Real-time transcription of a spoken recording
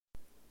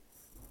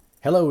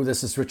Hello,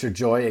 this is Richard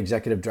Joy,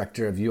 Executive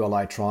Director of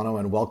ULI Toronto,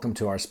 and welcome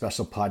to our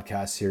special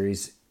podcast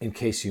series, In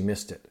Case You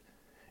Missed It.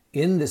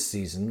 In this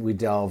season, we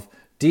delve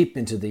deep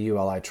into the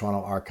ULI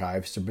Toronto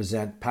archives to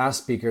present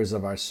past speakers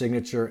of our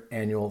signature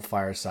annual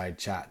Fireside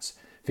Chats,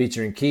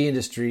 featuring key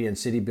industry and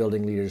city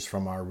building leaders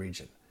from our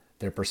region,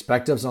 their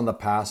perspectives on the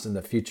past and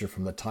the future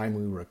from the time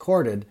we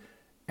recorded,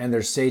 and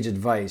their sage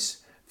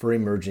advice for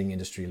emerging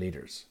industry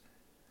leaders.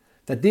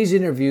 That these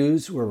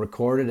interviews were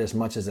recorded as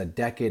much as a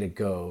decade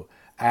ago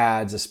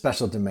adds a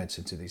special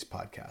dimension to these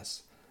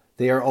podcasts.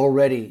 They are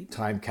already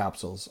time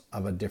capsules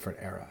of a different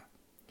era.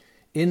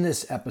 In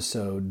this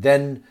episode,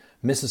 then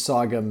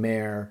Mississauga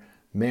Mayor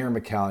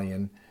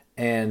McCallion,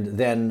 and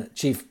then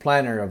Chief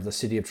Planner of the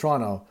City of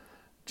Toronto,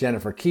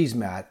 Jennifer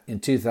Keesmaat, in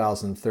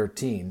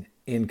 2013,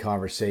 in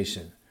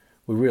conversation.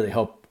 We really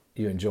hope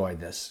you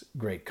enjoyed this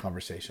great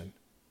conversation.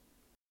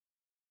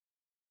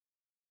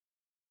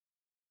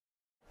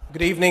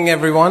 Good evening,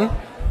 everyone.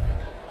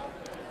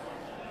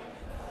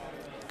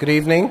 Good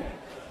evening.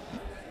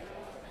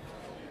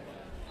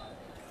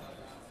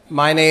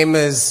 My name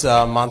is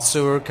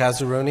Mansour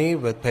Kazaruni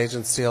with Page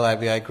 & Steele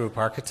IBI Group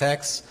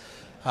Architects.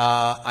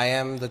 I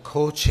am the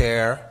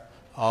co-chair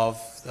of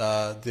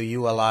the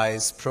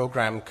ULI's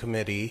program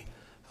committee,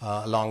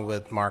 along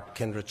with Mark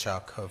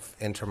Kindrachuk of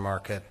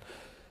Intermarket.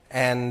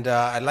 And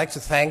I'd like to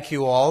thank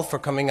you all for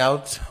coming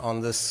out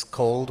on this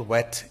cold,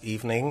 wet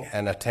evening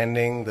and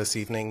attending this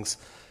evening's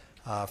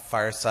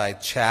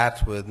Fireside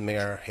Chat with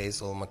Mayor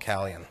Hazel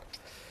McCallion.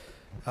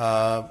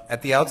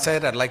 At the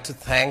outset, I'd like to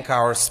thank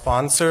our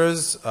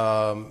sponsors,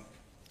 our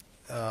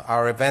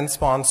event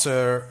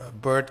sponsor,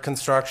 Bird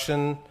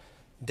Construction,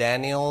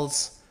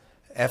 Daniels,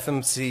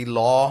 FMC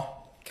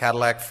Law,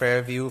 Cadillac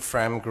Fairview,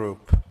 Fram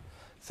Group.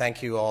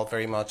 Thank you all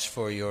very much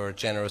for your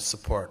generous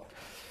support.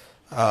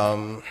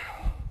 Background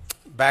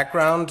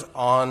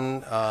on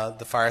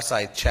the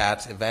Fireside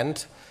Chat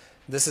event.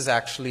 This is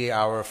actually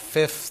our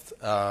fifth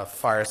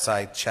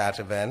Fireside Chat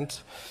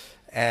event,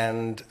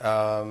 and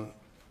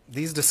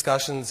these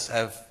discussions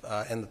have,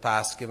 in the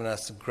past, given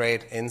us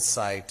great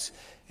insight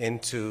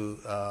into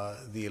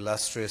the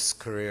illustrious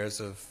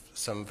careers of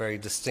some very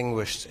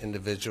distinguished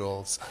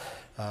individuals.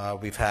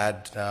 We've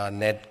had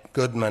Ned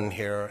Goodman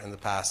here in the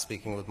past,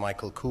 speaking with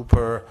Michael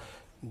Cooper,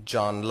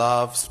 John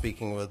Love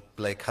speaking with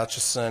Blake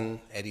Hutchison,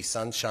 Eddie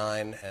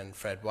Sunshine, and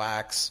Fred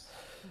Wax.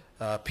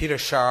 Peter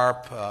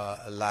Sharp,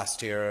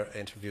 last year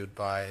interviewed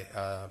by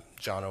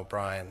John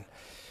O'Brien.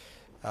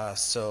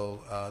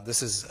 So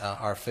this is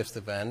our fifth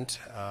event.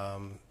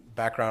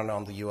 Background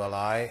on the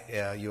ULI.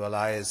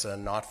 ULI is a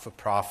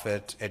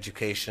not-for-profit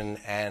education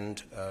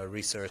and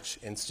research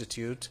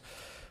institute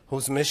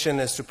whose mission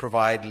is to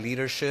provide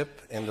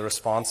leadership in the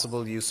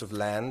responsible use of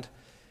land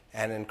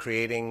and in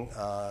creating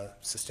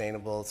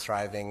sustainable,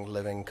 thriving,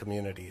 living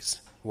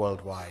communities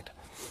worldwide.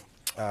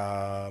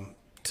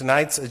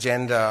 Tonight's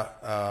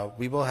agenda,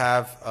 we will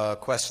have a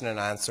question and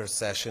answer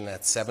session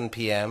at 7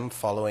 p.m.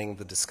 following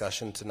the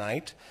discussion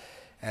tonight,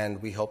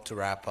 and we hope to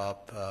wrap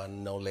up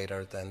no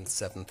later than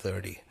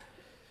 7:30.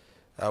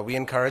 We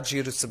encourage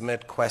you to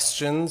submit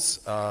questions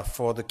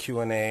for the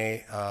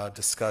Q&A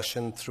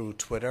discussion through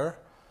Twitter.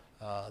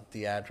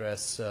 The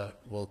address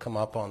will come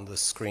up on the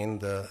screen,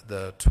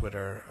 the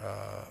Twitter,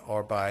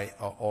 or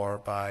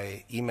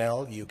by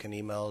email. You can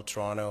email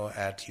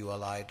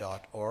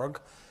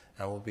toronto@uli.org.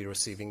 And we'll be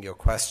receiving your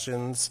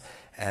questions,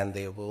 and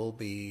they will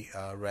be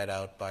read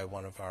out by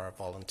one of our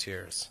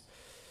volunteers.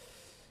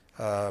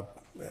 A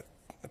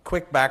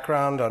quick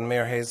background on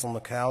Mayor Hazel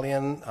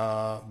McCallion,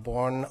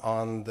 born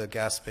on the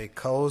Gaspé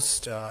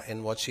Coast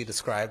in what she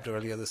described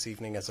earlier this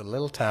evening as a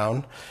little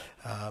town.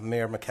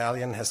 Mayor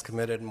McCallion has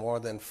committed more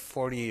than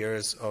 40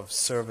 years of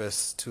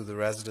service to the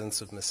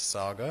residents of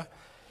Mississauga.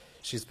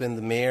 She's been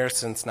the mayor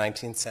since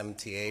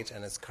 1978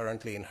 and is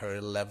currently in her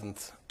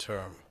 11th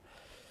term.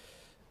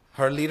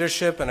 Her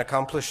leadership and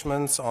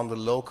accomplishments on the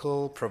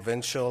local,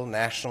 provincial,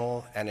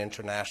 national, and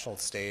international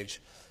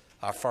stage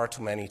are far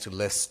too many to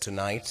list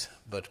tonight,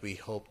 but we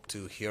hope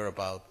to hear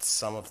about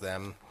some of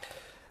them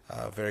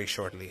very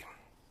shortly.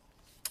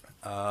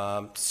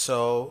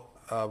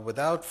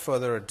 Without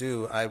further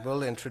ado, I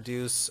will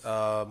introduce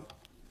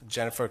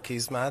Jennifer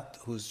Keesmaat,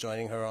 who's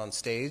joining her on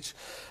stage,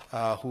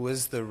 who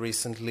is the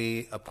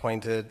recently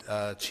appointed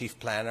Chief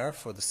Planner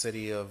for the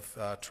City of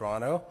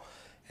Toronto.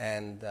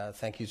 And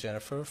thank you,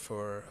 Jennifer,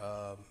 for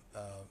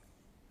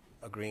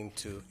agreeing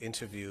to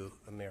interview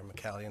Mayor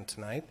McCallion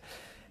tonight.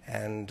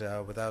 And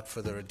without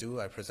further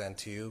ado, I present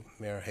to you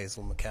Mayor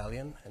Hazel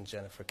McCallion and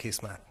Jennifer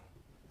Keesmaat.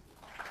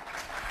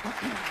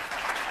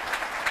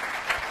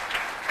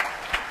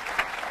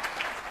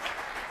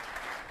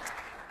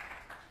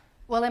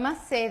 Well, I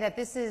must say that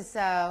this is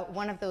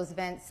one of those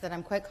events that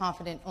I'm quite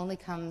confident only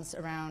comes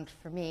around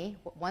for me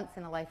once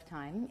in a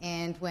lifetime.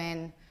 And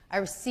when I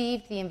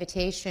received the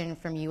invitation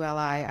from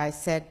ULI, I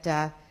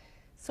said,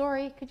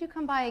 sorry, could you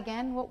come by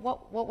again?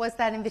 What was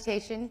that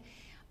invitation?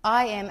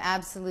 I am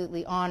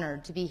absolutely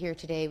honored to be here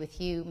today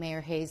with you,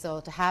 Mayor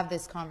Hazel, to have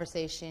this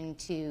conversation,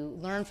 to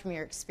learn from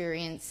your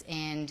experience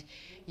and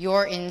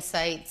your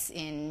insights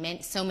in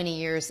so many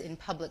years in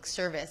public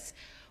service.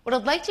 What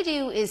I'd like to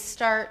do is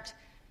start,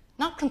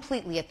 not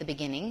completely at the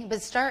beginning,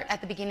 but start at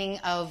the beginning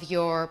of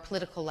your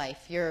political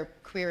life, your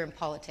career in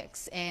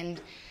politics. And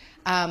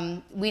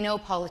we know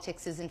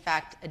politics is, in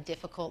fact, a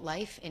difficult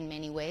life in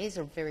many ways,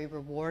 a very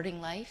rewarding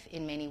life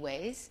in many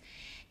ways.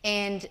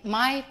 And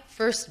my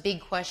first big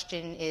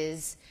question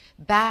is,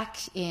 back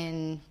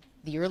in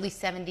the early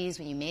 70s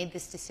when you made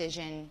this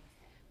decision,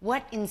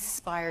 what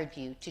inspired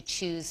you to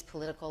choose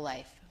political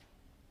life?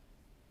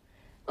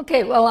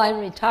 Okay, well, I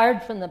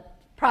retired from the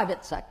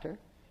private sector.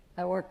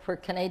 I worked for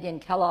Canadian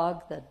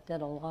Kellogg that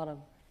did a lot of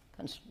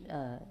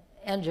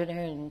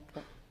engineering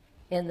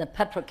in the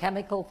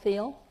petrochemical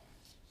field.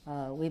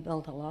 We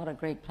built a lot of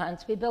great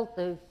plants. We built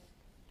the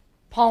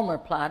Palmer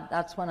plant.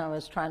 That's when I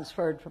was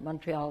transferred from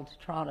Montreal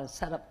to Toronto,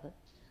 set up the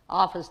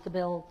office to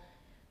build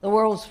the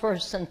world's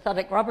first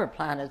synthetic rubber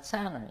plant at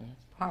Saanich,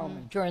 Palmer,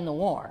 during the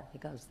war,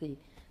 because the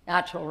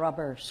natural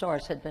rubber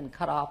source had been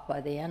cut off by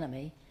the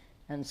enemy,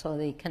 and so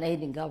the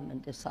Canadian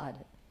government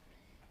decided.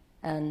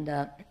 And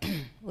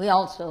we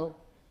also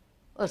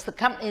was the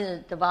company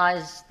that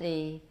devised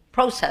the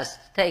process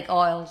to take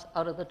oils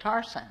out of the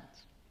tar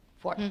sands,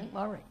 Fort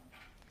McMurray.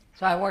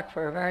 So I worked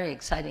for a very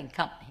exciting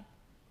company.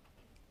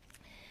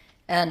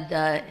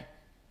 And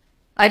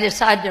I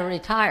decided to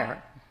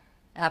retire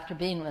after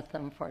being with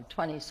them for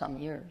 20-some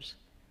years.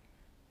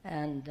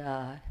 And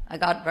I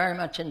got very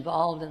much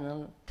involved in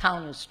the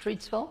town of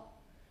Streetsville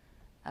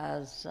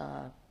as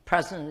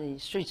president of the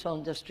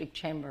Streetsville District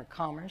Chamber of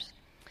Commerce.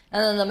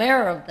 And then the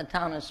mayor of the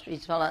town of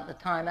Streetsville at the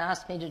time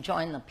asked me to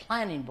join the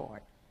planning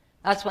board.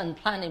 That's when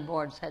planning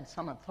boards had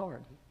some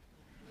authority.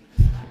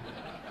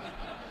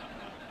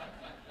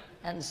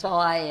 And so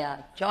I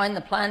joined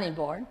the planning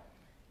board.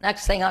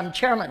 Next thing, I'm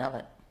chairman of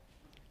it.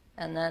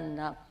 And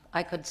then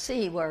I could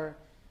see where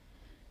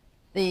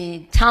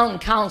the town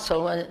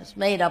council was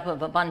made up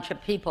of a bunch of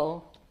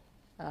people,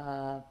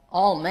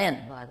 all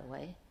men, by the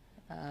way,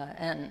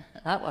 and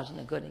that wasn't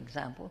a good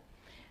example.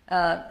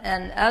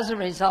 And as a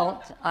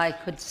result, I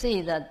could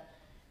see that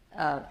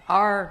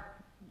I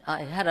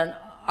had an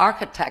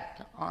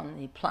architect on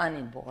the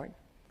planning board,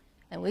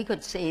 and we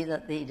could see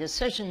that the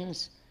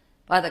decisions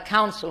by the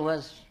council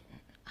was,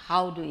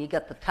 how do you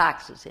get the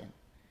taxes in?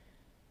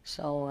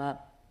 So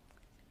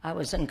I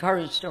was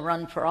encouraged to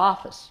run for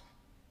office.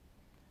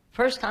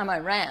 First time I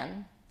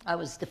ran, I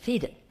was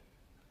defeated.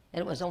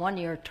 It was a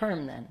one-year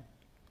term then.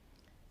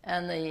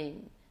 And the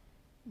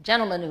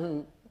gentleman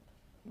who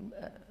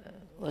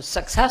was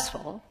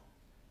successful,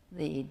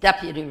 the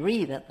deputy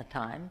reeve at the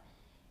time,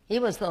 he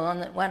was the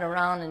one that went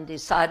around and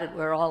decided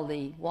where all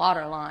the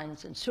water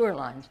lines and sewer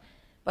lines,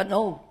 but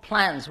no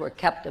plans were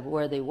kept of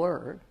where they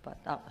were, but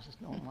that was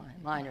no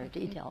minor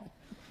detail.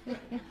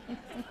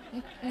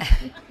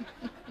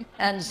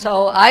 And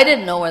so I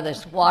didn't know where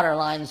the water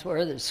lines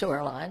were, the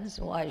sewer lines,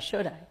 why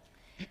should I?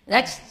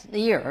 Next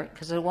year,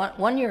 because a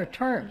one-year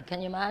term,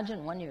 can you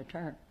imagine, one-year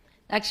term?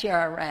 Next year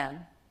I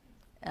ran,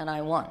 and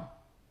I won.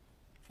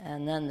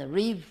 And then the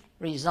reeve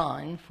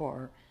resigned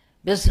for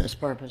business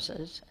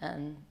purposes,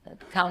 and the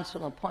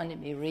council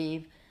appointed me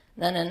reeve.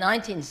 Then in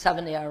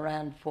 1970 I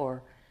ran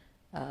for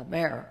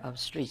mayor of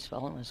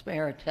Streetsville, and was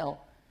mayor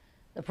till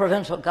the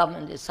provincial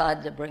government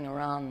decided to bring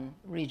around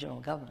regional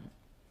government.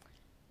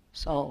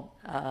 So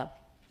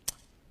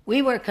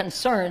we were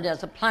concerned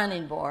as a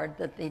planning board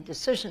that the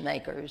decision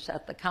makers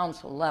at the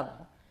council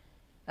level,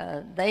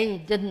 they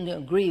didn't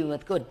agree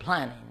with good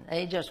planning.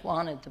 They just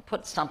wanted to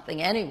put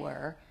something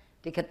anywhere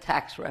to get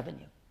tax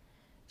revenue.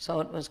 So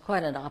it was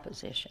quite an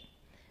opposition.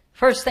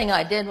 First thing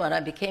I did when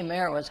I became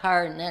mayor was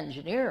hire an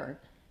engineer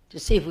to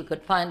see if we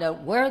could find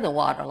out where the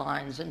water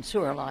lines and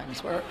sewer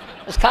lines were.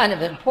 It was kind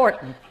of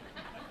important.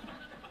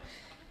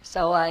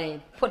 So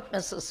I put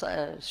Mrs.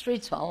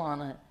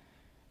 Streetsville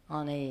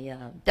on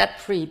a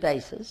debt-free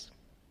basis.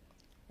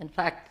 In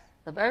fact,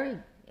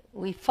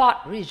 we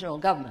fought regional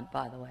government,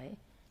 by the way.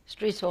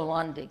 Streetsville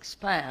wanted to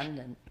expand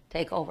and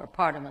take over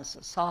part of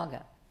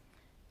Mississauga.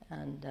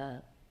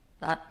 And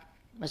that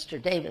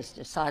Mr. Davis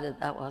decided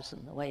that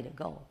wasn't the way to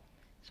go.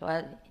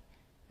 So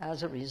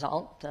as a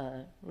result,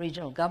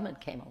 regional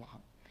government came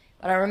along.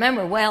 But I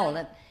remember well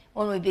that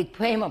when we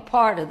became a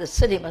part of the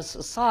City of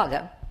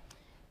Mississauga,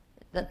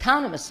 the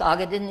town of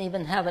Mississauga didn't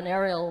even have an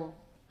aerial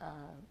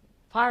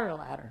fire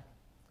ladder,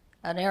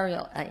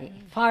 a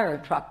fire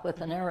truck with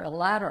an aerial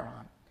ladder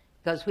on,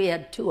 because we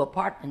had 2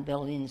 apartment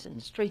buildings in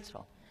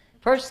Streetsville.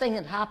 First thing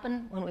that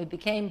happened when we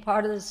became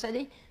part of the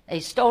city, they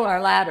stole our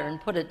ladder and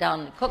put it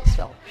down to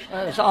Cooksville.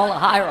 It was all a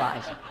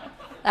high-rise.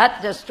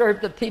 That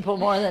disturbed the people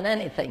more than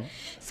anything.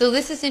 So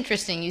this is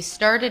interesting. You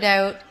started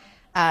out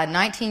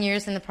 19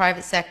 years in the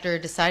private sector,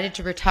 decided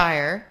to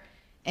retire,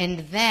 and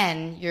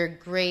then your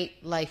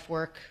great life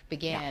work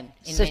began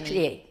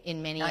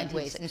in many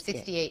ways. In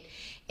 68.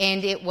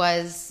 And it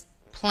was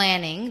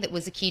planning that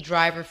was a key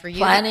driver for you.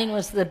 Planning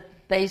was the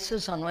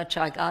basis on which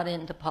I got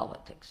into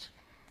politics.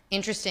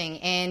 Interesting.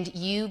 And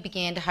you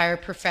began to hire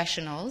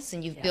professionals,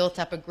 and you've built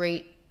up a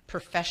great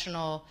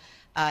professional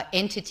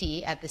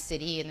entity at the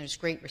city, and there's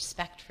great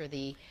respect for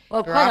the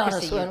well, bureaucracy quite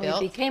honestly, you when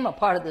built. we became a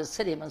part of the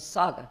City of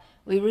Mississauga,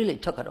 we really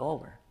took it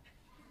over.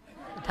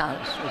 The town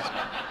of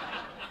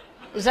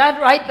Streetsville. Is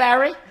that right,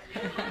 Barry?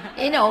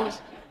 He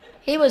knows.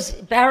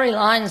 Barry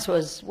Lyons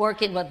was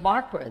working with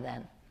Markware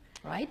then,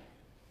 right?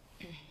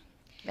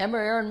 Remember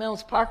Erin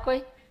Mills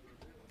Parkway?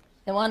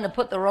 They wanted to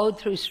put the road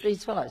through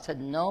Streetsville. I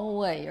said, no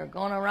way, you're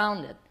going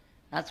around it.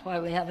 That's why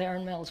we have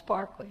Erin Mills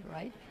Parkway,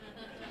 right?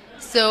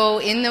 So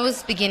in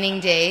those beginning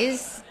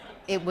days,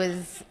 it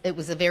was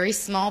a very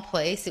small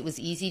place. It was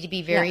easy to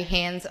be very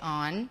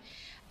hands-on.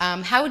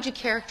 How would you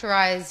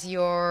characterize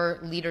your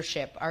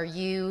leadership? Are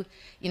you,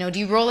 do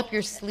you roll up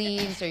your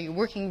sleeves? Are you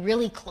working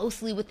really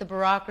closely with the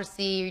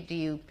bureaucracy? Do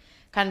you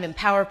kind of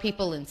empower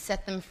people and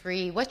set them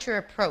free? What's your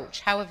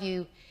approach? How have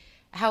you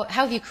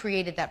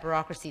created that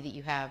bureaucracy that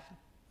you have?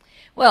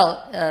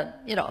 Well,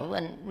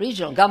 when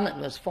regional government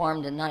was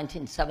formed in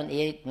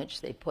 1978, in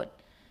which they put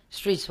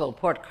Streetsville,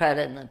 Port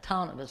Credit, and the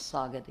town of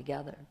Mississauga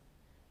together,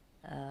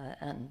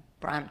 and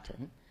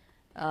Brampton,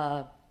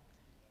 I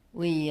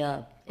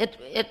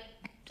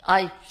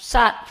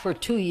sat for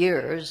 2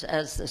 years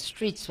as the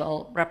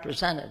Streetsville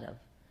representative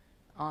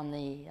on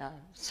the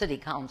city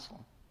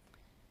council,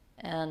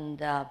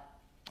 and I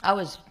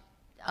was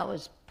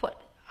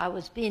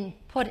being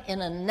put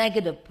in a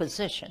negative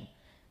position.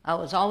 I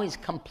was always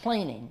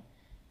complaining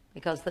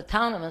because the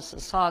town of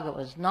Mississauga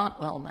was not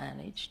well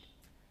managed,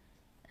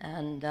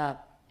 and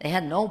they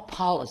had no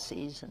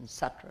policies,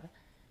 etc.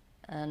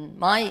 And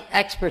my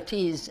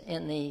expertise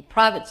in the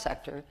private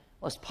sector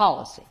was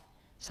policy.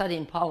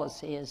 Setting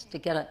policy is to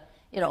get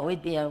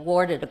we'd be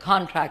awarded a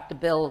contract to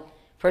build,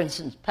 for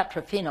instance,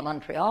 Petrofina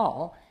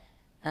Montreal,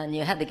 and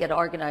you had to get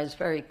organized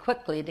very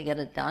quickly to get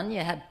it done. You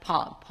had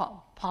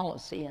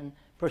policy and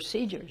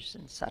procedures,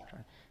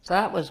 etc. So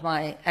that was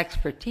my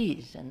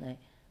expertise in the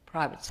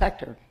private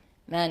sector,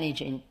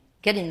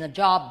 getting the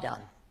job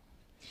done.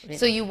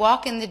 So you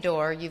walk in the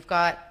door, you've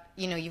got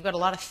a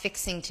lot of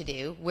fixing to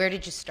do. Where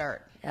did you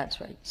start?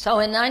 That's right. So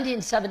in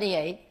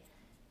 1978,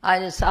 I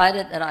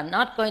decided that I'm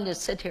not going to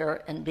sit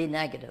here and be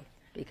negative,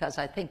 because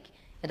I think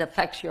it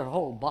affects your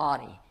whole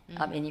body.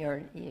 Mm-hmm. I mean,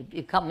 you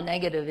become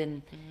negative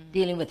in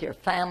dealing with your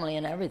family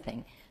and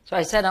everything. So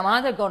I said, I'm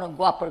either going to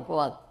go up or go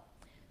out.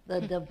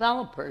 The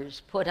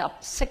developers put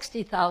up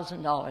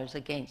 $60,000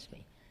 against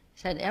me.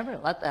 Said, ever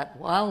let that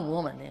wild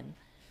woman in.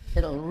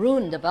 It'll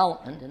ruin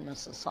development in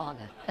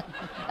Mississauga.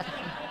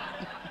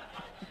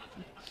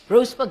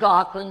 Bruce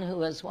McLaughlin, who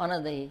was one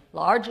of the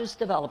largest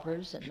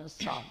developers in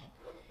Mississauga,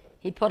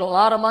 he put a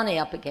lot of money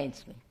up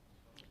against me.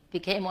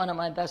 Became one of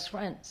my best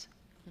friends.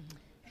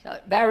 So,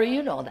 Barry,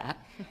 you know that.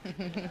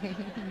 In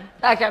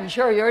fact, I'm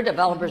sure your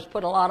developers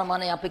put a lot of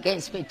money up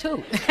against me,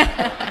 too.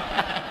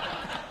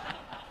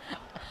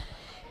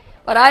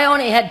 But I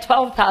only had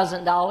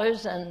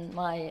 $12,000, and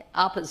my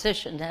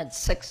opposition had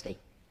 $60,000.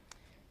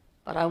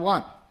 But I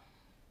won.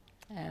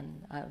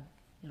 And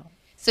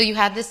So you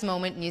had this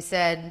moment, and you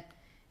said,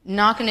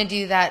 not going to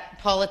do that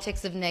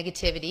politics of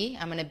negativity.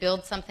 I'm going to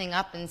build something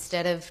up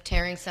instead of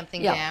tearing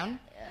something down.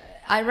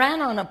 I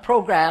ran on a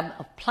program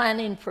of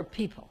planning for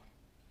people,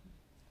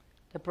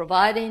 to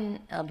providing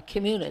a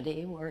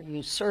community where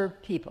you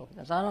serve people,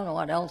 because I don't know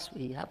what else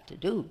we have to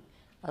do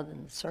other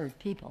than serve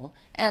people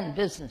and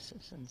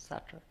businesses,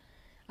 etc.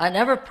 I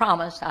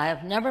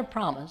have never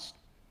promised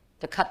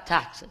to cut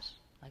taxes,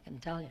 I can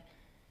tell you.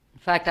 In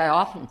fact, I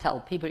often tell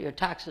people your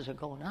taxes are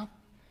going up.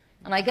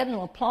 And I get an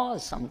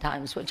applause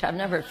sometimes, which I've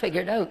never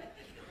figured out.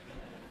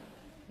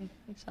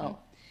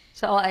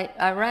 So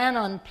I ran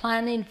on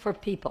planning for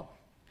people,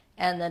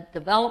 and that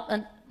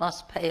development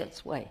must pay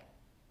its way.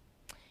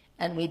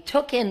 And we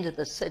took into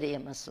the city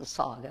of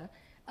Mississauga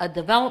a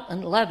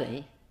development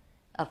levy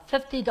of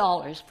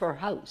 $50 per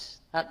house.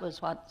 That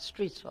was what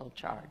Streetsville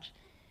charged.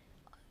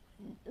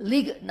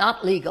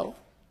 Not legal,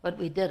 but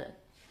we did it.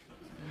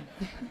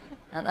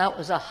 And that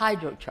was a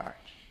hydro charge.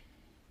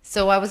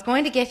 So I was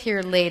going to get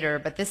here later,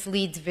 but this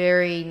leads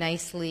very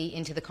nicely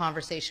into the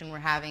conversation we're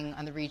having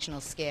on the regional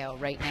scale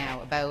right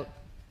now about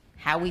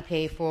how we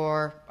pay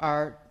for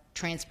our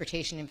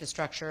transportation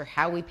infrastructure,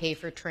 how we pay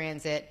for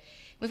transit.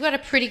 We've got a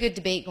pretty good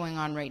debate going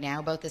on right now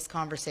about this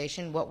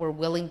conversation, what we're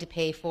willing to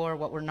pay for,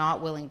 what we're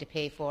not willing to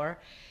pay for.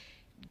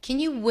 Can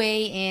you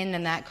weigh in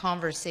on that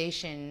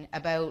conversation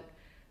about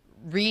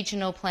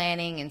regional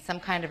planning and some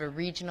kind of a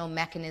regional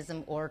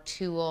mechanism or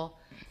tool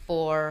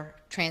for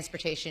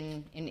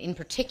transportation, in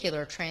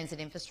particular transit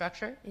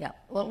infrastructure? Yeah.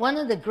 Well, one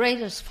of the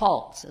greatest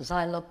faults, as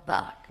I look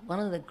back, one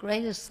of the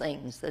greatest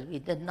things that we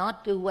did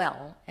not do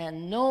well,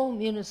 and no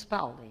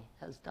municipality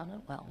has done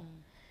it well,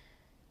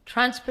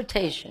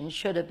 transportation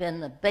should have been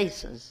the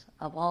basis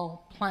of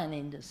all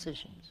planning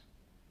decisions,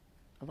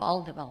 of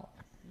all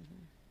development.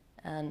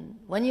 And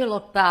when you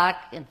look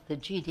back into the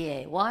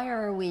GTA, why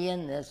are we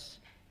in this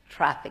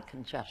traffic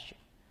congestion?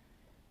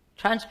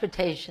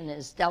 Transportation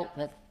is dealt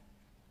with,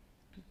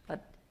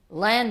 but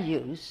land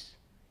use,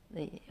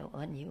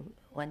 when you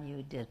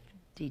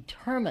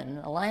determine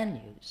the land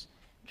use,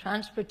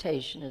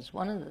 transportation is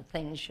one of the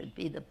things should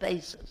be the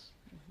basis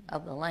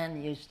of the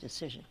land use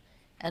decision.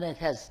 And it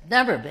has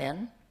never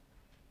been,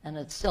 and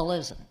it still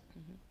isn't.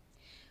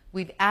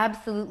 We've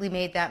absolutely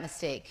made that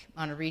mistake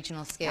on a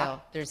regional scale. Yeah.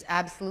 There's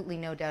absolutely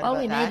no doubt about that.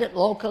 Well, we made it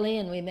locally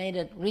and we made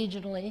it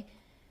regionally.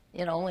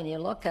 You know, when you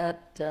look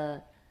at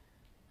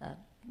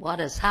what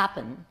has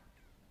happened,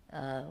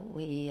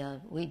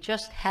 we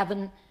just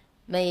haven't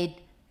made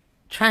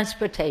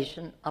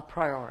transportation a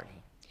priority.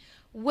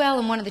 Well,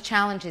 and one of the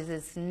challenges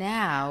is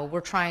now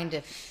we're trying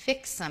to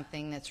fix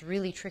something that's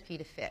really tricky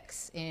to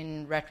fix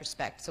in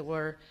retrospect. So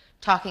we're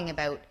talking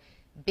about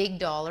big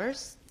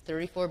dollars,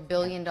 $34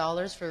 billion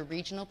for a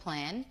regional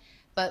plan,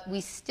 but we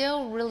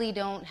still really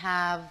don't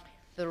have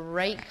the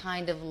right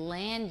kind of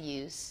land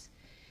use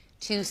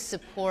to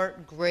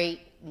support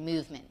great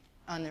movement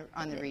on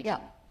the region. Yeah,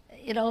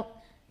 you know,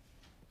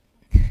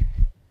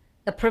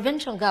 the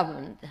provincial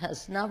government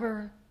has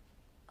never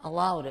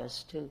allowed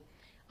us to.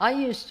 I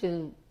used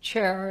to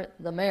chair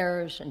the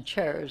mayors and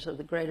chairs of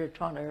the Greater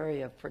Toronto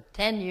Area for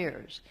 10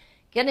 years,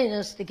 getting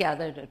us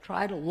together to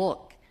try to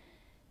look,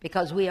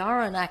 because we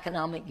are an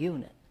economic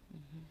unit,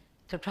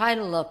 to try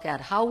to look at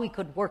how we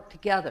could work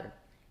together.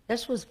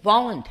 This was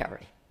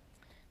voluntary.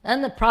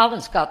 Then the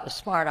province got the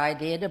smart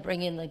idea to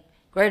bring in the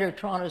Greater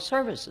Toronto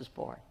Services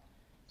Board.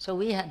 So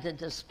we had to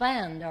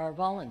disband our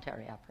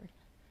voluntary effort.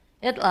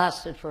 It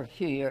lasted for a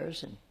few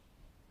years and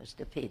was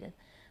defeated.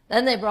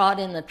 Then they brought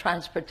in the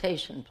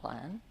transportation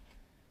plan.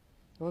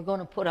 We're going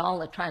to put all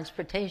the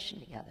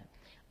transportation together.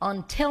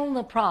 Until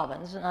the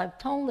province, and I've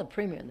told the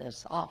Premier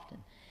this often,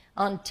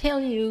 until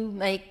you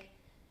make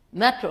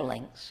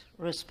Metrolinx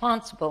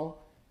responsible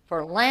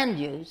for land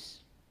use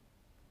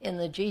in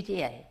the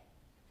GTA,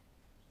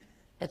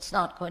 it's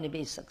not going to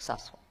be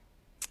successful.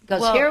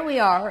 Because here we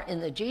are in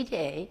the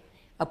GTA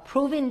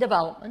approving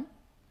development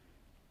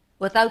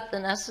without the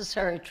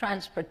necessary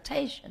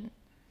transportation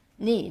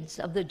needs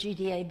of the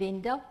GTA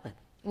being dealt with.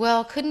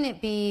 Well, couldn't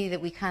it be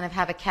that we kind of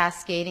have a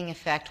cascading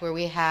effect where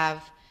we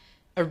have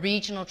a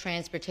regional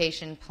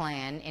transportation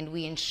plan and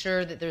we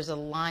ensure that there's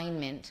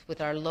alignment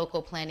with our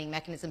local planning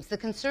mechanisms? The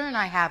concern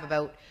I have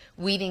about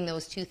weaving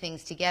those two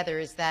things together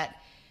is that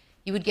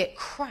you would get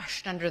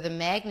crushed under the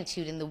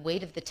magnitude and the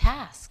weight of the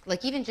task.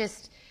 Like, even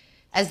just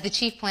as the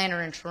chief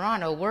planner in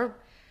Toronto,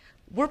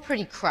 we're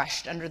pretty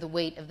crushed under the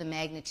weight of the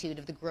magnitude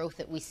of the growth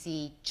that we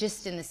see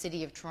just in the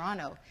city of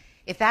Toronto.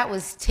 If that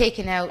was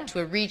taken out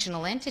to a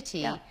regional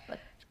entity,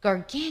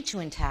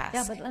 gargantuan task.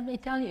 Yeah, but let me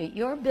tell you,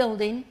 you're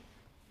building,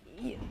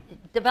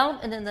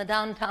 development in the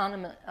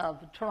downtown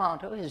of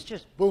Toronto is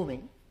just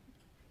booming.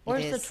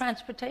 Where's the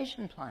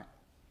transportation plan?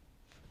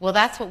 Well,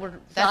 that's what we're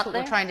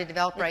trying to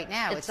develop right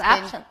now. It's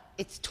absent.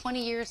 It's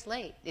 20 years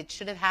late. It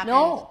should have happened.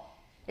 No,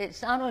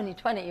 it's not only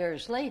 20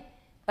 years late,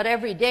 but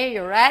every day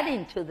you're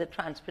adding to the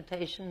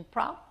transportation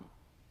problem.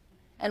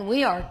 And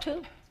we are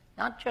too.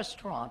 Not just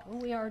Toronto,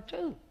 we are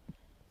too.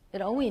 You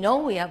know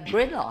we have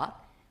gridlock,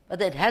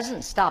 but it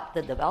hasn't stopped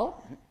the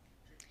development.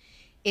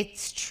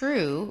 It's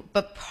true,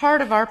 but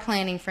part of our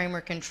planning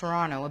framework in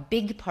Toronto, a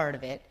big part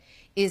of it,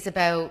 is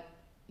about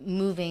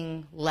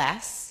moving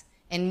less,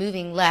 and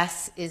moving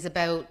less is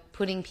about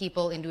putting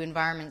people into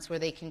environments where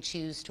they can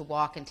choose to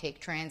walk and take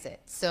transit.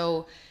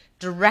 So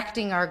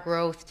directing our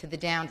growth to the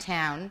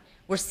downtown,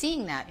 we're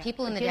seeing that.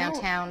 People in the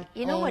downtown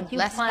own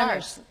less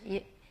cars.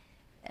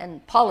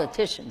 And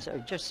politicians are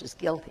just as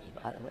guilty,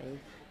 by the way.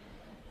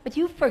 But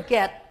you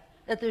forget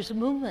that there's a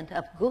movement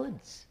of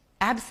goods.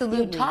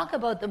 Absolutely. You talk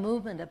about the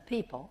movement of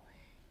people,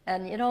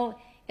 and you know,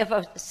 if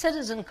a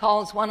citizen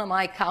calls one of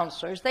my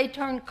councillors, they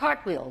turn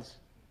cartwheels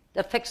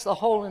to fix the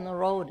hole in the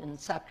road,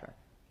 etc.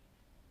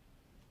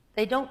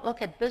 They don't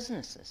look at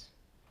businesses.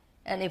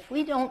 And if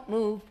we don't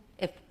move,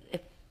 if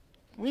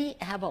we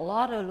have a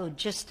lot of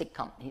logistic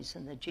companies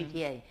in the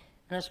GTA,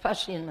 and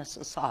especially in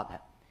Mississauga,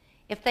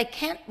 if they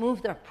can't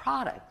move their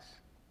products,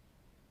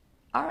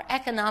 our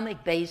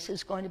economic base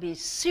is going to be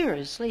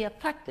seriously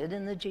affected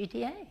in the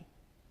GTA.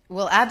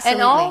 Well,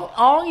 absolutely. And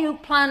all you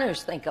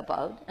planners think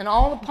about, and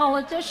all the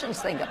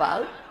politicians think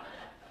about,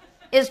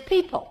 is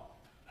people.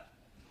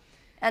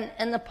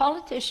 And the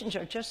politicians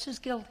are just as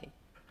guilty,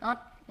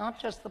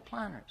 not just the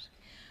planners.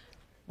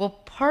 Well,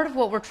 part of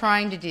what we're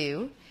trying to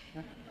do...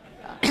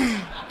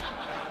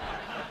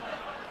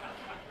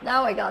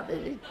 Now I got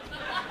the...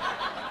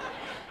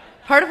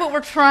 Part of what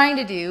we're trying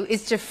to do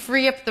is to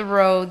free up the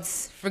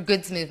roads for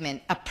goods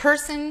movement. A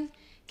person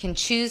can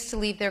choose to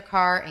leave their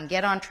car and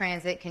get on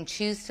transit, can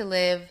choose to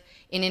live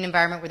in an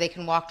environment where they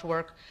can walk to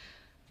work,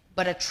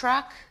 but a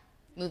truck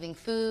moving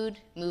food,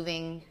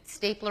 moving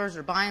staplers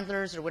or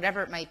binders or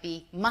whatever it might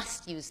be,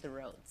 must use the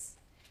roads.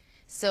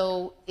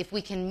 So if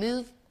we can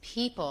move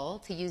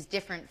people to use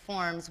different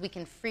forms, we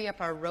can free up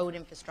our road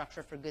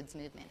infrastructure for goods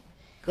movement.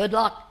 Good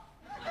luck.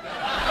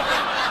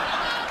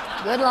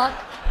 Good luck.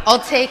 I'll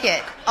take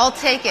it,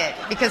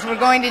 because we're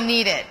going to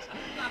need it.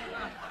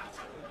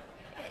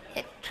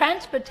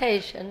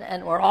 Transportation,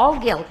 and we're all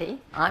guilty,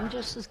 I'm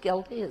just as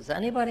guilty as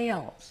anybody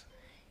else,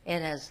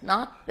 it has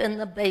not been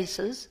the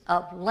basis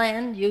of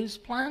land use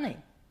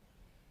planning.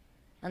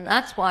 And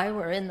that's why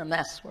we're in the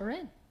mess we're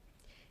in.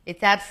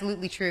 It's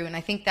absolutely true, and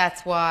I think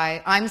that's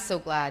why I'm so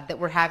glad that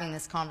we're having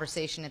this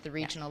conversation at the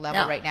regional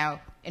level right now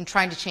and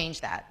trying to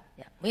change that.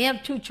 Yeah. We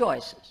have two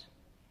choices.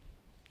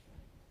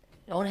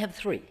 We don't have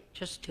three,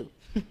 just two.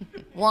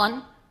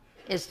 One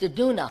is to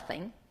do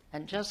nothing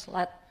and just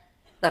let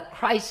the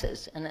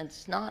crisis, and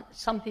it's not,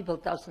 some people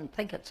doesn't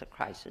think it's a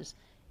crisis.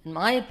 In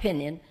my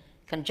opinion,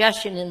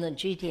 congestion in the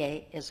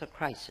GTA is a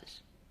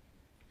crisis.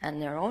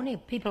 And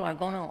people are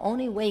going to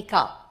only wake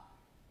up,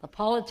 the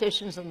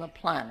politicians and the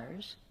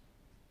planners,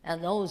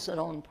 and those that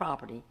own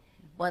property,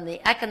 when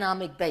the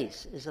economic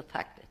base is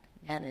affected.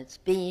 And it's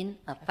being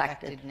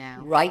affected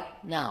now. Right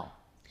now.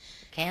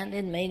 Can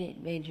in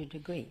major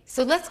degree.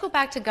 So let's go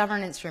back to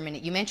governance for a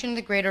minute. You mentioned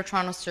the Greater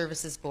Toronto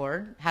Services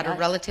Board had a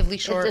relatively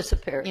short,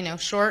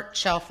 short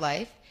shelf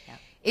life. Yeah.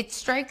 It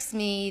strikes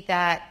me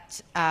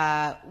that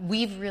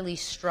we've really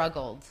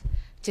struggled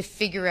to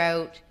figure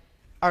out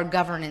our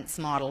governance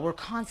model. We're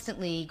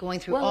constantly going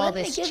through all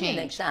this change. Let me give you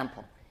an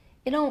example.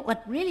 You know,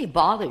 what really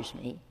bothers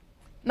me,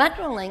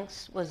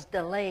 Metrolinx was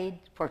delayed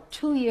for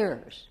 2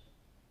 years.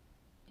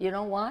 Do you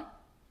know why?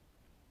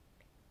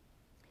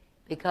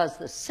 Because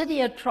the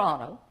City of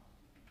Toronto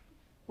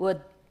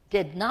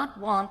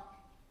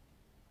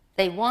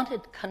they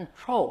wanted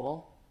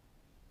control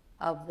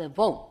of the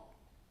vote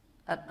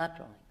at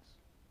Metrolinx.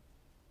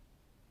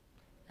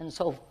 And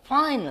so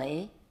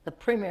finally, the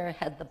Premier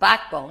had the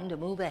backbone to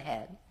move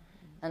ahead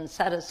and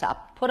set us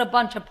up, put a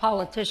bunch of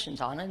politicians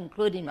on it,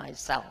 including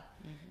myself.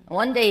 And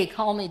one day he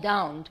called me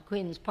down to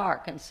Queen's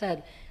Park and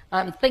said,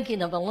 I'm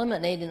thinking of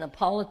eliminating the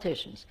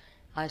politicians.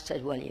 I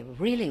said, well, you've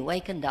really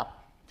wakened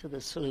up to the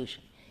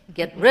solution.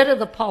 Get rid of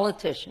the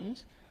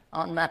politicians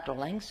on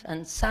Metrolinx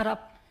and set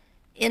up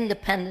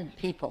independent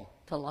people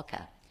to look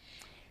at.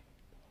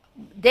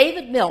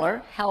 David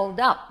Miller held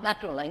up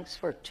Metrolinx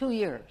for 2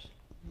 years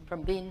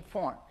from being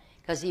formed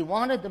because he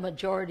wanted the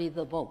majority of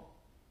the vote,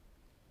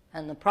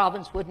 and the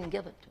province wouldn't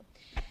give it to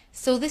him.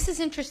 So this is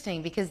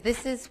interesting because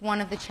this is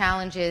one of the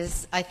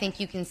challenges I think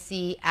you can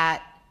see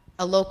at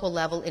a local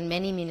level in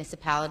many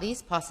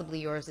municipalities. Possibly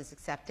yours is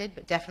accepted,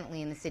 but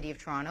definitely in the City of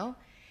Toronto.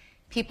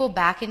 People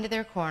back into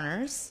their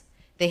corners.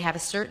 They have a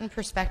certain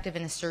perspective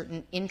and a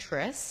certain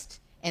interest,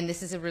 and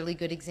this is a really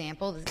good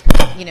example.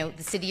 You know,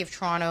 the City of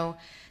Toronto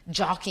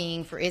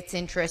jockeying for its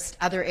interest,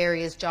 other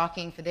areas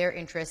jockeying for their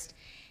interest.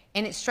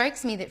 And it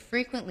strikes me that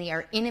frequently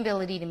our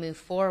inability to move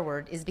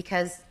forward is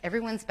because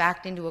everyone's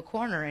backed into a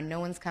corner and no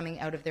one's coming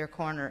out of their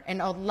corner.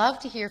 And I'd love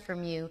to hear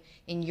from you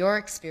in your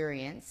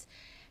experience.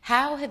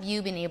 How have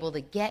you been able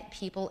to get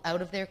people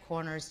out of their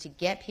corners, to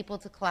get people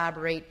to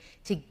collaborate,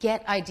 to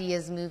get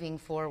ideas moving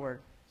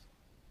forward?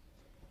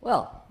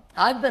 Well,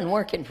 I've been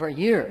working for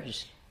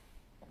years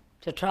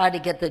to try to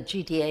get the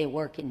GTA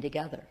working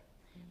together.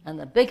 And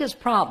the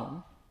biggest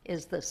problem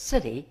is the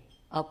City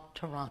of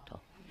Toronto.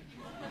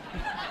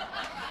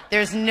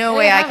 There's no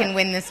way I can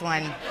win this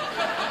one.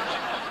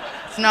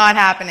 It's not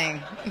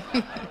happening.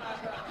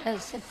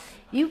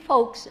 You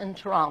folks in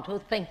Toronto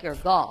think you're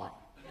God.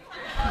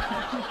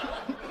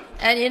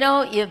 And you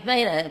know, you've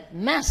made a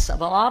mess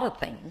of a lot of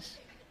things.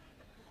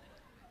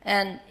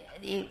 And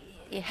you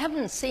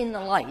haven't seen the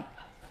light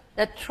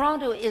that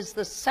Toronto is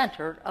the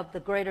center of the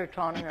Greater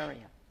Toronto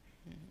area.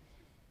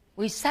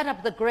 We set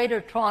up the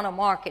Greater Toronto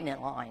Marketing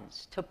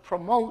Alliance to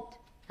promote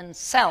and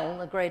sell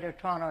the Greater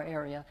Toronto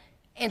area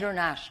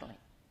internationally.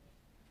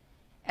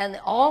 And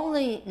all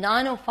the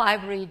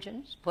 905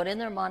 regions put in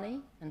their money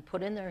and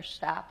put in their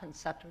staff and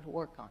set to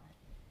work on it.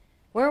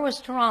 Where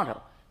was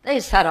Toronto? They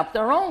set up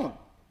their own.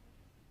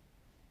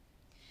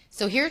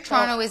 So here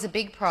Toronto is a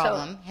big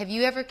problem. Have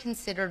you ever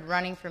considered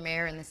running for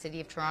mayor in the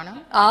City of Toronto?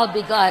 I'll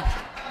be glad.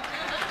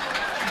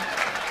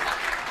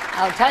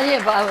 I'll tell you,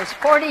 if I was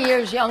 40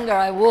 years younger,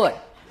 I would.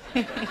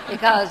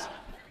 Because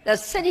the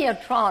City of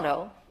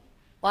Toronto,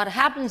 what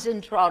happens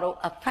in Toronto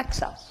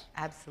affects us.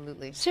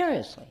 Absolutely.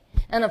 Seriously.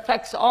 And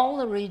affects all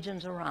the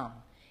regions around.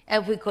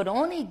 And if we could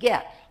only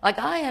get, like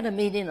I had a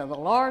meeting of the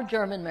large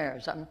urban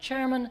mayors. I'm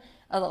chairman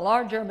of the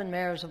large urban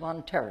mayors of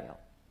Ontario.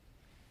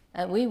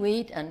 And we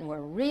meet, and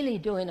we're really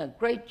doing a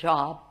great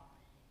job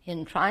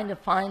in trying to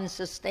find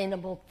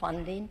sustainable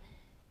funding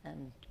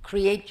and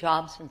create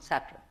jobs,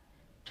 etc.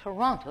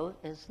 Toronto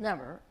is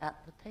never at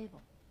the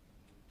table.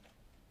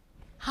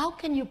 How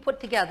can you put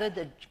together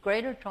the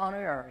Greater Toronto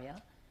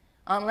area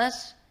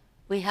unless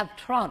we have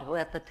Toronto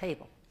at the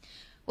table?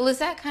 Well, is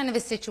that kind of a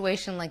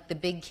situation like the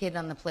big kid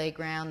on the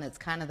playground that's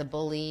kind of the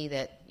bully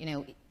that, you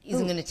know,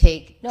 isn't going to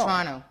take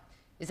Toronto?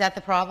 Is that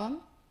the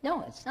problem?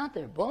 No, it's not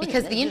their bullying.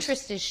 Because the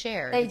interest is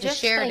shared. It's a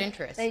shared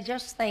interest. They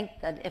just think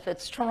that if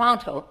it's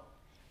Toronto,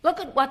 look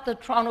at what the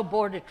Toronto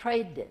Board of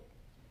Trade did.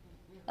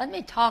 Let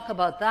me talk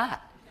about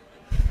that.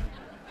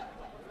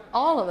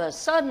 All of a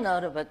sudden,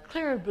 out of a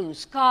clear blue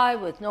sky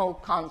with no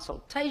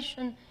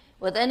consultation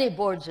with any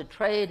boards of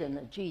trade in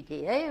the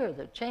GTA or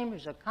the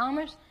Chambers of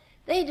Commerce,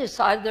 they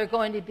decided they're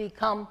going to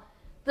become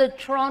the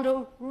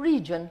Toronto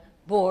Region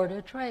Board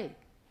of Trade.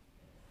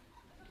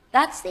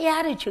 That's the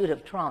attitude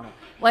of Toronto.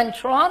 When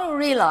Toronto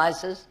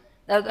realizes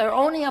that they're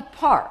only a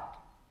part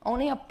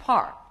only a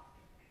part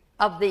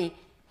of the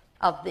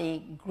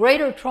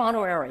greater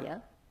Toronto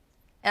area,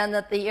 and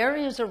that the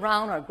areas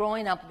around are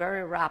growing up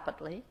very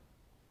rapidly,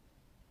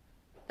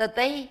 that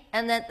they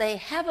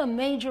have a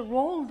major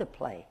role to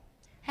play.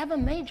 Have a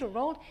major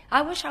role.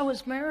 I wish I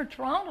was mayor of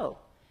Toronto.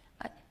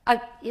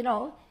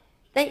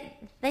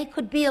 They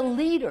could be a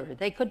leader.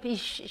 They could be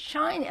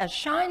a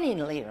shining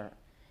leader.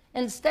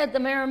 Instead, the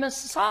mayor of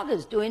Mississauga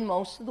is doing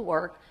most of the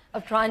work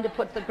of trying to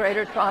put the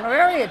greater Toronto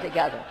area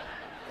together.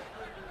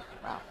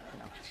 Well,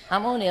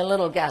 I'm only a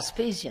little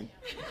Gaspesian.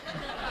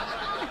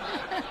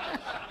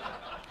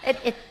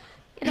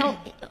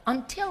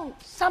 Until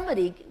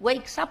somebody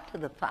wakes up to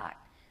the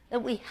fact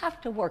that we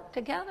have to work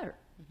together.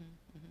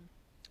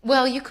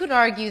 Well, you could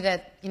argue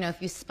that,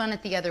 if you spun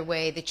it the other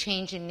way, the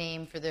change in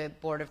name for the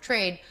Board of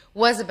Trade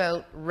was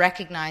about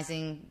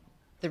recognizing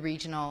the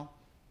regional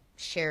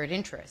shared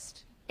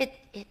interest. It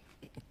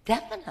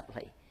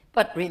definitely.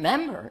 But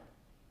remember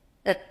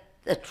that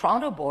the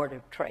Toronto Board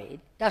of Trade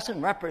doesn't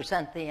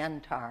represent the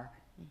entire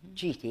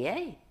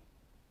GTA.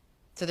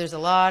 So there's a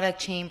lot of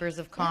chambers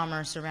of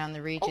commerce around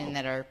the region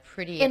that are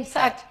pretty In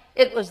upset. fact,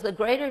 it was the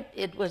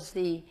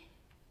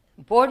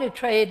Board of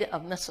Trade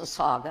of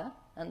Mississauga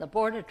and the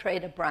Board of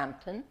Trade of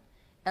Brampton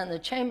and the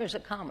Chambers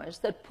of Commerce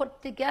that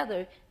put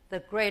together the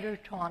Greater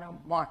Toronto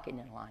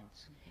Marketing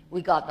Alliance.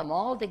 We got them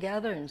all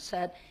together and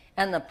said,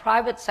 and the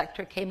private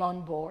sector came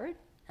on board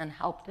and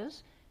helped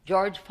us.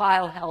 George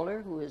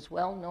Feilhelder, who is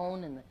well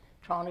known in the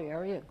Toronto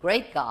area, a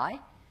great guy,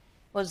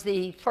 was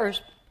the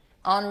first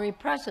honorary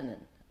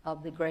president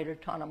of the Greater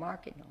Toronto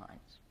Marketing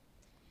Alliance.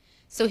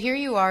 So here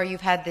you are,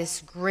 you've had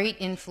this great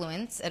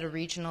influence at a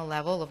regional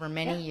level over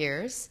many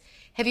years.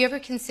 Have you ever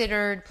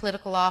considered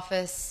political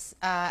office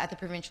at the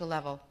provincial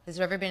level? Has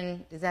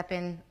that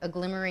been a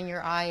glimmer in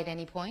your eye at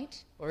any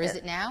point? Or is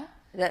it now?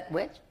 That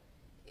which?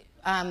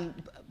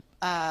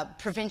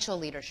 Provincial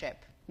leadership.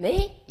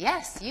 Me?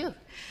 Yes, you.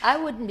 I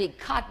wouldn't be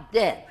caught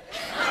dead.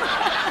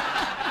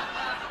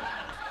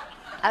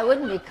 I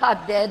wouldn't be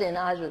caught dead in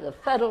either the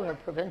federal or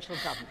provincial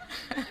government.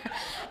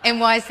 And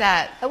why is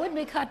that? I wouldn't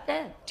be caught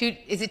dead.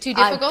 Is it too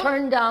difficult? I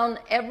turned down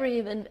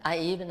I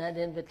even had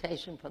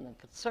invitation from the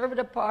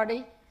Conservative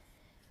Party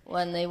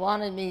when they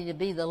wanted me to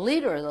be the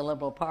leader of the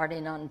Liberal Party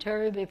in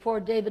Ontario before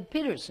David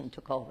Peterson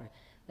took over.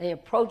 They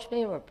approached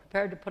me, were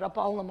prepared to put up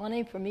all the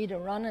money for me to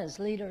run as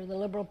leader of the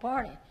Liberal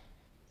Party. I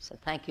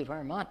said, thank you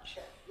very much.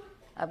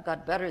 I've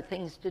got better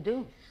things to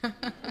do.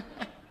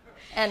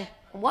 And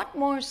what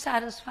more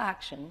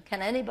satisfaction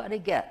can anybody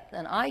get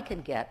than I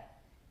could get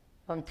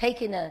from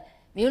taking a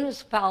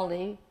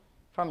municipality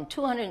from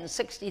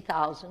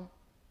 260,000,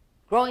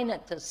 growing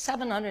it to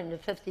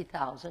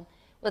 750,000,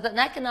 with an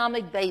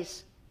economic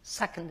base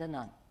second to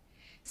none.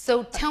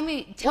 So tell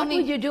me. What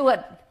would you do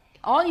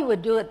all you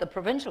would do at the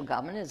provincial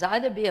government is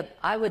either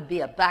I would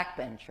be a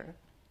backbencher,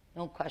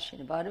 no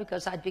question about it,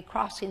 because I'd be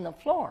crossing the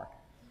floor,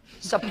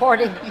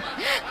 supporting,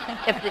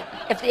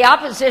 if the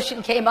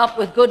opposition came up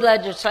with good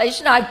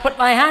legislation, I'd put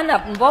my hand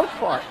up and vote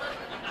for it.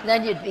 And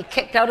then you'd be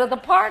kicked out of the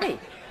party.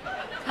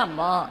 Come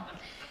on.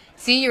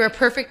 See, you're a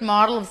perfect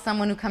model of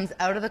someone who comes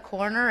out of the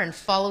corner and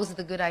follows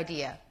the good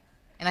idea.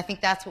 And I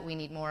think that's what we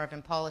need more of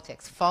in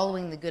politics,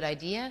 following the good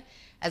idea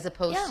as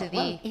opposed to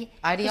the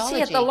ideology. You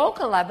see, at the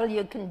local level,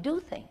 you can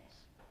do things.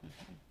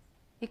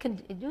 You can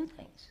do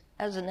things.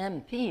 As an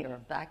MP or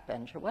a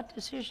backbencher, what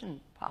decision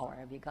power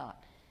have you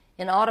got?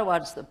 In Ottawa,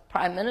 it's the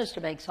Prime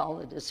Minister makes all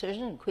the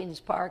decisions. In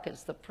Queen's Park,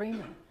 it's the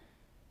Premier.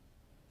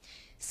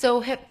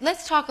 So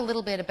let's talk a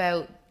little bit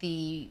about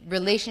the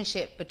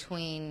relationship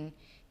between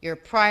your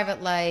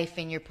private life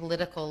and your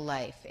political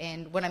life.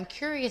 And what I'm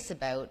curious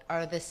about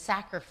are the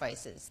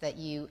sacrifices that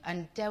you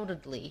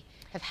undoubtedly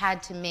have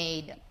had to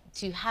make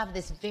to have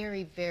this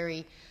very,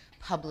 very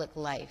public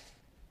life.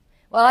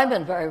 Well, I've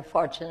been very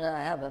fortunate.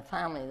 I have a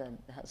family that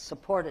has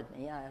supported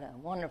me. I had a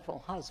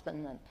wonderful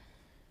husband that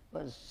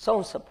was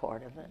so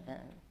supportive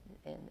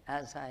and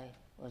as I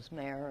was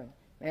mayor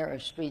of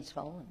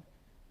Streetsville and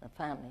the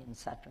family,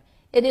 etc.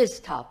 It is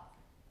tough.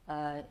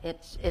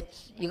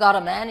 You got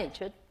to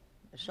manage it.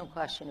 There's no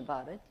question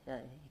about it. You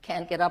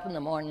can't get up in the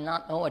morning and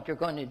not know what you're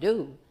going to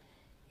do.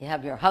 You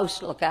have your house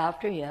to look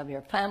after, you have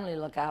your family to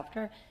look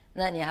after, and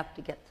then you have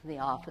to get to the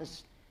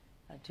office,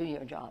 do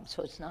your job.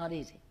 So it's not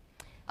easy.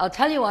 I'll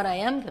tell you what I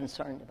am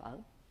concerned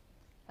about.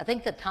 I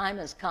think the time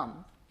has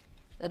come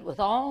that with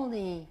all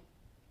the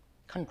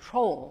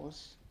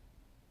controls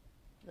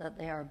that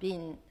are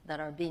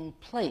being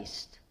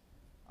placed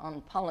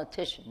on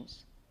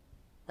politicians,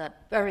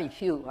 that very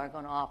few are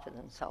going to offer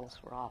themselves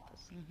for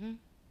office. Mm-hmm.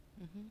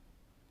 Mm-hmm.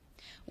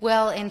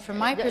 Well, and from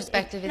my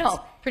perspective, it's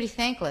pretty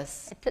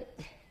thankless.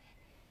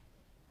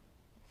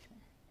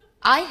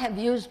 I have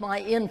used my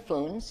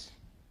influence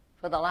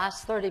for the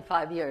last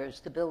 35 years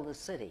to build a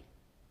city.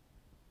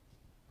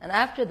 And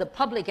after the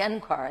public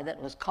inquiry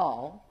that was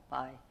called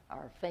by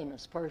our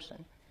famous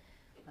person,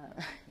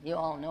 you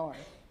all know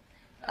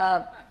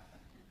her,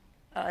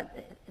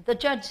 the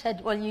judge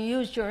said, well, you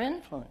used your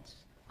influence.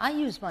 I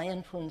use my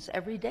influence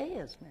every day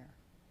as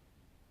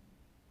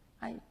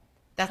mayor.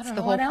 That's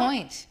the whole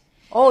point.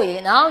 Oh,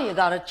 now you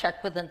got to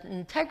check with an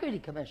integrity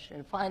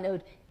commissioner to find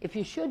out if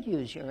you should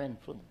use your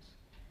influence.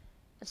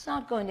 It's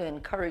not going to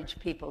encourage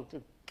people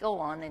to go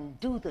on and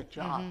do the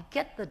job,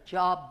 get the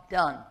job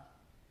done.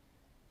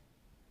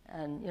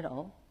 And,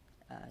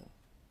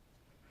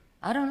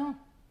 I don't know.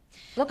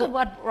 Look at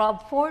what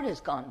Rob Ford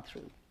has gone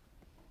through.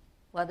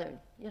 Whether,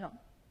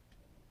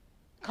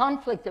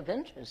 conflict of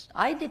interest.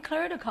 I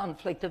declared a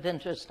conflict of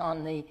interest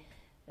on the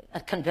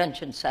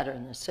convention center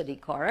in the city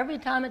core. Every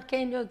time it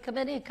came to a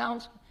committee of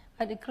council,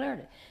 I declared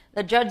it.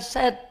 The judge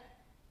said,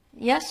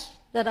 yes,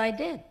 that I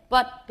did.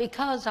 But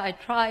because I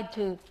tried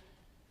to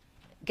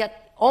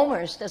get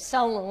owners to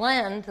sell the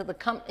land to the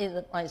company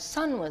that my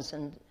son was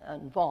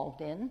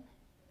involved in,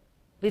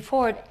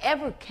 before it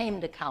ever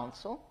came to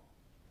council,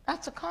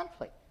 that's a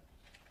conflict.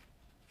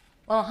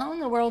 Well, how in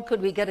the world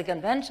could we get a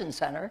convention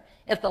center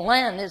if the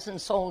land isn't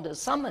sold to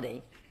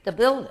somebody to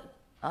build it?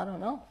 I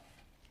don't know.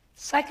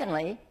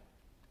 Secondly,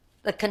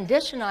 the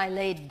condition I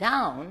laid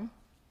down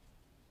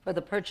for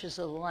the purchase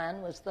of the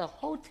land was the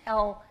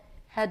hotel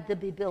had to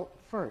be built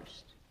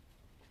first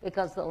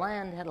because the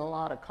land had a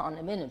lot of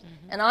condominiums.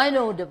 And I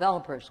know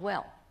developers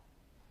well.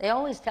 They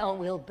always tell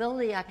we'll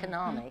build the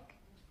economic,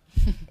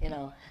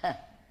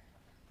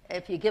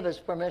 if you give us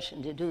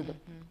permission to do the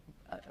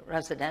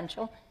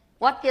residential.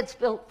 What gets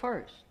built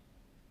first?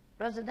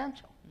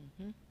 Residential.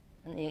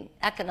 And the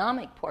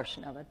economic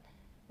portion of it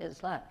is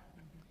that.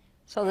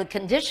 So the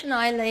condition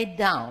I laid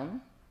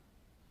down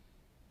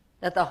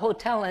that the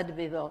hotel had to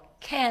be built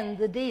canned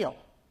the deal.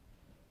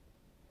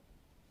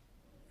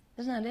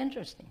 Isn't that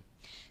interesting?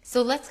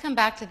 So let's come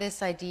back to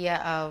this idea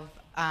of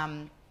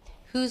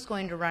who's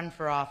going to run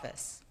for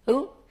office.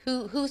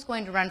 Who's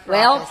going to run for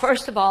office? Well,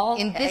 first of all,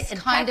 in this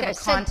kind of a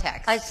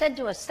context. I said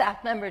to a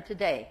staff member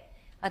today,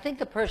 I think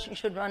the person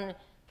should run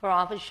for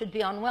office should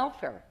be on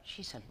welfare.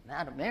 She said,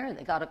 Madam Mayor,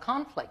 they got a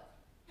conflict.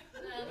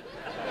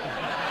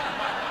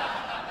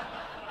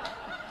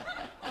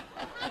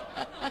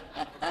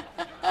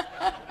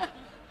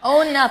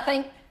 Own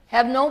nothing,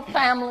 have no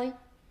family,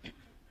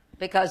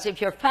 because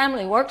if your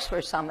family works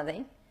for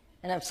somebody,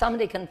 and if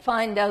somebody can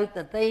find out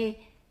that they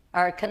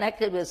are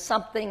connected with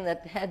something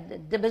that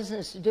had the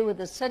business to do with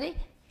the city,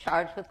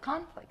 charged with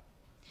conflict.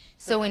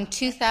 So in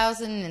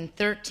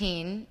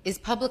 2013, is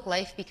public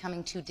life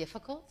becoming too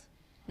difficult?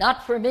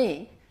 Not for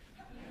me.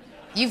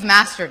 You've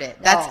mastered it.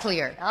 That's No,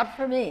 clear. Not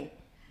for me.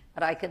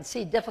 But I can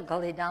see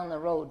difficulty down the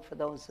road for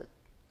those that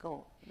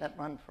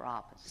run for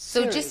office. So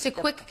Serious just a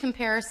quick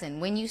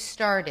comparison. When you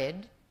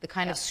started, the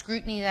kind of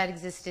scrutiny that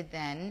existed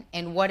then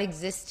and what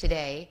exists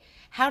today,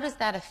 how does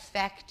that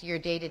affect your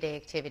day-to-day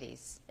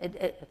activities?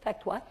 It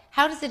affect what?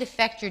 How does it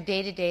affect your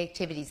day-to-day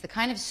activities? The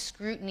kind of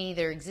scrutiny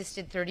that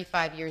existed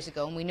 35 years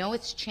ago, and we know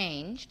it's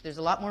changed. There's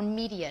a lot more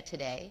media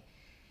today.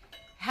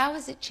 How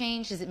has it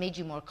changed? Has it made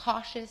you more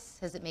cautious?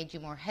 Has it made you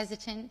more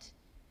hesitant?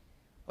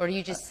 Or do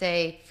you just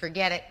say,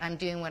 forget it, I'm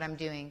doing what I'm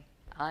doing?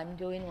 I'm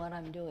doing what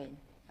I'm doing.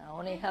 I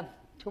only have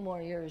 2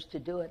 more years to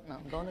do it, and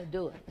I'm going to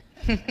do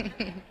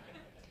it.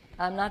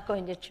 I'm not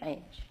going to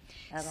change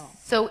at all.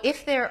 So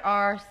if there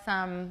are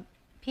some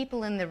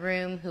people in the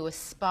room who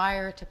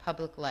aspire to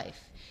public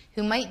life,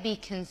 who might be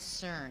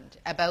concerned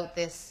about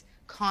this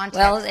context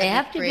well, that they we've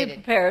have to created. be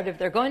prepared. If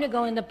they're going to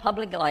go into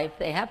public life,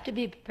 they have to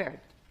be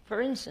prepared.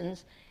 For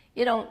instance,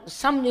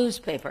 some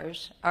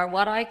newspapers are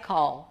what I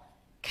call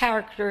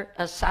character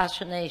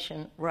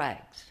assassination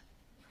rags.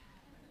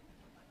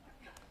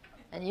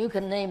 And you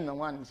can name the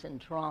ones in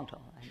Toronto.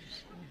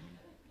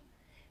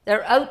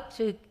 They're out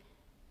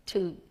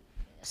to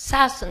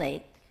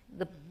assassinate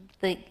the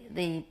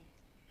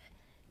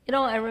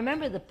I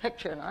remember the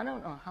picture, and I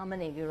don't know how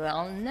many of you,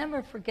 I'll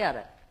never forget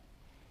it.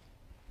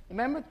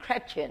 Remember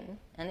Chrétien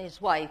and his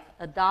wife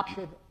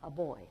adopted a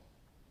boy,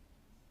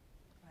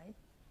 right?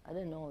 I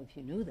didn't know if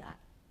you knew that.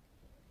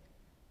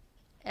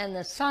 And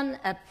the son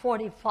at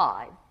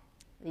 45,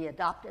 the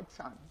adopted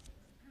son,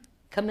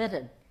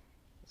 committed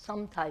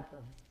some type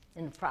of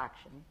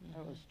infraction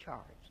and was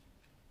charged.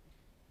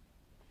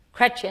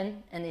 Chrétien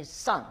and his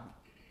son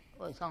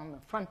was on the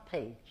front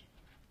page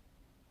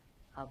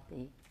of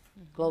the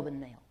Globe and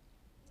Mail.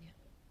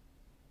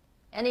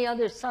 Yeah. Any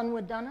other son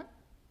would have done it?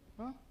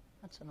 Well,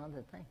 that's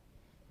another thing.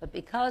 But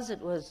because it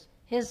was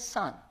his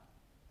son,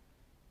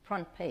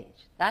 front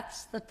page,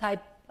 that's the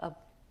type of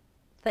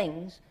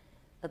things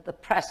that the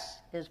press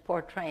is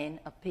portraying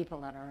of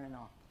people that are in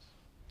office.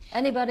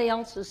 Anybody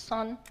else's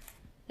son,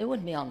 it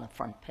wouldn't be on the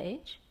front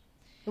page.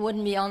 It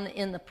wouldn't be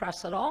in the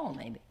press at all,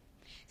 maybe.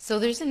 So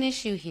there's an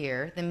issue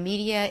here. The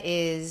media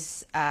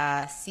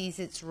sees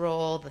its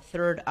role, the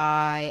third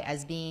eye,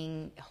 as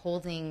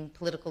holding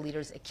political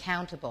leaders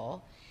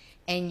accountable,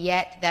 and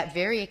yet that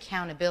very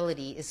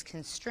accountability is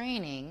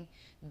constraining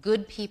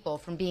good people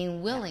from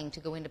being willing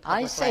to go into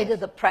public life. I say to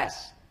the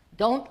press,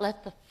 don't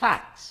let the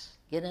facts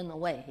get in the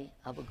way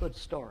of a good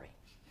story.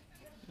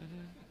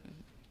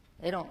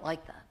 They don't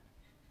like that.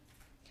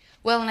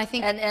 Well, and I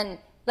think... And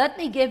let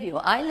me give you,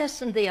 I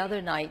listened the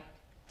other night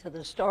to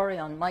the story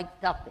on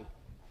Mike Duffy,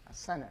 a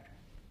senator.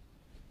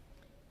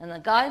 And the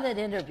guy that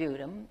interviewed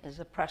him is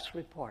a press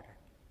reporter.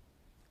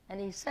 And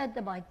he said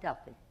to Mike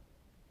Duffy,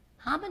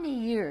 how many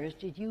years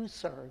did you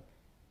serve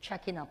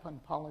checking up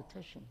on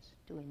politicians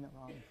doing the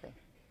wrong thing?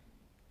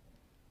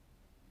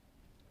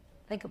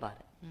 Think about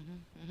it.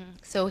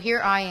 So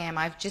here I am.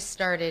 I've just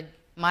started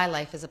my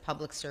life as a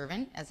public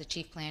servant, as a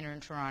chief planner in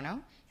Toronto.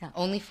 Yeah.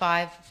 Only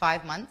five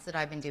months that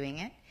I've been doing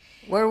it.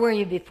 Where were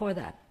you before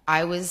that?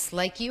 I was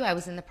like you. I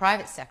was in the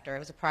private sector. I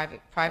was a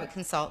private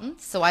consultant.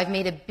 So I've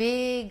made a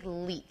big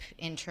leap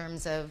in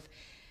terms of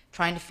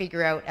trying to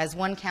figure out, as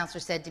one counselor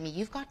said to me,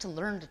 you've got to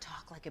learn to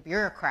talk like a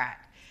bureaucrat.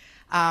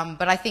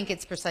 But I think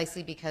it's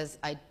precisely because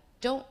I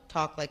don't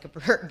talk like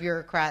a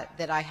bureaucrat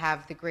that I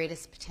have the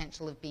greatest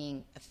potential of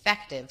being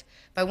effective.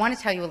 But I want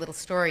to tell you a little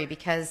story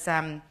because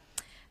in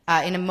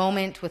a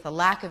moment with a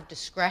lack of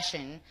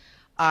discretion,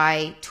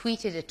 I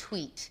tweeted a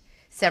tweet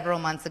several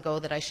months ago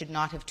that I should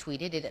not have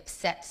tweeted. It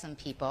upset some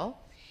people.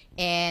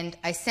 And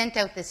I sent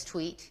out this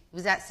tweet. It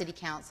was at City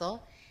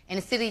Council. And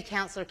a city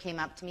councillor came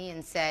up to me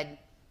and said,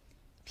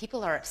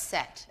 people are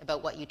upset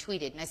about what you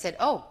tweeted. And I said,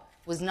 oh,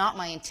 it was not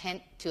my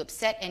intent to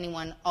upset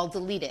anyone. I'll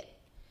delete it.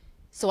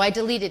 So I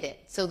deleted it.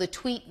 So the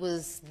tweet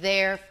was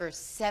there for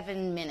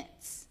 7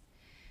 minutes.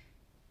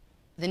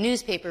 The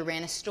newspaper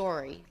ran a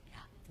story.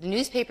 The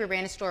newspaper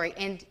ran a story.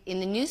 And in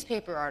the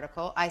newspaper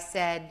article, I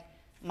said,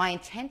 my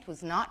intent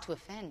was not to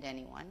offend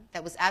anyone.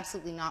 That was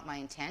absolutely not my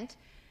intent.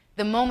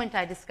 The moment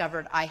I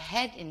discovered I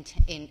had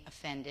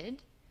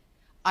offended,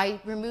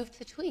 I removed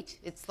the tweet.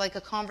 It's like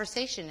a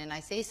conversation, and I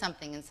say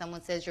something, and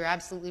someone says, you're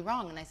absolutely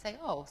wrong, and I say,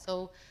 oh,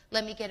 so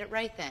let me get it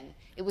right then.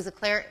 It was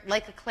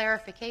like a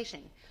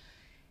clarification.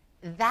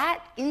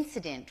 That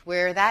incident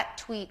where that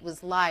tweet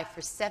was live for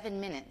 7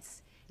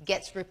 minutes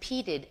gets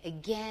repeated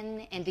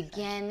again and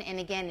again and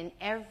again in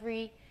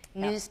every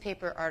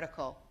newspaper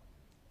article.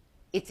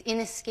 It's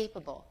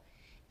inescapable.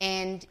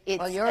 And it's...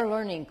 Well, you're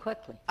learning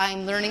quickly.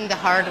 I'm learning the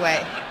hard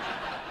way.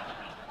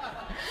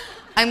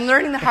 I'm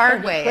learning the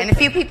hard way. And a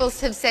few people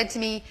have said to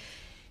me,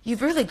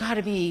 you've really got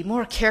to be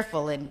more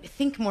careful and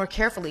think more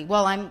carefully.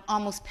 Well, I'm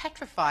almost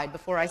petrified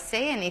before I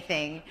say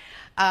anything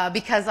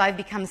because I've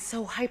become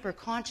so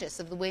hyper-conscious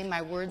of the way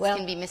my words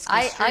can be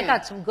misconstrued. I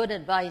got some good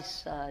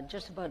advice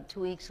just about 2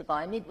 weeks ago.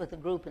 I meet with a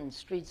group in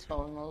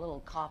Streetsville in a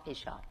little coffee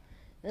shop.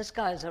 This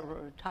guy's a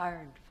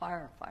retired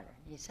firefighter.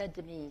 He said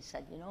to me, he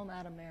said, you know,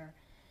 Madam Mayor,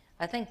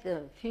 I think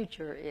the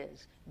future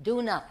is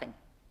do nothing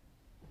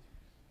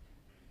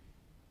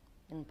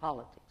in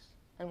politics.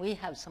 And we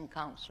have some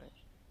counselors.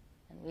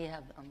 And we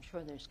have, I'm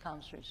sure there's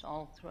counselors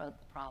all throughout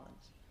the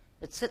province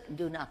that sit and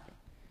do nothing.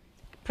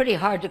 Pretty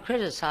hard to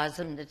criticize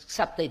them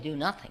except they do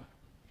nothing.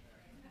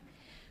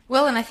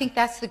 Well, and I think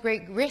that's the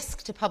great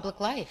risk to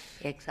public life.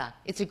 Exactly.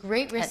 It's a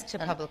great risk to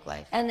public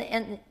life.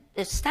 And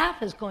the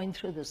staff is going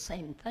through the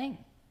same thing.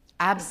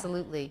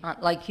 Absolutely.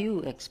 Like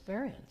you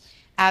experienced.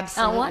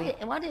 Absolutely.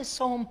 Now, what is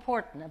so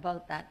important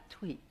about that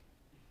tweet?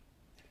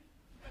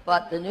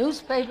 But the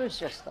newspapers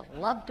just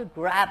love to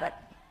grab it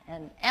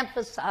and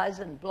emphasize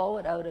and blow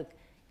it out of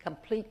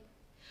complete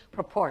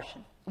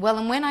proportion. Well,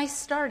 and when I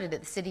started at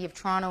the City of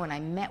Toronto and I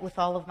met with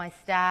all of my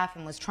staff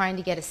and was trying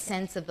to get a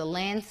sense of the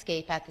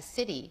landscape at the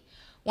city,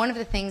 one of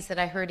the things that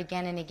I heard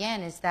again and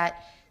again is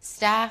that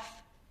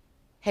staff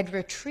had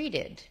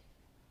retreated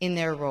in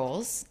their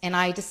roles, and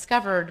I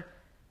discovered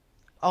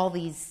all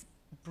these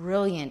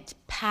brilliant,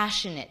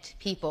 passionate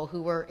people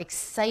who were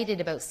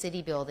excited about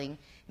city building,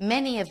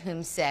 many of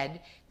whom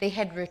said they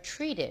had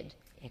retreated,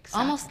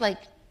 almost like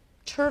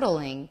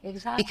turtling,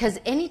 because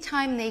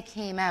anytime they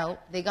came out,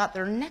 they got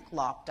their neck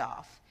lopped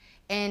off.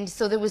 And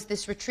so there was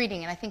this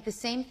retreating, and I think the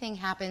same thing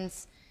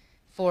happens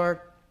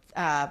for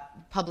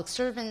public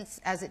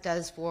servants as it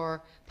does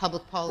for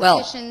public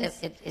politicians.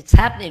 Well, it's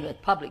happening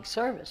with public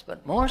service,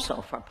 but more so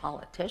for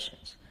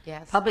politicians.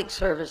 Yes. Public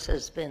service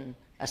has been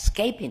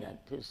escaping it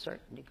to a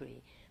certain degree,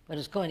 but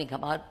it's going to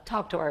come out.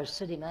 Talk to our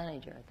city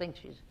manager. I think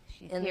she's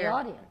in here. The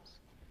audience.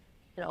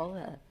 You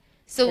know.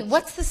 So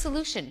what's the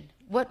solution?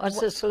 What's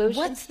the solution?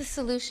 What's the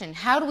solution?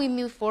 How do we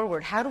move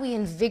forward? How do we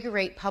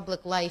invigorate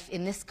public life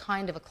in this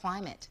kind of a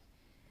climate?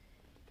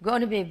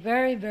 Going to be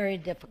very, very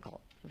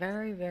difficult.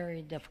 Very,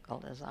 very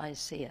difficult as I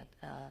see it.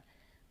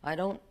 I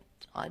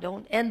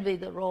don't envy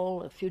the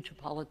role of future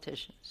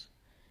politicians.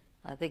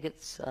 I think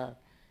it's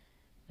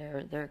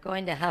they're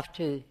going to have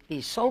to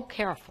be so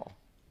careful.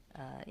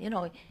 You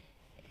know,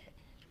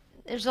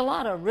 there's a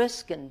lot of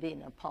risk in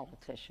being a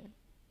politician.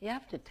 You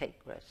have to take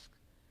risks.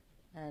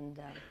 And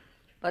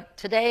but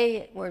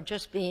today we're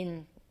just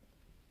being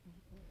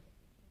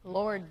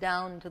lowered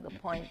down to the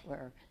point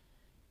where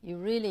you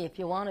really, if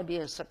you want to be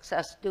a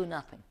success, do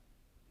nothing.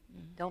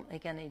 Don't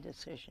make any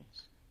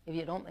decisions. If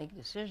you don't make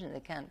decisions,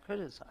 they can't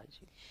criticize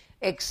you,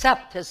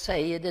 except to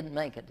say you didn't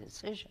make a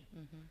decision.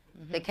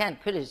 They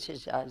can't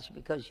criticize you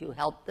because you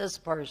helped this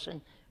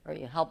person, or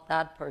you helped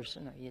that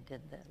person, or you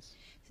did this.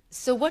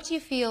 So what do you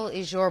feel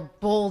is your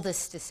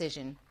boldest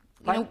decision?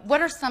 You know,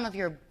 what are some of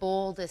your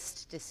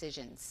boldest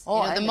decisions?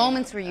 Oh, you know, the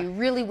moments where you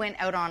really went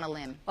out on a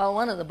limb. Well,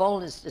 one of the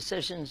boldest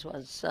decisions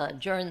was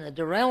during the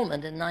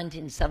derailment in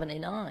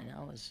 1979.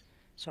 I was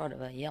sort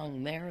of a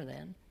young mayor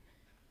then.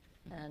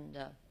 And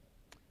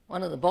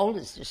one of the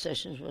boldest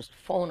decisions was to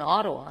phone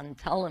Ottawa and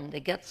tell them to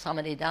get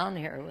somebody down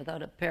here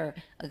without a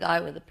guy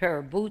with a pair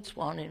of boots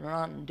wandering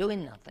around and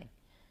doing nothing.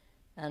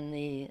 And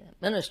the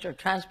Minister of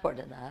Transport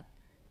of that,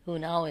 who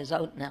now is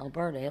out in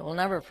Alberta, will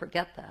never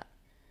forget that.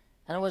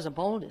 And it was a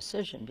bold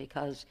decision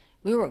because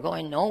we were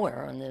going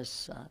nowhere on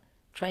this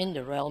train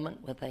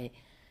derailment with a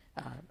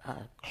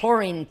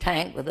chlorine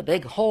tank with a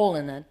big hole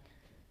in it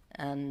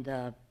and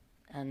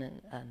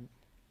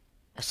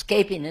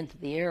escaping into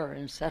the air,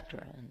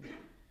 etc.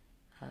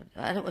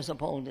 And it was a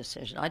bold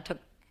decision. I took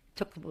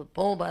the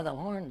bull by the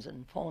horns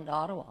and phoned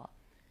Ottawa.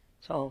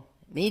 So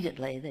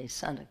immediately they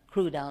sent a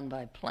crew down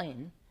by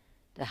plane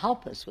to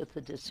help us with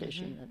the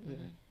decision that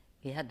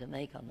we had to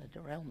make on the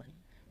derailment.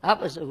 That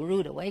was a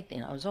rude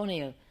awakening. I was only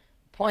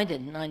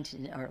elected in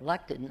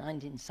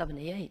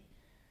 1978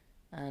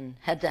 and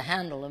had to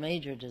handle a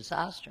major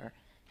disaster.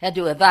 Had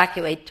to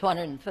evacuate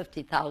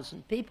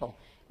 250,000 people.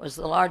 It was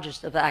the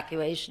largest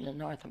evacuation in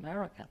North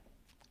America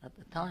at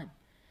the time.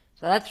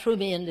 So that threw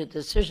me into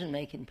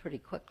decision-making pretty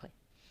quickly.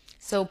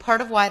 So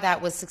part of why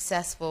that was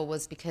successful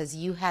was because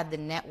you had the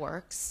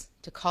networks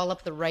to call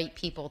up the right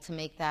people to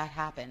make that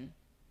happen.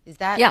 Was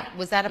that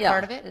a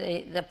part of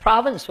it? The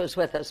province was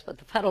with us, but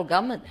the federal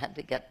government had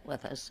to get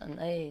with us, and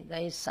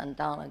they sent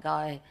down a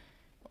guy,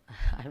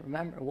 I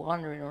remember,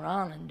 wandering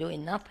around and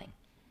doing nothing.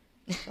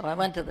 So I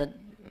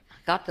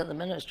got to the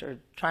Minister of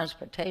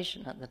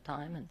Transportation at the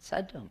time and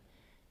said to him,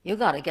 you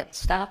got to get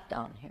staff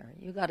down here.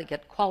 You got to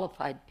get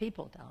qualified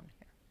people down here.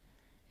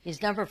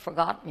 He's never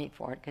forgotten me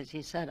for it because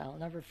he said, I'll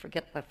never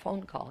forget the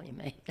phone call you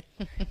made.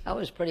 I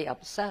was pretty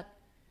upset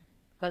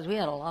because we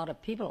had a lot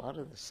of people out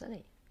of the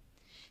city.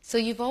 So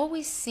you've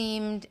always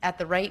seemed at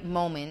the right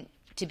moment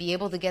to be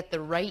able to get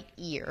the right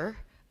ear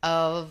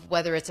of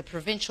whether it's a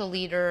provincial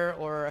leader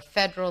or a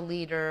federal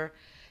leader.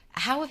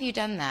 How have you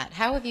done that?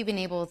 How have you been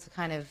able to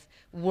kind of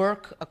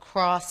work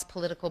across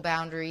political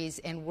boundaries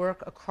and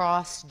work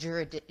across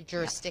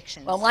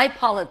jurisdictions? Well, my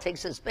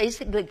politics is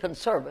basically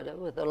conservative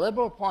with a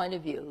liberal point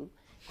of view,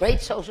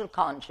 great social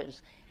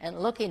conscience, and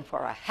looking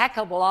for a heck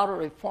of a lot of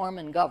reform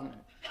in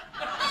government.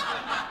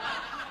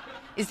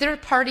 Is there a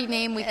party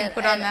name we can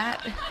put on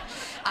that?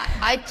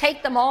 I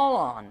take them all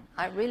on.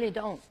 I really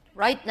don't.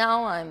 Right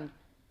now,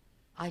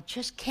 I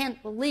just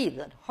can't believe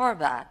that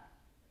Horvat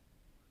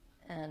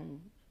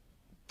and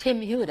Tim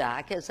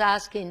Hudak is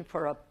asking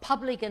for a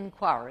public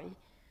inquiry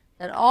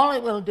that all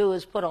it will do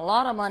is put a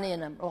lot of money in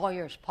the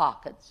lawyers'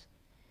 pockets.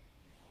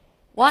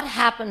 What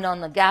happened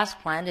on the gas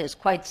plant is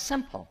quite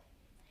simple.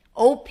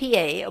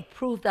 OPA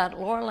approved that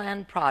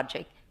Loreland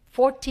project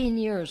 14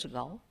 years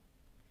ago,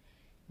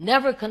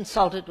 never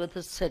consulted with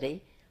the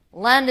city,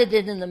 landed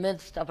it in the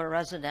midst of a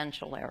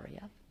residential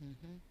area,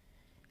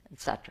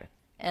 etc.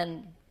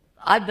 And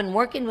I've been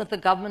working with the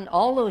government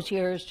all those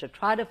years to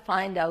try to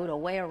find out a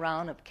way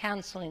around of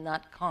canceling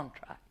that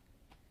contract.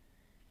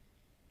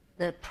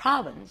 The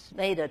province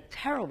made a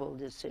terrible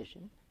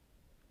decision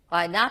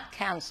by not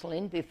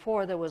canceling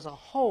before there was a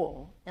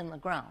hole in the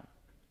ground,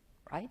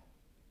 right?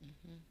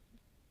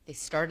 They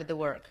started the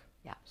work.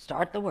 Yeah,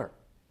 start the work.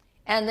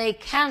 And they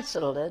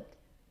canceled it.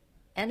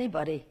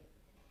 Anybody,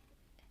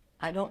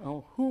 I don't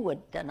know who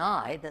would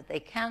deny that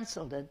they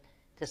canceled it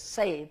to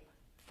save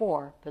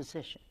 4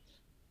 positions.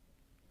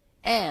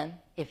 And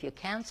if you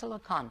cancel a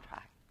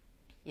contract,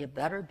 you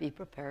better be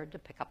prepared to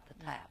pick up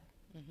the tab.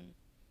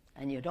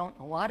 And you don't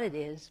know what it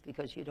is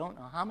because you don't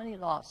know how many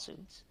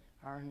lawsuits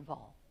are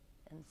involved,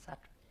 etc.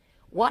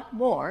 What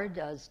more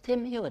does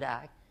Tim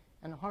Hudak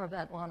and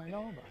Horvat want to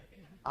know about?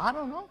 I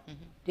don't know.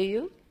 Do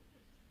you?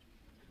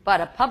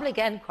 But a public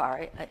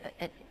inquiry,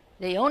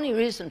 the only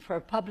reason for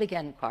a public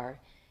inquiry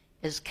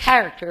is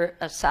character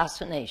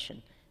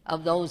assassination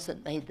of those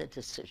that made the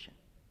decision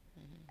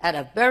at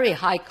a very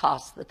high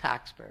cost to the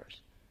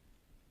taxpayers.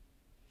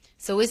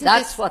 So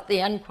that's what the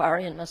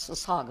inquiry in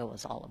Mississauga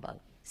was all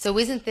about. So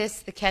isn't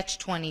this the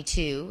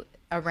catch-22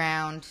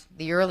 around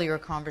the earlier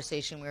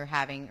conversation we were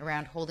having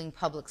around holding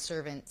public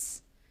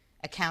servants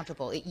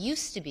accountable? It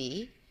used to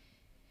be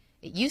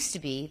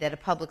that a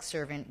public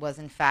servant was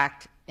in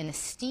fact an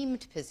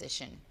esteemed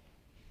position.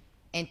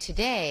 And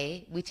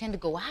today we tend to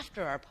go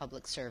after our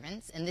public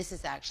servants, and this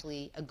is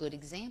actually a good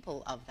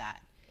example of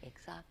that.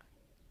 Exactly.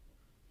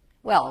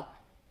 Well,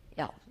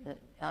 yeah,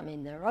 I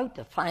mean, they're out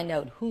to find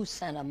out who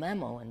sent a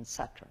memo,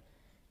 etc.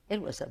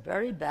 It was a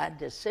very bad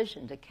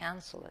decision to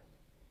cancel it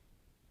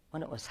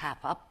when it was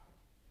half up.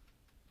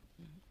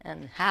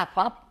 And half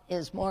up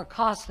is more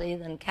costly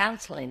than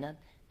canceling it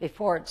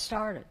before it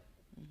started.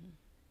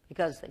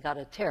 Because they got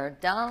to tear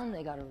it down,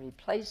 they got to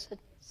replace it,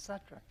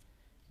 etc.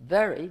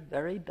 Very,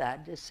 very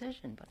bad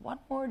decision. But what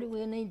more do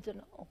we need to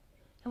know?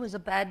 It was a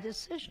bad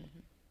decision.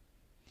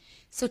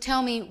 So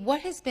tell me,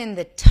 what has been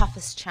the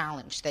toughest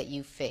challenge that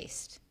you've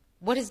faced?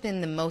 What has been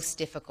the most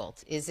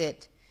difficult? Is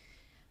it,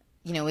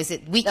 is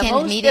it weekend meetings? The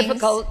most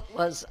difficult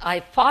was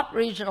I fought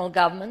regional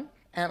government,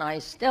 and I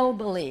still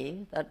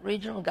believe that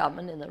regional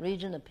government in the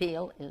region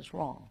appeal is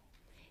wrong.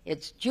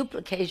 It's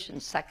duplication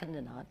second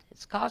to none.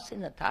 It's costing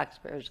the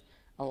taxpayers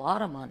a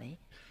lot of money,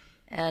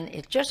 and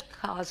it just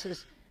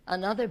causes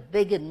another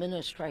big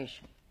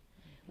administration.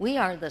 We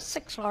are the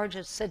 6th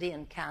largest city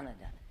in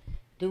Canada.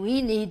 Do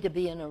we need to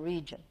be in a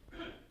region?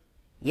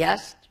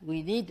 Yes,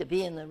 we need to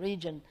be in the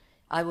region.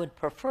 I would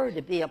prefer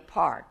to be a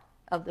part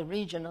of the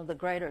region of the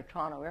Greater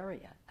Toronto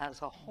Area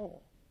as a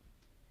whole.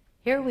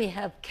 Here we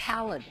have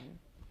Caledon,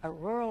 a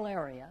rural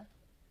area,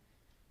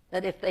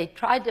 that if they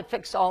tried to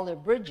fix all their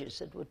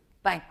bridges, it would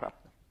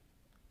bankrupt them.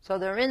 So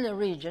they're in the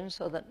region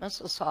so that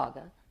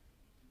Mississauga,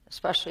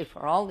 especially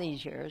for all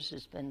these years,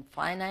 has been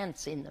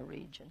financing the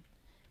region.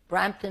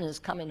 Brampton is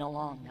coming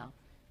along now.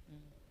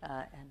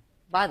 And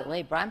by the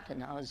way, Brampton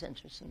now is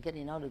interested in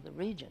getting out of the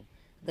region.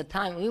 The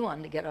time we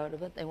wanted to get out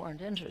of it, they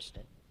weren't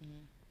interested.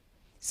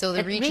 So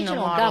the regional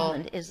regional model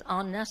government is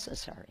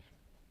unnecessary.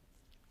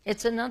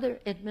 It's another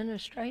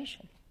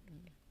administration.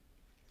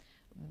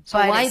 So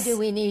But why it's- do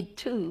we need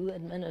 2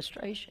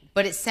 administrations?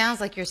 But it sounds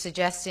like you're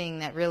suggesting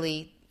that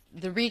really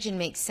the region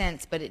makes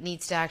sense, but it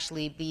needs to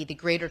actually be the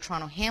Greater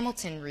Toronto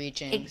Hamilton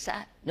region.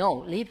 Exactly. No,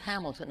 leave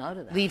Hamilton out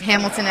of that. Leave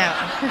Hamilton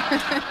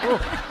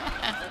out.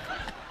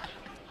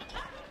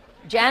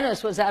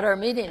 Janice was at our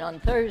meeting on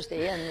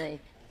Thursday, and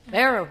the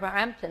mayor of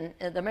Brampton,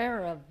 the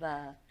mayor of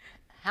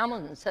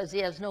Hamilton says he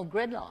has no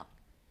gridlock.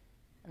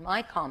 And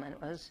my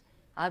comment was,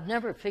 I've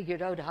never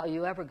figured out how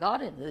you ever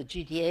got into the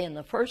GTA in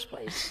the first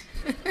place.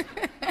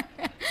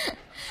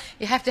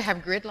 You have to have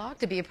gridlock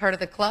to be a part of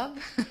the club?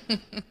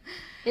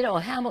 You know,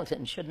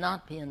 Hamilton should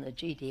not be in the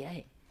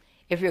GTA.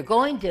 If you're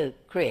going to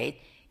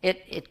create,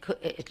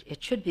 it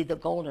should be the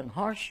Golden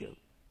Horseshoe.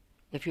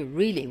 If you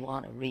really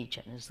want a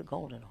region, is the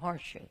Golden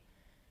Horseshoe.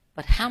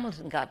 But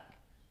Hamilton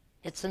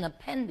it's an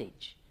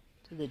appendage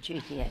to the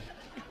GTA.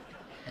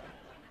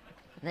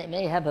 They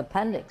may have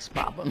appendix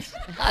problems.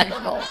 I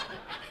don't know.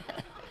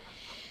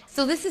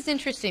 So this is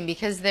interesting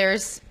because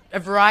there's a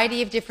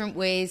variety of different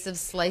ways of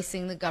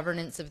slicing the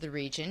governance of the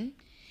region,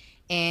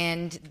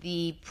 and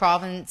the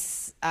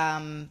province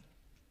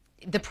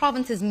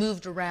has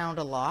moved around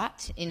a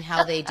lot in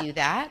how they do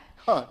that.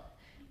 Oh,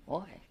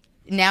 boy,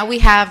 Now we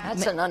have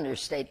that's an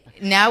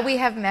understatement. Now we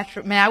have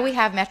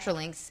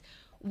Metrolinx.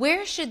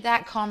 Where should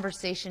that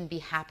conversation be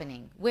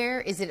happening?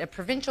 Where is it? A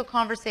provincial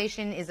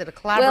conversation? Is it a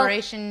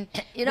collaboration?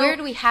 Well, you know, where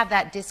do we have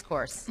that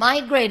discourse?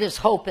 My greatest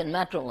hope in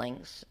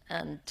Metrolinx,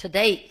 and to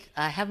date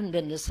I haven't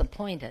been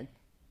disappointed,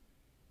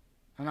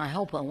 and I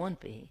hope I won't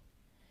be,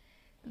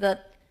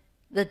 that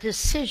the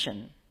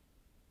decision,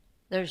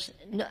 there's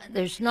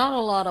not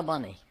a lot of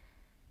money.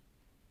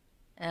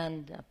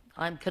 And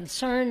I'm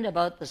concerned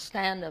about the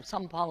stand of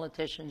some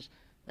politicians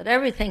that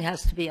everything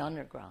has to be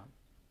underground.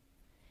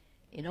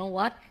 You know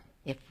what?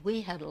 If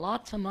we had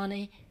lots of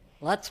money,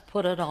 let's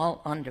put it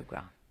all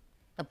underground.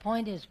 The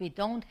point is we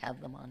don't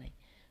have the money.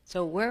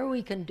 So where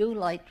we can do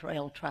light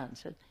rail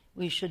transit,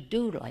 we should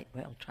do light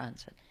rail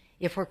transit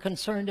if we're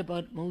concerned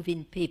about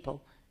moving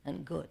people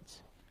and goods,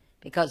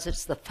 because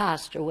it's the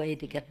faster way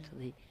to get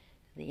to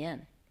the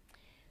end.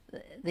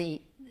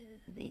 The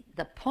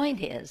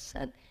point is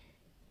that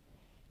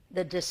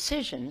the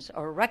decisions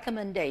or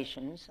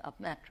recommendations of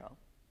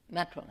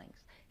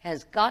Metrolinx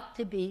has got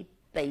to be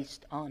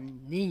based on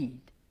need,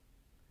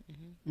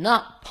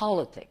 not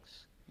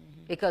politics,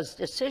 because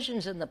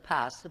decisions in the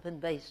past have been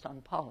based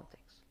on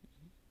politics.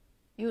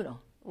 You know,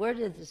 where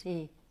did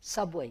the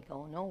subway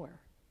go?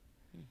 Nowhere.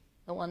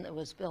 The one that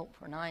was built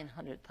for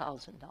 $900,000,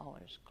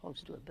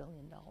 close to $1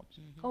 billion,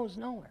 goes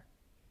nowhere.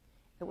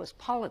 It was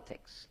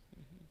politics,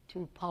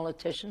 2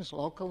 politicians,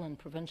 local and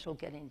provincial,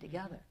 getting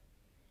together.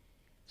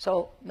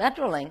 So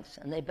Metrolinx,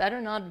 and they better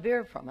not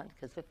veer from it,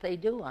 because if they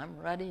do, I'm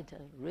ready to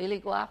really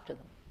go after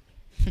them.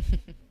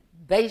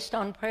 Based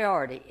on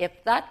priority.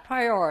 If that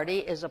priority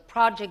is a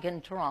project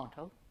in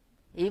Toronto,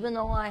 even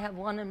though I have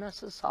one in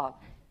Mississauga,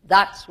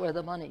 that's where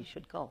the money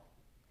should go.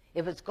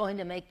 If it's going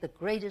to make the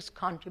greatest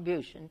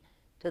contribution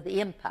to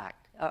the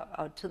impact,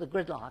 to the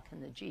gridlock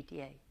in the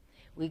GTA.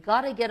 We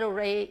got to get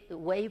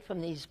away from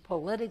these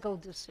political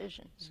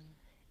decisions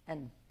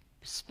and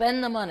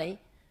spend the money,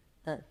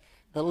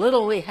 the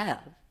little we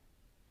have,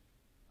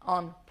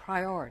 on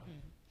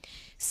priority.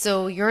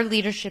 So your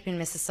leadership in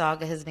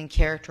Mississauga has been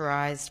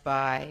characterized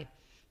by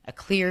a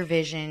clear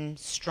vision,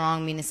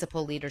 strong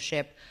municipal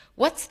leadership.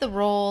 What's the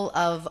role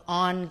of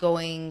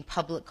ongoing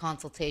public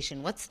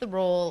consultation? What's the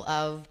role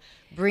of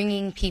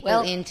bringing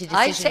people into decision-making?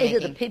 I say to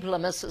the people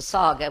of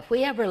Mississauga, if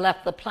we ever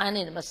left the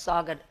planning of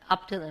Mississauga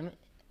up to them,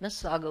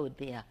 Mississauga would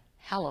be a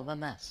hell of a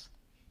mess.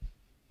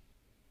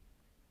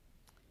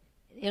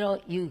 You know,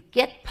 you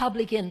get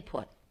public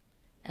input,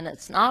 and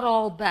it's not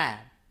all bad,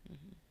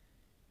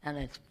 and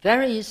it's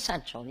very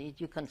essential that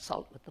you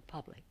consult with the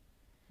public.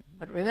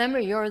 But remember,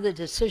 you're the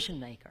decision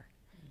maker,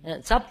 and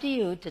it's up to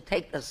you to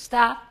take the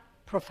staff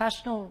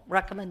professional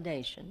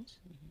recommendations,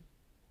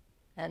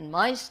 and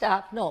my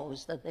staff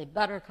knows that they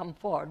better come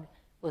forward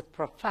with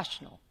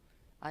professional.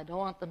 I don't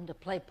want them to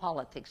play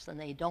politics, and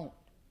they don't.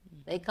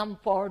 They come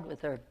forward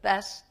with their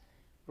best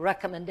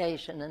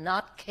recommendation and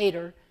not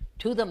cater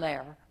to the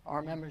mayor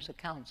or members of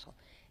council.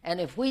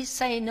 And if we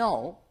say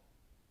no,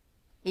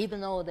 even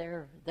though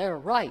they're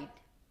right,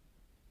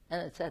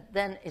 And it said,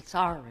 then it's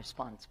our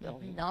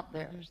responsibility, not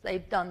theirs.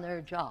 They've done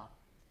their job.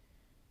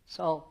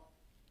 So,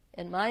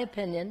 in my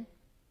opinion,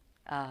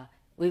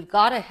 we've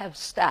got to have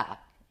staff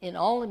in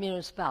all the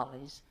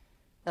municipalities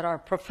that are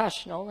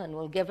professional and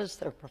will give us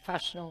their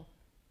professional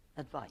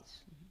advice.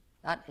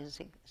 That is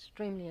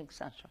extremely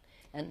essential.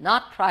 And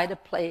not try to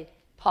play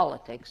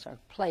politics or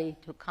play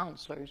to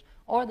councillors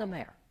or the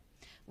mayor.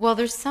 Well,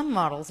 there's some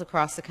models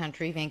across the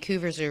country.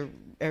 Vancouver's a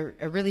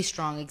really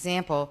strong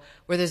example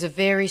where there's a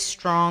very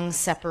strong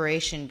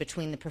separation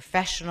between the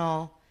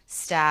professional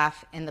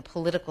staff and the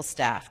political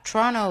staff.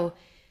 Toronto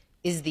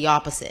is the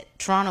opposite.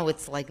 Toronto,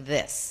 it's like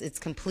this. It's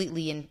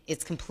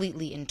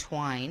completely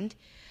entwined.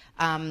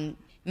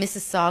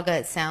 Mississauga,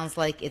 it sounds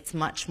like it's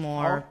much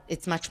more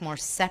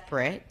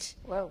separate.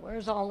 Well,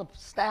 where's all the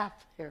staff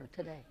here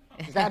today?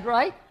 Is that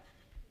right?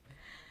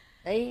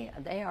 They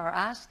are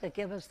asked to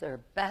give us their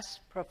best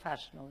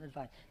professional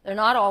advice. They're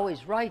not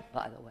always right,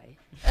 by the way.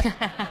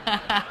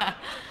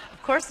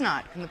 Of course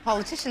not. And the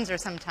politicians are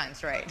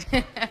sometimes right.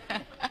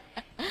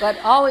 But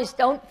always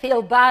don't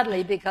feel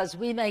badly because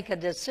we make a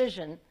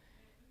decision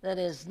that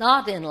is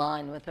not in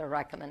line with their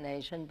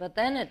recommendation, but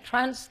then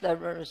the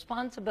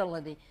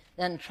responsibility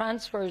then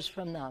transfers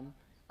from them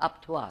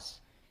up to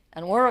us.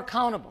 And we're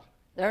accountable.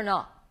 They're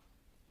not.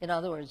 In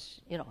other words,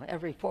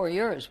 every 4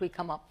 years we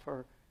come up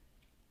for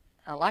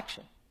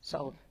election.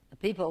 So the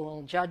people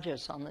will judge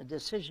us on the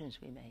decisions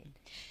we made.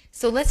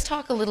 So let's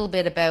talk a little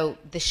bit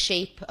about the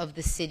shape of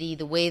the city,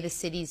 the way the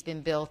city's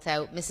been built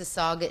out.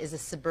 Mississauga is a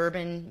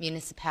suburban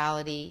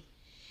municipality.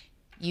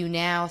 You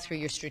now, through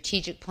your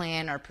strategic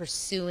plan, are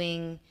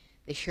pursuing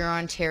the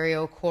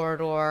Huron-Ontario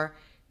corridor,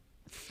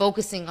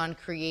 focusing on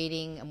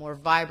creating a more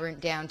vibrant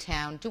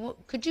downtown.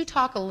 Could you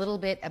talk a little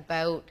bit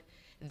about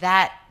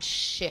that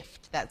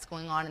shift that's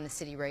going on in the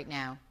city right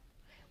now?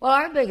 Well,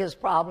 our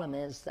biggest problem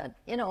is that,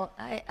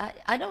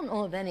 I don't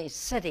know of any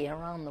city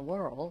around the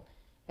world,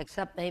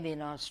 except maybe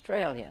in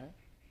Australia,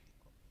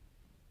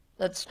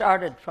 that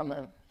started from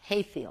a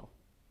hayfield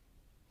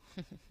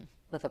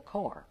with a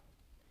core.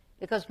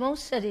 Because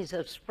most cities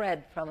have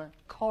spread from a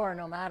core,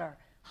 no matter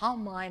how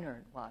minor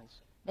it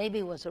was. Maybe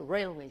it was a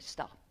railway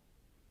stop,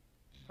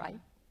 right?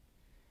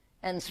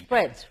 And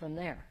spreads from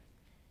there.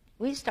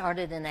 We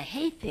started in a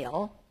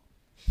hayfield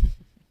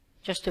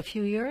just a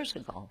few years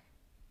ago.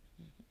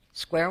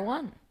 Square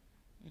one.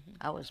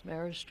 I was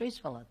mayor of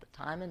Streetsville at the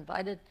time,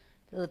 invited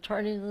to the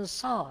turning of the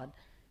sod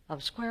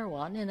of Square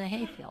One in a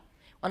hayfield.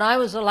 When I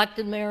was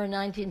elected mayor in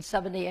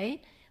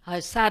 1978, I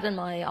sat in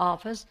my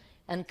office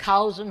and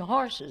cows and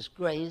horses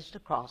grazed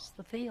across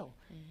the field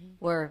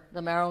where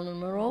the Marilyn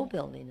Monroe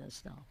building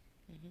is now.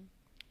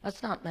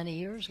 That's not many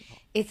years ago.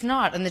 It's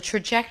not. And the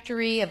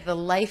trajectory of the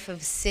life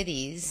of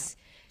cities.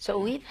 Yeah. So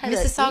we've had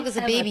Mississauga's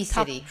a baby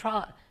city.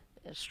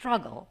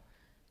 Struggle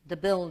to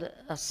build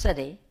a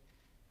city.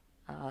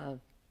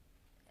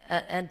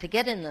 And to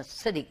get in the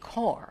city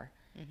core,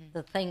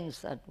 the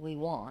things that we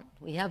want.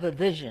 We have a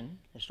vision,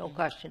 there's no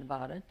question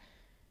about it.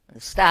 The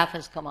staff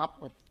has come up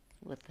with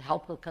the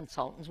help of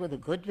consultants with a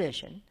good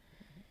vision,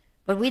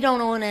 but we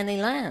don't own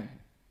any land.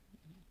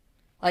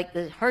 Like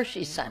the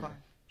Hershey Center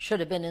should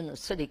have been in the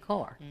city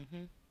core,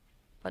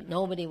 but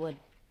nobody would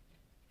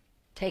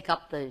take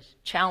up the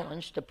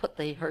challenge to put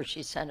the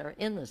Hershey Center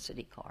in the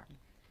city core.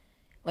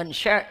 When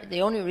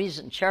the only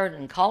reason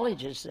Sheridan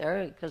College is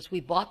there is because we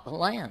bought the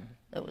land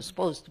that was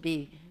supposed to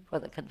be for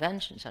the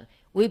convention center.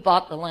 We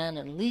bought the land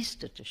and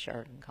leased it to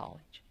Sheridan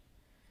College.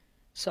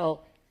 So,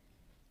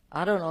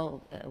 I don't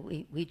know,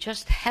 we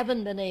just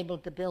haven't been able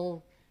to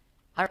build.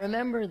 I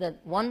remember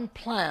that one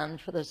plan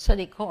for the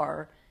city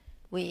core,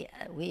 we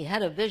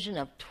had a vision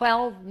of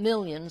 12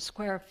 million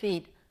square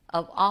feet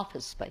of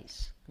office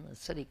space in the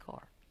city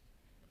core.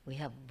 We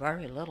have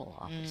very little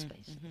office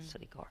space in the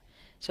city core.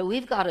 So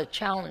we've got a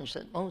challenge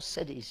that most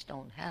cities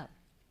don't have.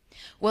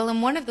 Well,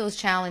 and one of those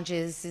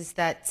challenges is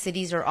that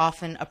cities are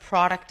often a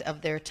product of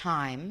their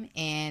time,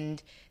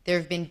 and there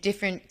have been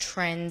different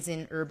trends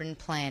in urban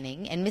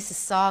planning, and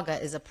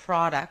Mississauga is a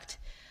product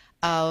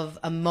of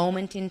a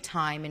moment in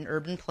time in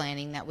urban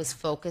planning that was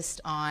focused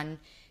on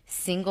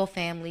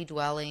single-family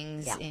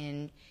dwellings.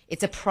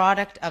 It's a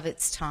product of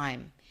its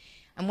time.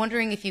 I'm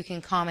wondering if you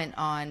can comment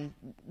on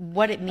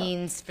what it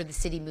means for the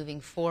city moving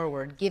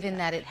forward, given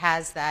that it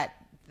has that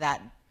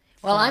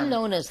Well, I'm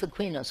known as the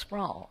Queen of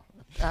Sprawl.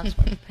 That's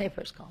what the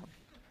papers call me.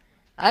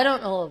 I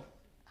don't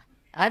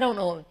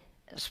know.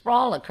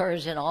 Sprawl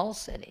occurs in all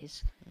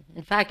cities.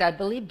 In fact, I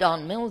believe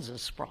Don Mills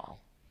is sprawl.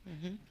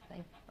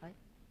 Right?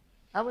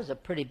 That was a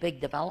pretty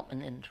big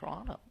development in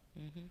Toronto.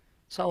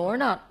 So we're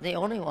not the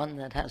only one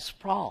that has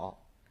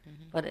sprawl,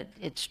 but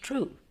it's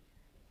true.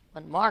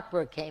 When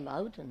Markburg came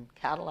out and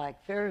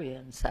Cadillac Ferry,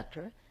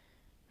 etc.,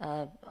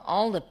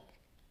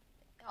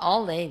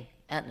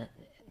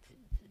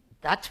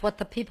 that's what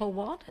the people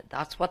wanted.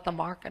 That's what the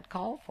market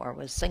called for,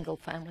 was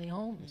single-family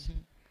homes.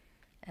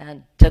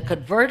 And to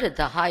convert it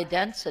to high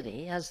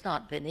density has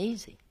not been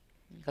easy,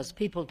 because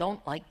people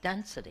don't like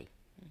density.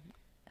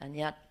 And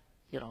yet,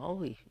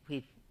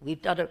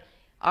 we've done it.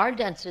 our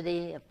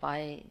density, if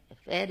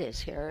Ed is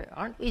here,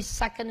 aren't we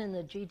second in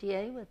the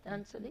GTA with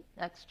density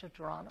next to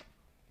Toronto?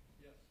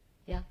 Yes.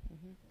 Yeah.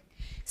 Mm-hmm.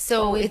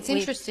 So it's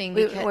interesting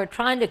because we're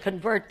trying to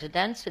convert to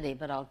density,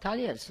 but I'll tell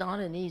you, it's not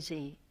an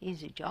easy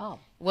job.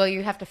 Well,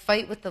 you have to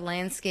fight with the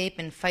landscape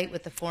and fight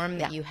with the form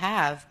that you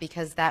have,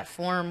 because that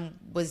form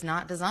was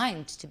not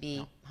designed to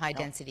be high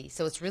density.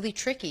 So it's really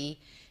tricky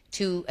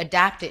to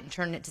adapt it and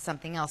turn it to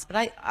something else.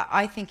 But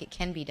I think it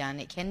can be done.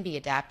 It can be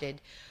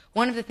adapted.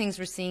 One of the things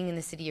we're seeing in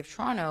the City of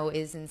Toronto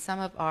is in some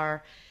of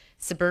our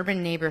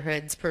suburban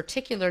neighborhoods,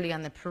 particularly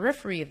on the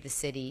periphery of the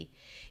city,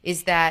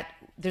 is that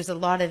there's a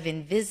lot of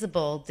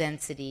invisible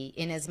density,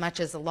 in as much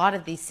as a lot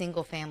of these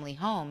single-family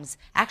homes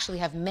actually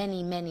have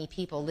many, many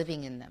people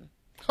living in them.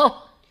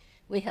 Oh,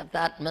 we have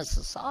that in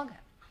Mississauga.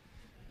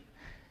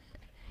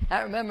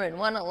 I remember in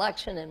one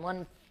election, in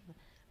one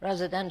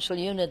residential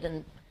unit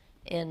you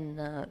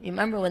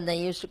remember when they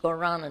used to go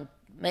around and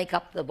make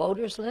up the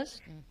voters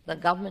list? The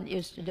government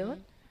used to do it.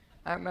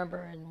 I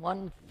remember in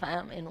one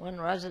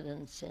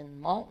residence in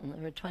Malton,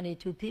 there were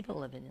 22 people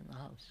living in the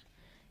house.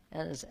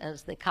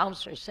 As the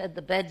counselor said,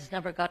 the beds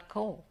never got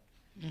cold.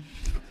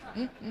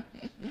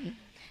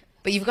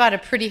 But you've got a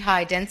pretty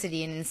high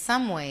density, and in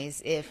some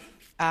ways, if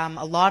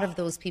a lot of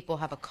those people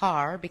have a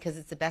car because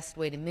it's the best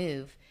way to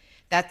move,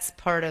 that's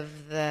part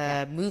of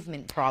the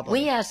movement problem.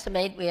 We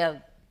estimate we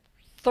have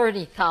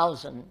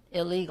 30,000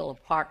 illegal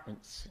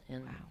apartments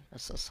in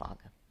Mississauga.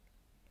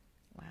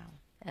 Wow.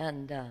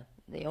 And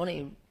the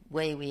only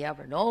way we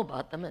ever know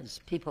about them is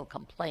people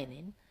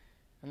complaining,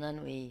 and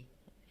then we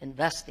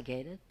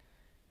investigate it.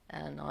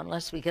 And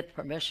unless we get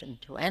permission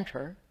to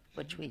enter,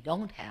 which we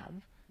don't have,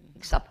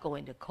 except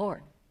going to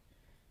court,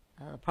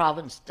 the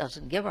province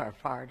doesn't give our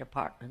fire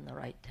department the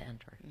right to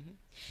enter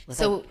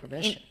without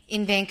permission.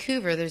 In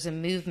Vancouver, there's a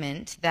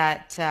movement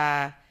that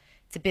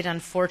it's a bit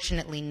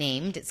unfortunately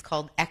named. It's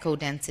called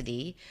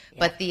eco-density,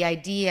 but the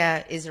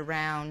idea is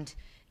around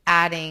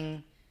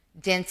adding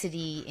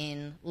density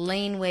in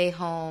laneway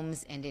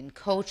homes and in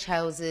coach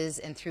houses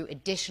and through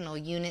additional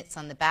units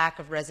on the back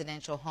of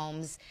residential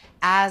homes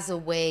as a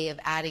way of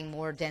adding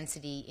more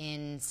density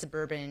in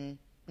suburban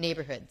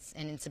neighborhoods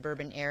and in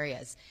suburban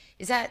areas.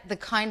 Is that the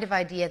kind of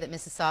idea that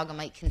Mississauga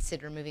might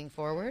consider moving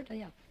forward?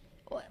 Yeah.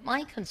 Well,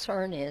 my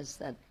concern is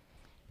that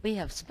we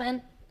have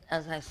spent,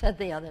 as I said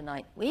the other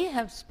night, we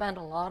have spent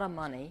a lot of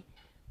money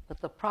with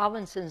the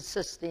province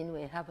insisting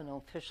we have an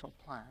official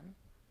plan.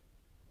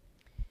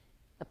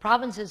 The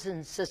province has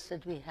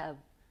insisted we have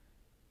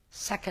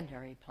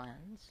secondary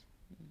plans.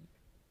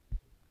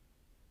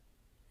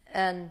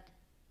 And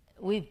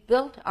we've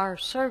built our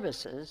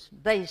services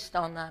based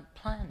on that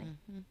planning.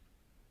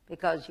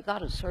 Because you got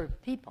to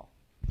serve people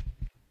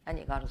and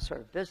you got to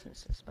serve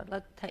businesses, but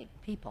let's take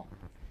people.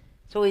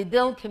 So we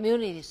build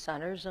community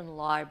centers and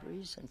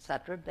libraries,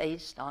 etc.,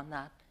 based on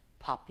that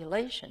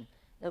population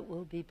that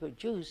will be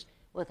produced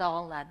with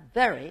all that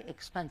very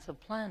expensive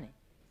planning.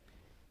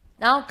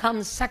 Now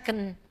comes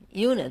second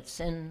units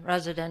in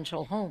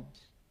residential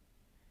homes.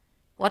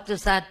 What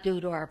does that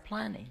do to our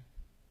planning?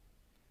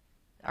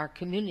 Our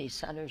community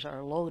centers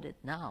are loaded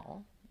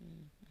now.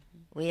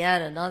 We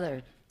add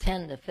another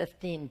 10 to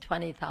 15,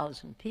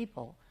 20,000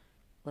 people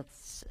with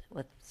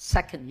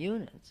second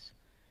units.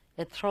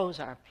 It throws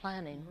our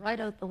planning right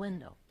out the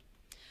window.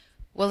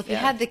 Well, if you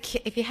had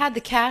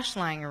the cash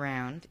lying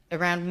around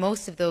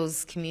most of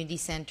those community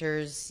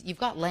centers, you've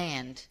got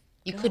land.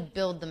 You could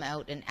build them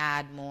out and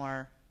add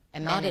more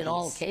amenities. Not in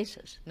all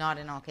cases. Not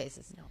in all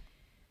cases. No.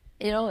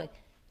 You know,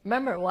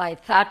 remember why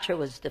Thatcher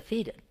was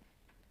defeated?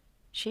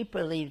 She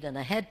believed in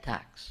a head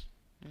tax.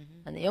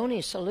 And the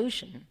only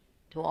solution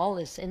to all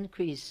this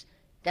increased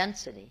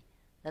density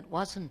that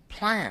wasn't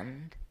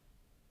planned,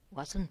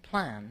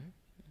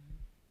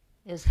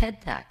 is head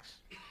tax,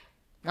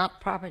 not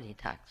property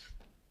tax.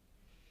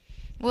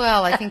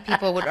 Well, I think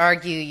people would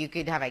argue you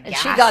could have a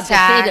gas tax. And she got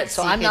defeated,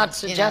 so I'm not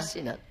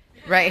suggesting it.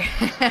 Right.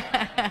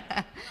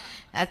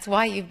 That's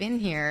why you've been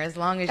here as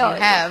long as you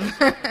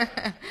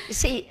have. You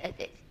see,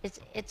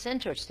 it's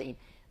interesting.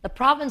 The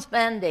province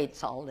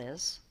mandates all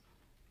this,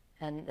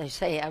 and they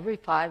say every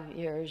 5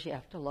 years you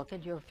have to look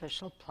at your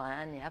official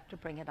plan, you have to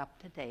bring it up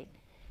to date.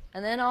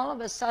 And then all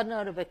of a sudden,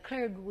 out of a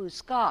clear blue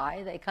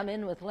sky, they come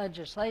in with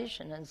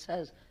legislation and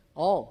says,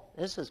 oh,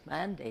 this is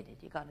mandated,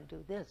 you got to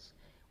do this.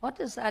 What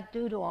does that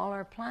do to all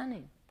our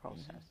planning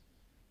process?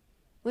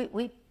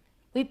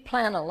 We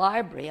plan a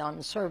library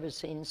on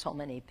servicing so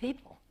many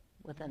people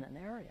within an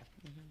area.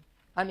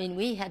 I mean,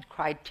 we had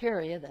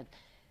criteria that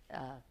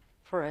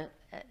for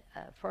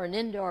an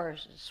indoor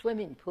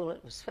swimming pool,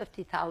 it was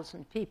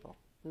 50,000 people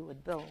we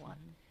would build one.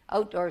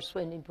 Outdoor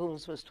swimming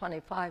pools was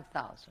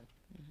 25,000.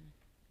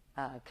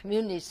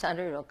 Community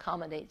center to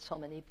accommodate so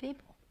many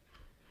people.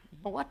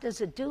 But what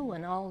does it do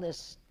when all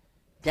this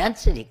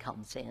density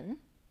comes in,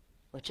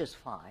 which is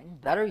fine,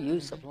 better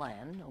use of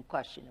land, no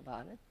question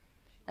about it,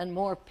 and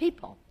more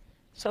people?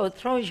 So it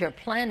throws your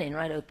planning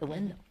right out the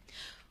window.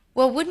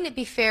 Well, wouldn't it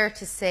be fair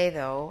to say,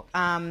 though,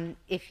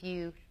 if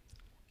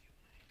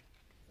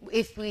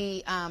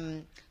we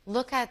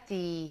look at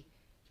the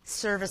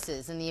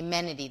services and the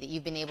amenity that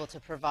you've been able to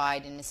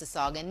provide in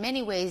Mississauga. In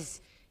many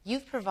ways,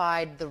 you've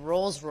provided the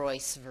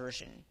Rolls-Royce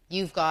version.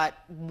 You've got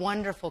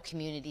wonderful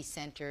community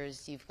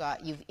centers. You've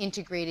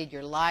integrated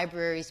your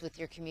libraries with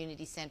your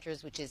community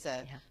centers, which is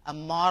a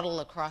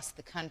model across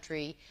the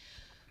country.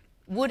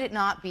 Would it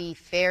not be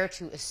fair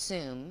to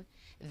assume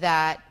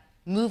that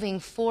moving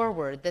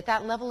forward,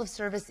 that level of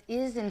service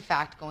is in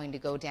fact going to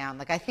go down?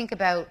 Like, I think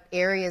about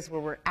areas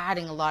where we're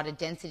adding a lot of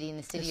density in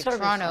the city of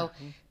Toronto.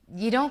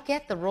 You don't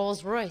get the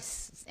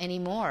Rolls-Royce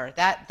anymore.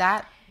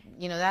 That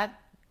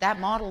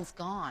model's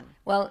gone.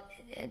 Well,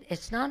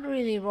 it's not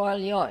really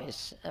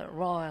Rolls-Royce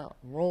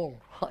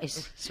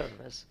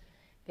service,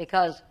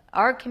 because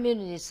our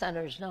community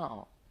centers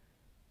now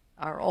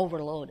are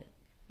overloaded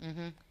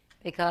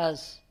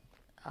because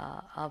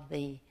of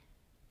the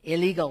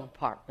illegal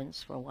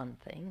apartments, for one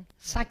thing.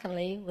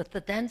 Secondly, with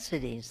the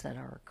densities that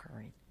are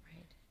occurring,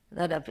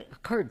 that have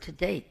occurred to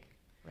date.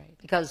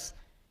 Because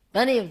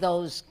many of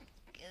those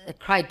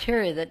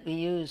criteria that we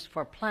used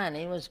for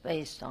planning was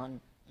based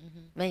on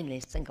mainly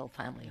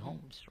single-family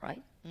homes,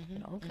 right?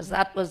 Because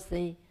that was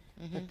the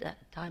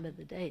time of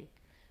the day.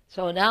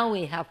 So now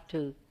we have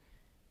to,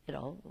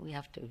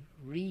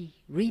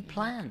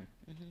 replan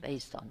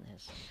based on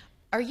this.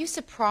 Are you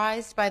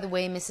surprised by the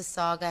way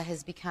Mississauga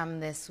has become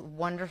this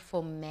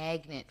wonderful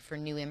magnet for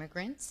new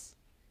immigrants?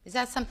 Is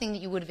that something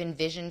that you would have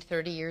envisioned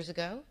 30 years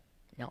ago?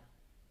 No.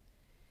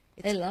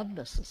 They love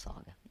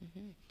Mississauga.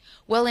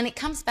 Well, and it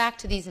comes back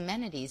to these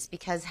amenities,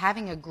 because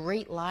having a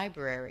great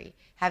library,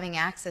 having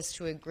access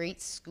to a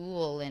great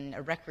school and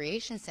a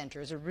recreation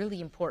center is a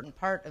really important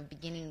part of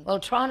beginning Well,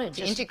 Toronto to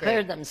just integrate.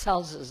 declared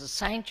themselves as a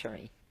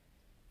sanctuary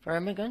for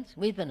immigrants.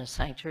 We've been a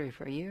sanctuary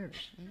for years.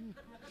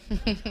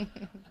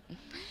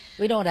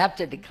 We don't have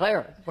to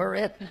declare it. We're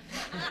it.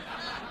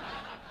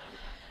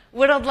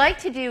 What I'd like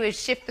to do is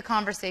shift the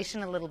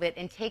conversation a little bit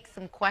and take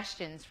some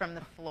questions from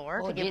the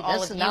floor to give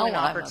all of you an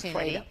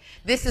opportunity.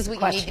 This is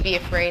what you need to be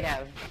afraid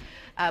of.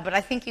 But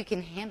I think you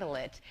can handle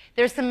it.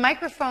 There's some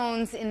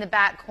microphones in the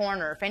back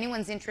corner. If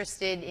anyone's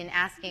interested in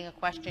asking a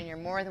question, you're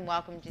more than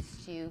welcome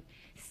just to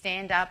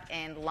stand up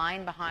and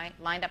lined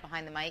up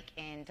behind the mic,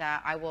 and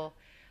I will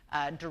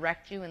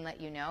direct you and let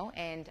you know.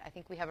 And I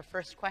think we have a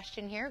first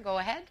question here. Go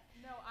ahead.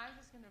 No, I'm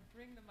just going to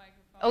bring the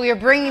microphone. Oh, you're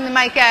bringing the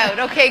mic out.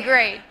 Okay,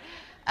 great.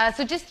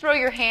 So just throw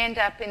your hand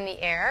up in the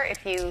air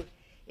if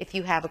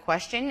you have a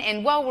question.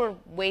 And while we're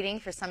waiting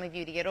for some of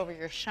you to get over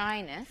your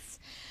shyness,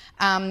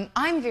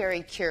 I'm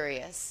very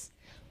curious.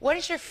 What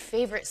is your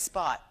favorite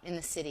spot in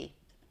the city?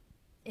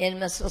 In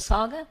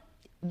Mississauga?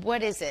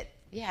 What is it?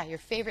 Yeah, your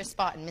favorite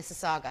spot in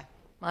Mississauga.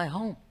 My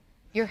home.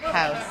 Your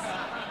house.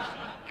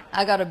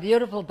 I got a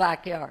beautiful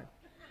backyard.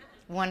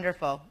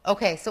 Wonderful.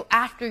 Okay, so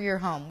after your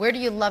home, where do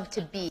you love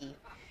to be?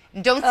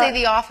 Don't say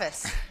the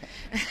office.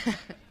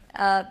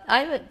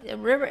 I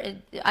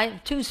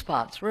have two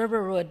spots: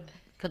 Riverwood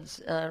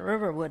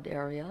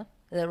area,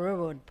 the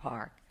Riverwood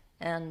Park,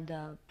 and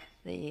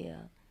the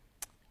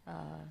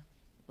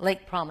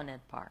Lake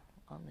Promenade Park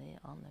on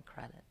the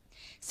credit.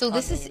 So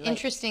this is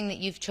interesting that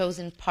you've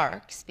chosen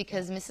parks,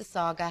 because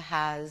Mississauga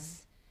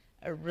has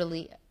a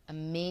really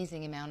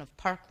amazing amount of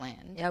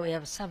parkland. Yeah, we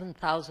have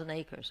 7,000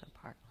 acres of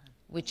parkland.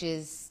 Which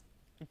is,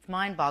 it's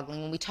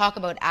mind-boggling. When we talk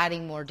about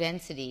adding more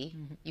density,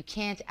 you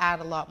can't add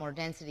a lot more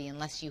density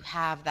unless you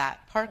have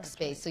that park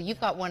space. So you've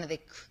got one of the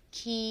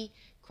key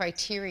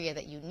criteria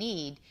that you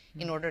need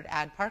in order to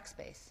add park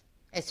space.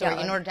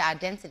 In order to add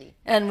density.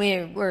 And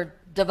we're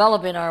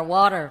developing our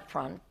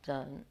waterfront.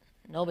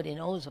 Nobody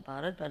knows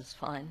about it, but it's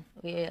fine.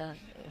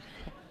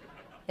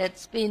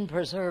 It's being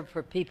preserved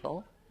for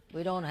people.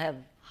 We don't have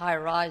high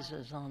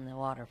rises on the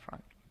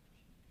waterfront.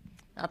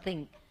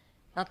 Nothing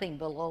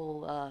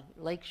below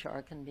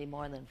lakeshore can be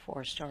more than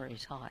 4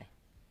 stories high.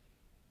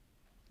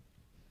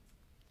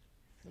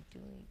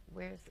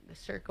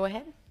 Sir, go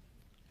ahead.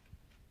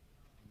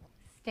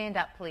 Stand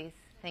up, please.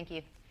 Thank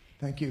you.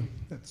 Thank you.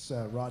 That's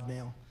Rod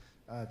Nail.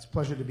 It's a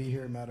pleasure to be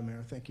here, Madam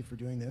Mayor. Thank you for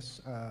doing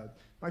this.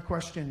 My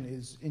question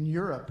is, in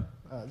Europe,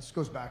 this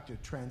goes back to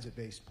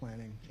transit-based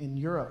planning. In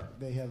Europe,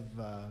 they have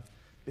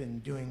been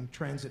doing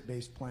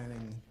transit-based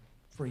planning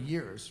for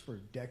years, for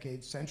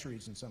decades,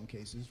 centuries in some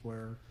cases,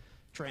 where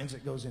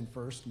transit goes in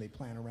first and they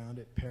plan around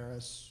it,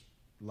 Paris,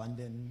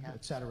 London,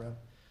 et cetera.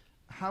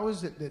 How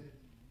is it that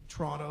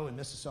Toronto and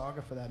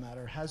Mississauga, for that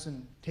matter,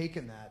 hasn't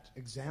taken that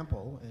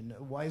example, and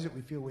why is it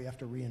we feel we have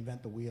to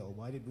reinvent the wheel?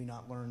 Why did we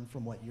not learn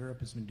from what Europe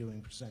has been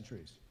doing for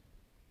centuries?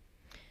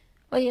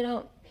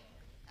 Well,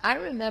 I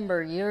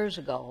remember years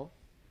ago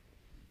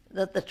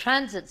that the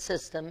transit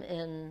system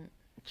in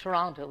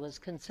Toronto was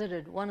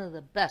considered one of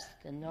the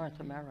best in North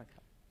America.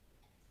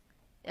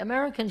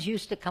 Americans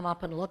used to come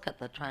up and look at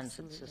the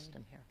transit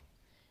system here.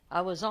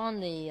 I was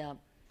on the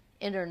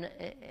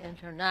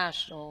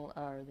international,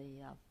 or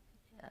the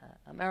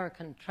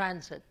American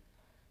Transit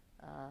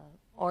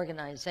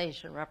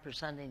organization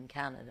representing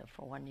Canada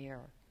for 1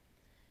 year.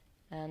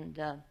 And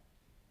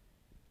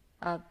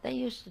they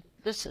used to,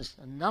 this is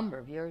a number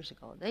of years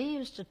ago, they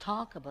used to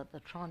talk about the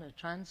Toronto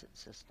transit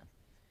system.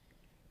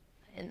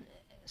 And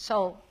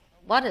so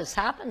what has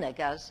happened, I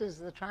guess, is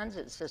the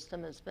transit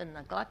system has been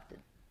neglected.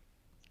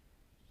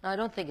 Now, I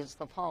don't think it's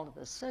the fault of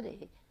the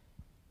city.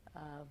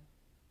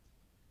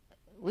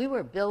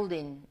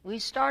 We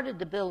started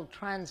to build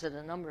transit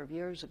a number of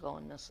years ago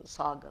in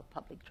Mississauga,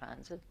 public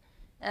transit,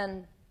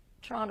 and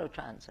Toronto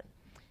Transit.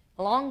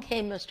 Along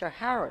came Mr.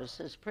 Harris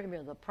as Premier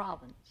of the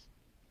province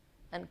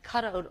and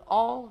cut out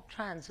all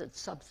transit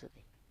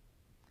subsidy.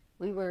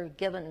 We were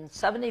given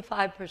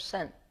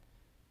 75%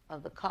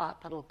 of the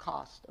capital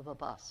cost of a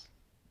bus.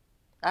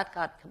 That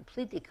got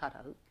completely cut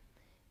out,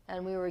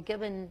 and we were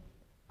given,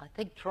 I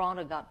think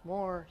Toronto got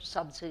more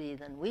subsidy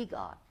than we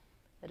got,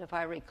 but if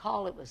I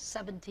recall, it was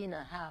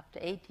 17.5% to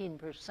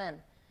 18%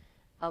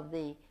 of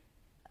the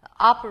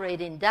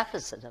operating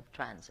deficit of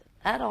transit.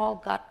 That all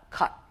got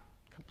cut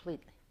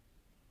completely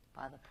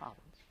by the province.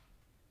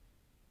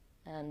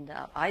 And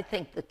I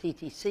think the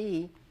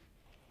TTC,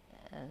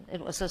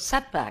 it was a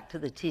setback to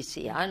the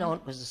TC. I know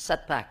it was a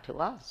setback to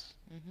us,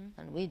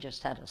 and we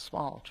just had a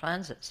small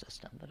transit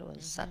system, but it was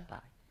a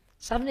setback.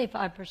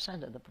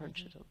 75% of the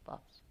purchase of the bus.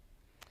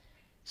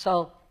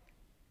 So,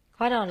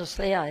 quite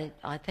honestly, I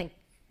think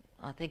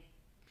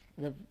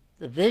the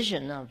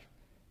vision of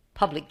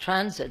public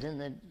transit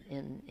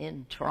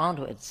in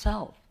Toronto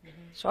itself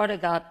sort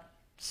of got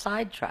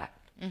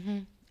sidetracked.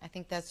 I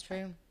think that's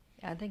true.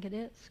 I think it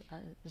is.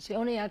 It's the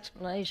only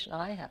explanation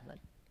I have.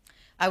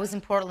 I was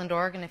in Portland,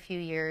 Oregon a few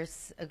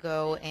years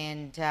ago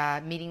and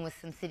meeting with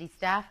some city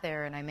staff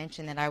there, and I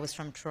mentioned that I was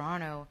from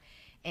Toronto,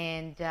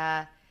 and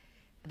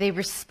they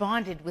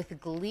responded with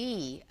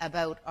glee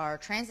about our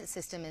transit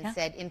system and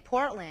said, in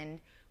Portland,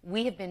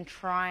 we have been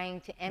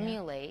trying to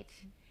emulate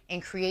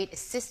and create a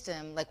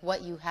system like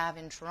what you have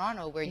in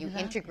Toronto, where you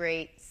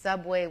integrate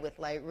subway with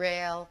light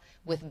rail,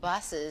 with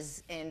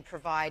buses, and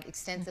provide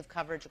extensive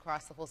coverage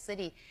across the whole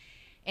city.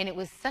 And it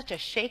was such a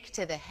shake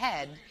to the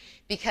head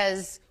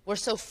because we're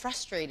so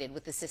frustrated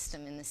with the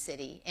system in the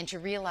city, and to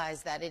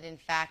realize that it, in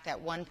fact, at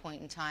one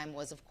point in time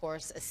was, of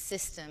course, a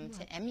system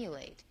to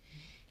emulate.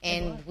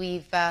 And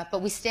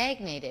but we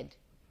stagnated.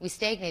 We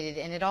stagnated,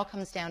 and it all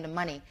comes down to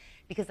money.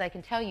 Because I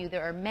can tell you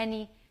there are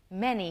many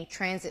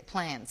transit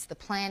plans. The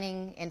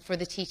planning, and for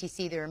the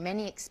TTC, there are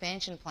many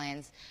expansion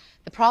plans.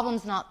 The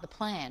problem's not the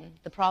plan.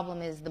 The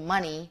problem is the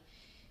money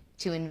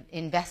to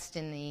invest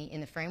in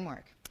the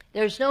framework.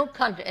 There's no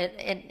country,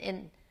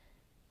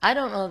 I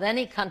don't know of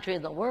any country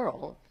in the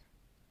world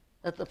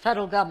that the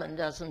federal government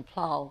doesn't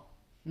plow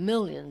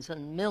millions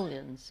and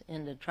millions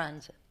into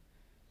transit.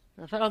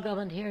 The federal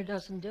government here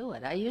doesn't do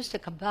it. I used to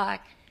come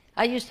back.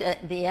 I used to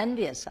be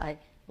envious. I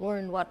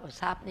learned what was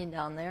happening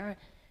down there,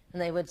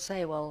 and they would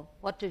say, well,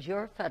 what does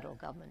your federal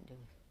government do?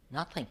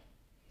 Nothing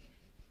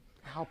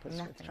to help us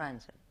with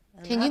transit.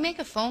 And Can you make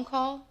a phone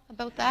call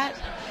about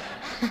that?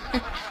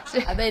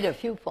 I made a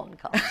few phone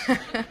calls.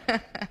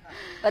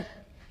 But,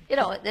 you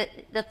know,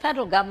 the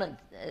federal government,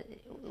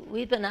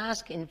 we've been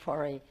asking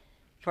for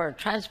a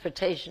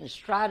transportation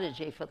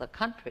strategy for the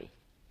country,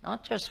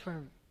 not just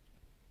for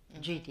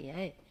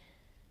GTA.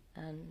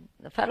 And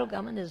the federal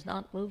government is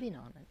not moving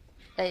on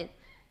it.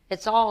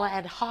 It's all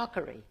ad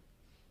hocery.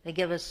 They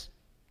give us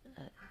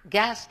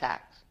gas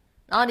tax,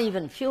 not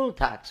even fuel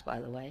tax,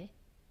 by the way.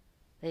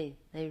 They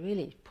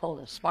really pulled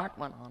a smart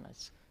one on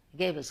us. They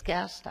gave us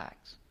gas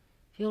tax.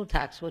 Fuel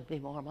tax would be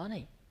more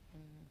money.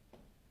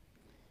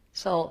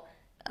 So,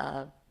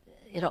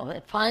 you know,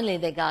 finally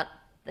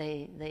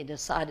they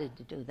decided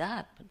to do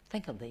that. But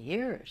think of the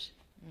years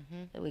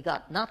that we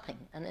got nothing.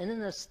 And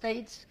in the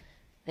States,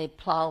 they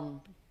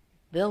plow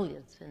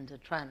billions into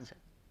transit.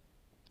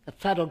 The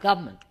federal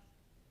government.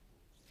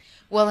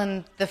 Well,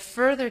 and the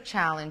further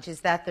challenge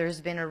is that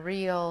there's been a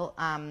real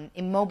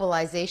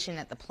immobilization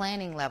at the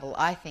planning level.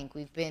 I think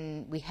we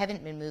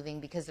haven't been moving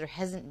because there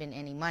hasn't been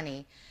any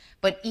money.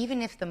 But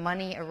even if the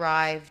money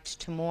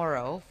arrived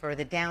tomorrow for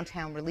the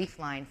downtown relief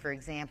line, for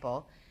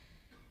example,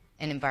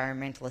 an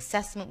environmental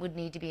assessment would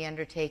need to be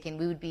undertaken.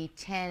 We would be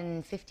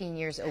 10, 15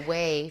 years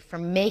away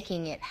from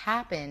making it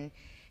happen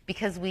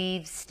because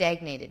we've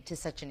stagnated to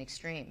such an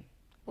extreme.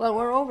 Well,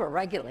 we're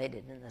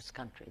over-regulated in this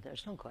country.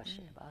 There's no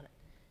question about it.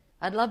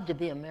 I'd love to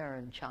be a mayor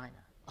in China.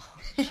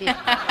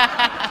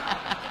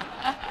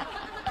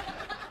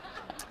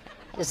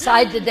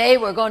 Decide today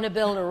we're going to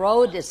build a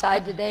road.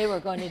 Decide today we're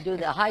going to do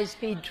the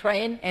high-speed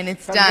train and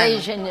it's from done.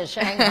 Beijing to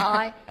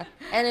Shanghai.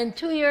 And in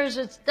 2 years,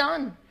 it's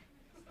done.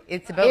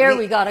 It's about Here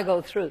we got to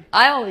go through.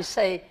 I always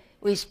say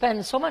we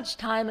spend so much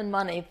time and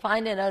money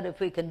finding out if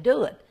we can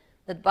do it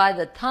that by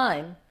the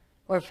time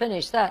we're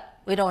finished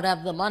that, we don't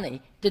have the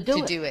money to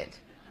do it.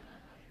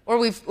 Or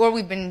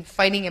we've been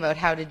fighting about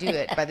how to do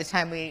it by the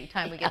time we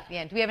get to the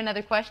end. Do we have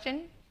another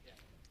question?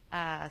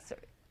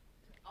 Sorry.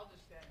 I'll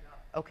just stand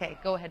up. Okay,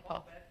 go ahead,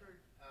 Paul. Bedford,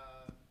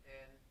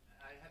 and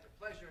I had the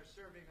pleasure of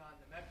serving on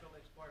the Met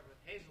Village Board with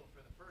Hazel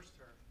for the first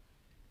term,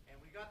 and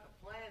we got the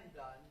plan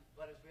done.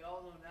 But as we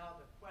all know now,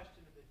 the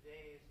question of the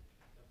day is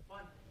the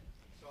funding.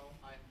 So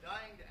I'm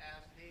dying to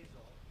ask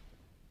Hazel.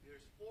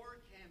 There's 4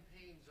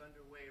 campaigns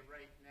underway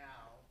right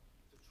now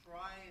to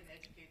try and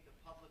educate the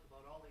public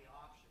about all the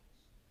options.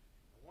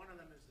 One of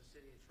them is the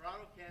City of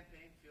Toronto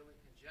campaign, Fueling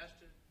Can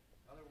congestion,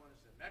 another one is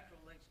the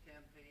Metrolinx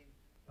campaign,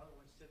 another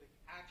one is civic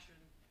action,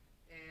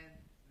 and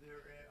there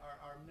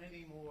are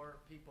many more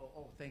people,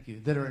 oh, thank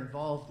you, that are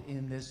involved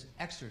in this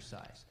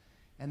exercise.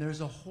 And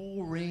there's a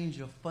whole range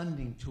of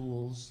funding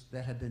tools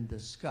that have been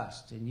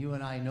discussed, and you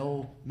and I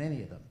know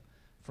many of them.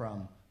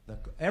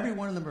 Every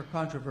one of them are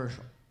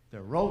controversial.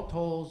 They're road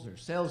tolls,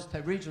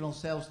 they're regional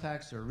sales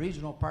tax, they're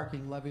regional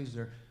parking levies,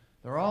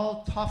 they're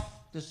all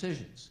tough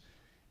decisions.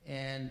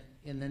 And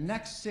in the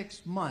next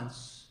 6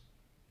 months,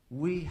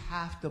 we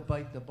have to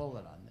bite the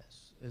bullet on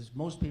this. As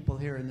most people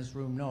here in this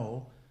room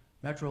know,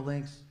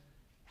 Metrolinx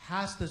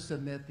has to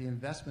submit the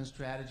investment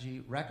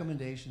strategy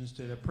recommendations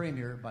to the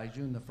Premier by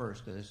June the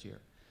 1st of this year.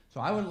 So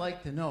I would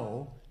like to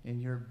know,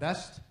 in your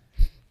best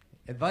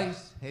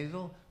advice,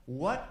 Hazel,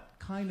 what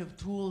kind of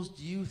tools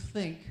do you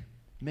think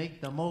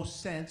make the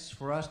most sense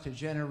for us to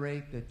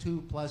generate the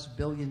 $2+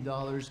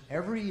 billion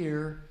every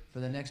year for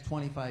the next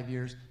 25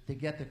 years to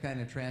get the kind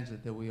of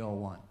transit that we all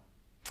want?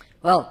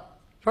 Well,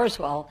 first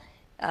of all,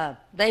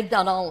 they've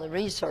done all the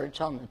research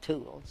on the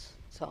tools,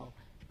 so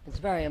it's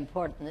very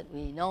important that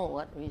we know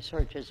what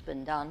research has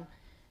been done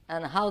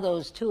and how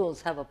those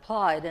tools have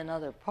applied in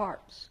other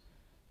parts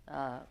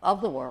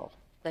of the world.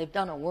 They've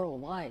done a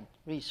worldwide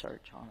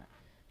research on it.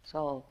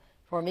 So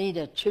for me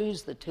to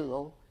choose the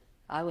tool,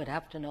 I would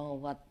have to know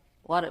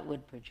what it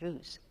would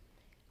produce.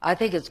 I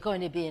think it's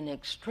going to be an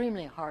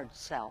extremely hard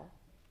sell,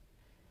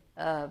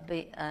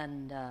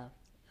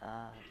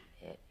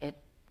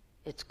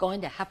 it's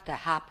going to have to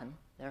happen.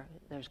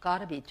 There's got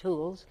to be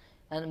tools,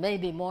 and it may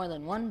be more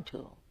than one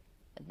tool.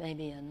 It may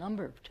be a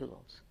number of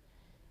tools.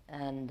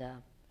 And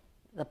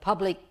the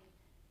public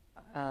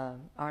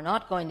are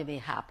not going to be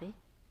happy.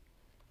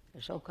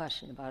 There's no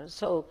question about it.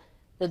 So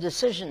the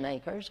decision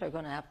makers are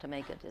going to have to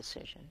make a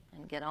decision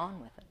and get on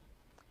with it.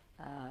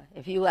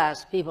 If you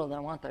ask people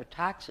that want their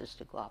taxes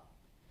to go up,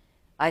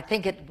 I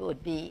think it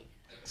would be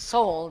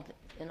sold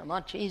in a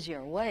much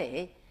easier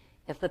way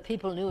if the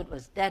people knew it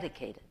was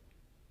dedicated,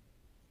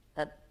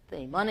 that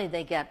the money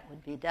they get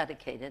would be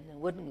dedicated and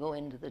wouldn't go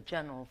into the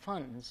general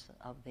funds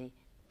of the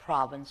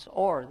province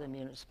or the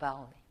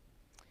municipality.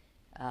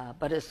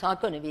 But it's not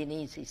going to be an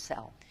easy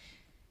sell.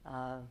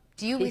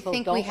 Do you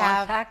think we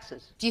have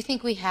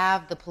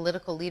the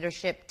political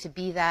leadership to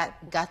be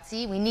that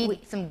gutsy? We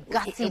need some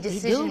gutsy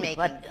decision making.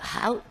 But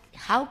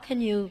how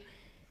can you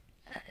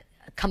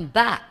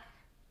combat?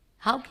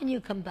 How can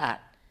you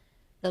combat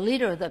the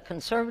leader of the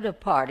Conservative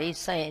Party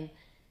saying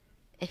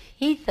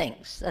he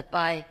thinks that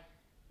by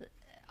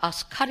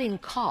us cutting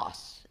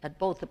costs at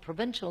both the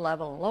provincial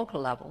level and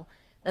local level,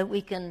 that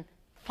we can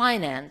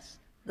finance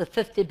the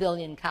 $50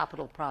 billion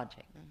capital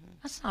project?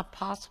 That's not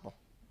possible.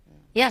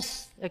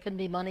 Yes, there can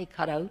be money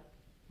cut out,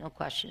 no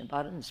question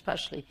about it, and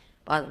especially,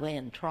 by the way,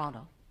 in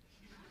Toronto.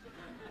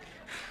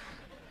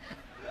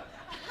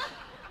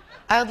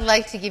 I would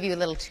like to give you a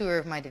little tour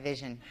of my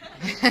division,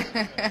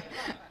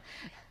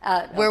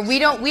 where we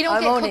don't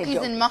get cookies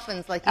and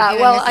muffins like you do in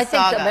Mississauga. Well, I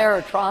think the Mayor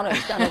of Toronto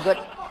has done a good.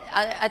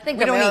 I think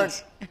the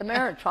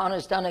Mayor of Toronto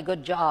has done a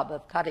good job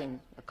of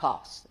cutting the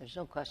costs. There's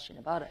no question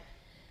about it.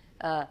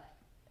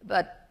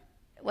 But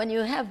when you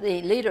have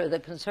the leader of the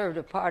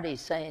Conservative Party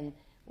saying,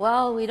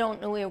 well, we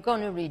don't know, we're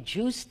going to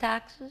reduce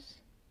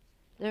taxes.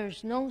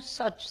 There's no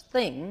such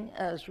thing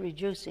as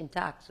reducing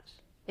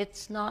taxes.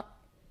 It's not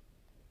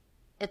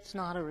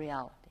a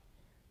reality.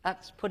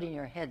 That's putting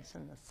your heads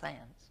in the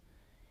sands.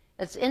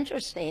 It's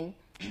interesting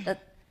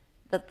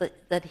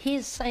that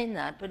he's saying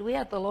that, but we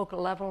at the local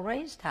level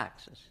raise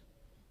taxes.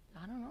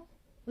 I don't know.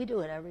 We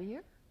do it every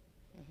year.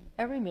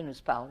 Every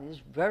municipality.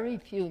 There's very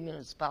few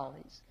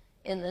municipalities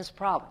in this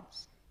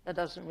province that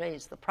doesn't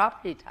raise the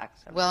property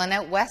tax. Well, and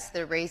out west,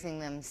 they're raising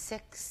them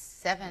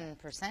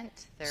 6-7%.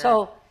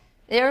 So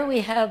there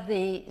we have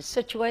the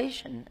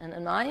situation. And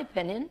in my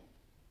opinion,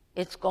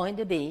 it's going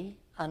to be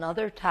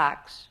another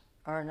tax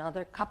or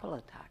another couple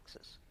of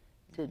taxes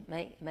to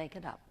make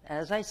it up.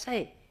 As I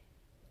say,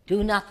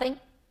 do nothing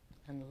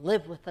and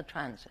live with the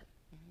transit,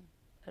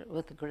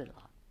 with the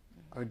gridlock,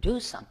 or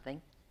do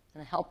something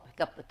and help pick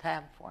up the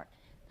tab for it.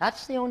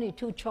 That's the only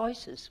two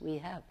choices we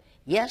have.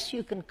 Yes,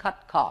 you can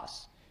cut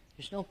costs.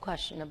 There's no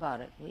question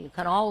about it. You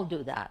can all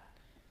do that.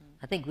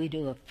 I think we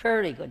do a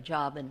fairly good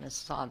job in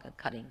Mississauga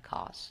cutting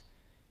costs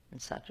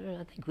and such.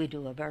 I think we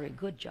do a very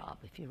good job,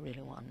 if you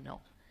really want to know.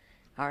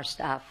 Our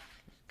staff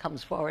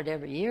comes forward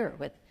every year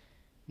with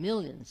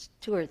millions,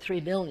 2 or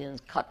 3 million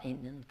cutting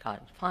and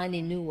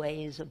finding new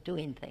ways of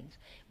doing things.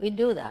 We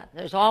do that.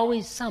 There's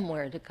always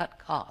somewhere to cut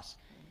costs,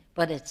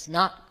 but it's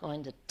not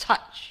going to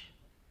touch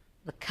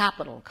the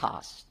capital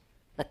cost.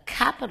 The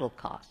capital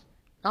cost.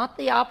 Not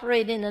the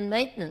operating and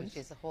maintenance.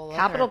 Which is a whole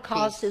Capital other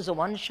cost piece. is a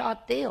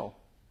one-shot deal.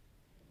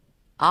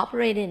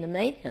 Operating and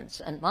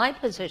maintenance. And my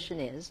position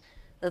is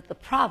that the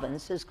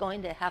province is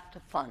going to have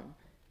to fund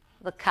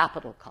the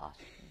capital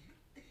cost.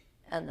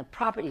 And the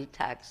property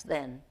tax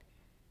then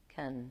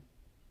can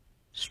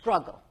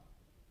struggle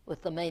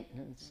with the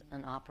maintenance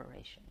and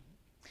operation.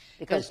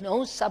 Because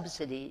no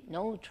subsidy,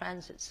 no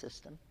transit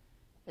system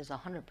is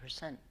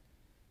 100%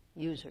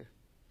 user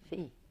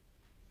fee.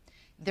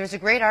 There's a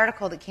great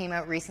article that came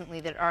out recently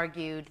that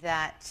argued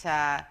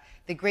that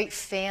the great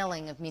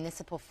failing of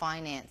municipal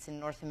finance in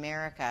North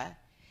America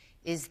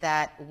is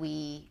that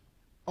we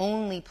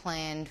only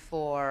planned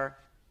for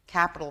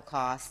capital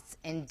costs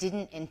and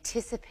didn't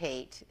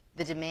anticipate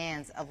the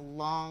demands of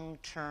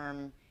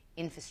long-term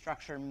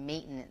infrastructure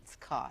maintenance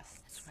costs.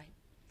 That's right.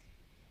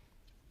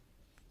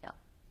 Yeah.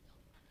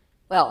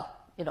 Well,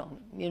 you know,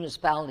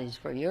 municipalities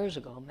for years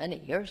ago, many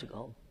years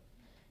ago,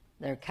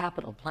 their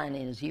capital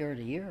planning is year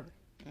to year.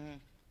 Mm-hmm.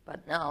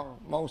 But now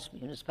most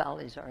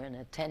municipalities are in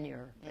a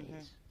 10-year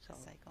phase. So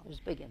there's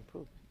big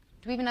improvement.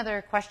 Do we have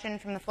another question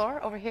from the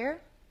floor over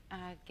here?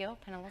 Gail,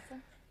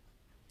 Penelissa?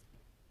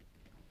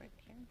 Right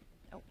here.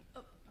 Oh,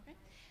 okay.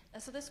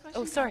 So this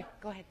question... Oh, sorry.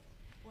 Go ahead.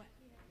 What?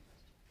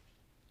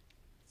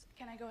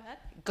 Can I go ahead?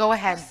 Go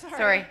ahead. Oh,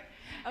 sorry.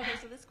 Okay,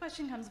 so this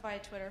question comes via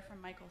Twitter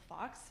from Michael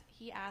Fox.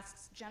 He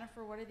asks,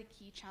 Jennifer, what are the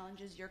key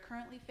challenges you're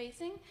currently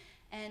facing?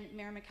 And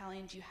Mayor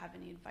McCallion, do you have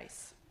any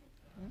advice?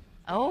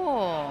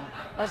 Oh,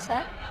 what's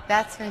that?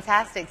 That's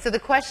fantastic. So the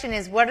question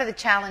is, what are the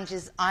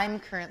challenges I'm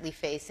currently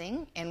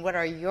facing, and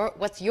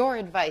what's your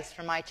advice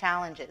for my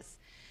challenges?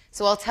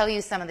 So I'll tell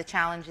you some of the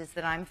challenges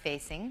that I'm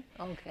facing.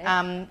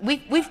 Okay.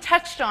 We've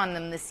touched on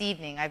them this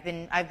evening. I've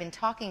been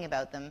talking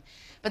about them,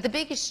 but the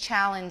biggest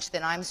challenge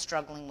that I'm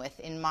struggling with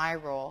in my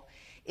role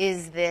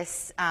is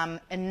this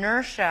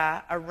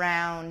inertia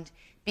around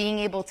being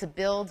able to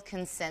build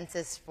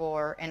consensus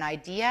for an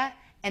idea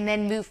and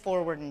then move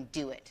forward and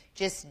do it.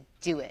 Just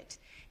do it.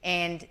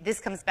 And this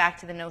comes back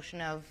to the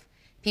notion of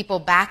people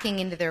backing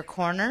into their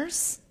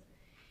corners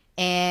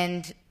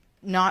and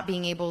not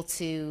being able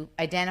to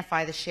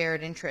identify the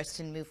shared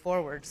interest and move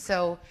forward.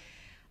 So,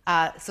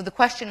 so the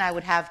question I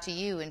would have to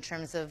you in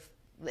terms of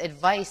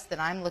advice that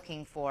I'm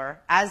looking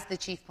for as the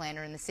chief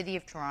planner in the City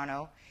of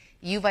Toronto,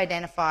 you've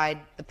identified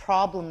the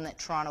problem that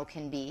Toronto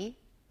can be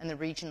on the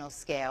regional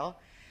scale.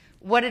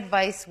 What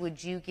advice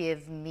would you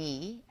give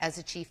me as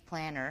a chief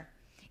planner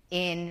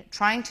in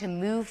trying to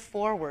move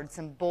forward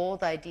some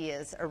bold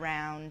ideas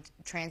around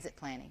transit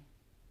planning?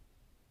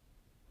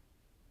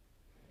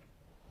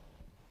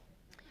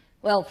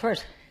 Well,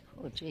 first,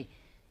 oh gee,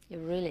 you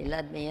really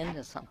led me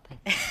into something.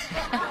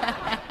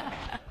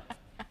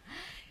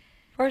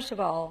 First of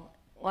all,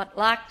 what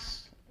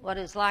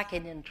is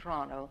lacking in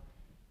Toronto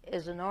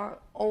is a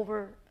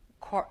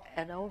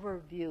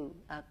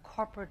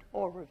corporate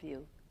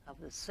overview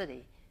of the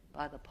city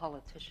by the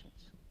politicians.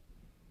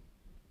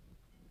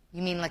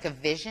 You mean like a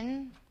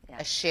vision? Yeah.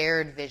 A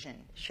shared vision?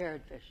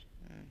 Shared vision.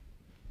 Mm.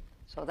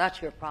 So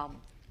that's your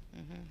problem.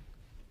 Mm-hmm.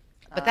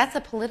 But that's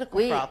a political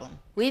problem.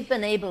 We've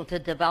been able to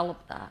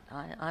develop that.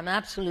 I'm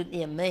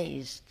absolutely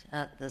amazed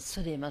at the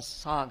City of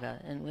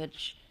Mississauga, in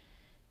which,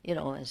 you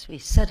know, as we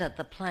sit at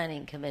the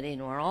planning committee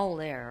and we're all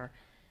there,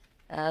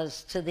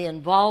 as to the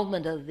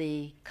involvement of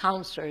the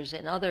councillors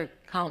in other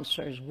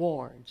councillors'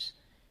 wards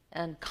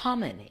and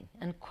commenting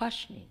and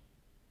questioning.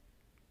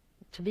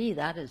 To me,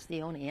 that is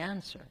the only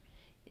answer.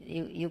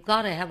 You've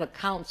got to have a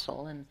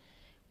council, and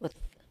with,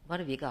 what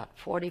have you got,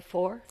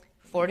 44?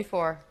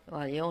 44.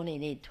 Well, you only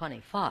need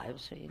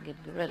 25, so you get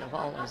rid of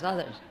all those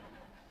others.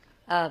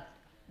 I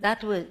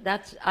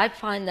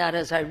find that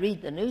as I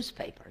read the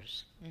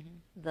newspapers, mm-hmm.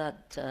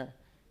 that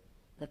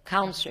the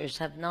councillors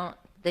have not,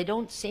 they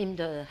don't seem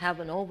to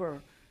have an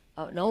overview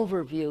of an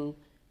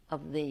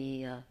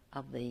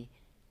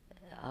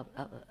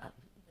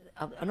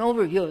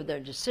overview of their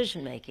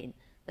decision making,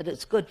 that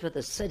it's good for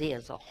the city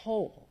as a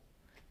whole,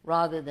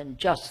 rather than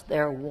just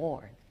their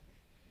ward.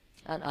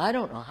 And I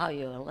don't know how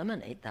you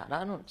eliminate that.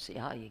 I don't see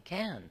how you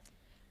can.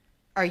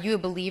 Are you a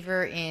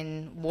believer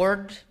in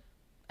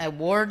a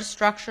ward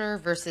structure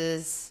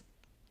versus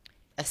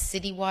a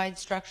citywide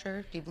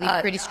structure? Do you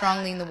believe pretty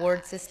strongly in the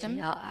ward system?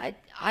 Yeah,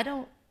 I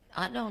don't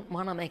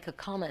want to make a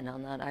comment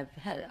on that.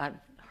 I've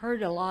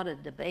heard a lot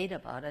of debate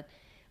about it.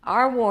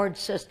 Our ward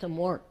system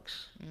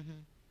works.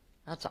 Mm-hmm.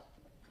 That's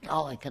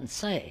all I can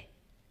say.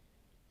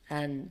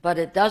 But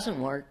it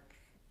doesn't work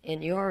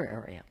in your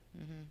area.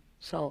 Mm-hmm.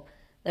 So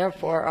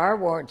therefore, our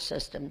ward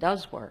system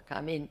does work.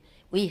 I mean,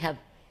 we have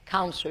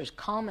councillors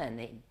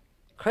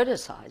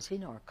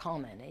criticizing or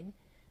commenting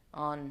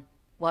on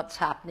what's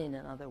happening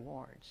in other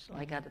wards. Mm-hmm.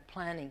 Like at the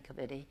planning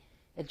committee,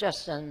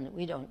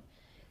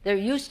 there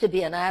used to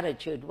be an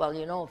attitude, well,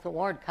 you know, if the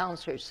ward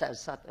councillor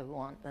says what they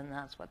want, then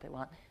that's what they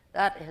want.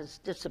 That has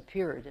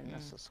disappeared in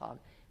Mississauga.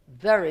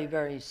 Very,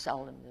 very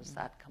seldom does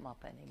that come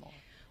up anymore.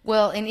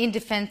 Well, and in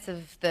defense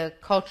of the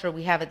culture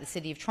we have at the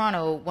City of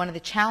Toronto, one of the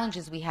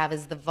challenges we have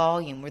is the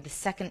volume. We're the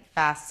second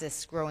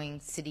fastest growing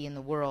city in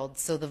the world.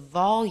 So the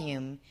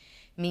volume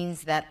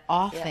means that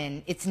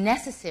often it's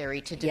necessary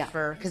to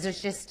defer, because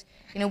there's just,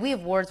 you know, we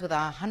have wards with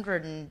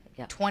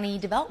 120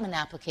 development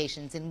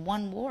applications in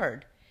one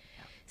ward.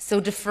 So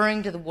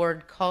deferring to the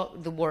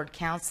ward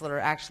councillor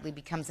actually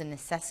becomes a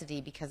necessity,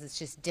 because it's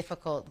just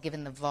difficult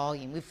given the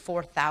volume. We have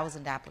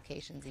 4,000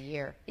 applications a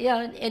year.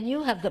 Yeah, and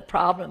you have the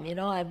problem. You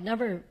know, I've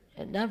never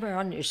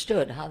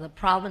understood how the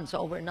province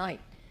overnight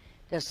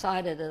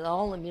decided that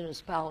all the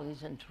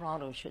municipalities in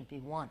Toronto should be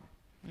one.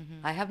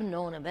 I haven't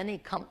known of any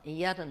company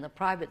yet in the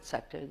private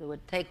sector that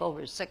would take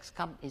over 6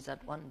 companies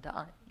at one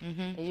time.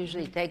 They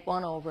usually take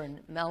one over and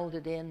meld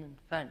it in.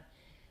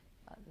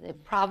 The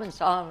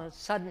province all of a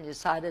sudden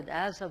decided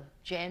as of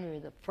January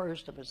the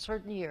 1st of a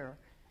certain year,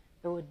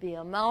 there would be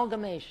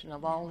amalgamation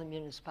of all the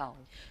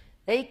municipalities.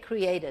 They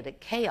created a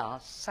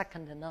chaos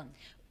second to none.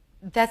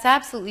 That's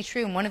absolutely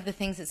true. And one of the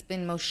things that's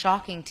been most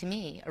shocking to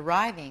me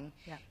arriving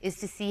is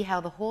to see how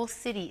the whole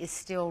city is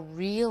still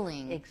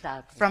reeling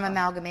from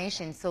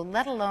amalgamation. So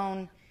let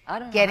alone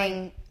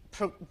getting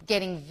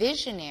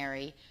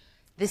visionary,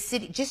 the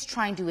city, just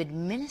trying to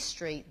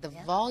administrate the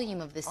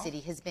volume of the city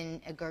has been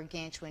a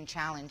gargantuan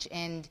challenge.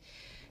 And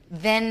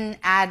then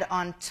add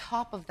on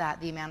top of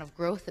that the amount of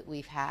growth that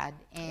we've had.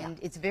 And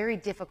it's very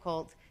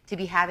difficult to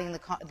be having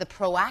the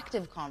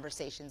proactive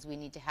conversations we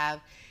need to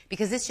have,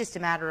 because it's just a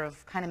matter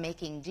of kind of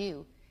making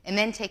do, and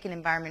then take an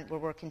environment where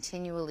we're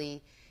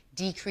continually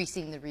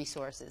decreasing the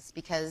resources,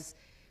 because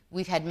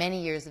we've had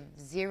many years of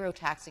 0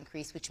 tax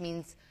increase, which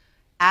means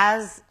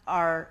as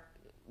our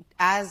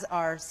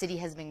city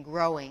has been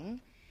growing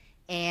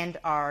and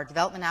our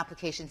development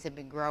applications have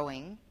been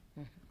growing,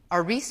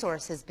 our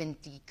resource has been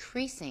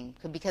decreasing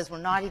because we're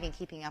not even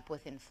keeping up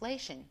with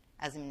inflation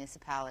as a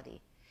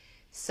municipality.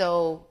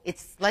 So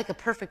it's like a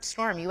perfect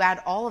storm. You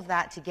add all of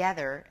that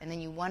together, and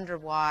then you wonder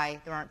why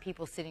there aren't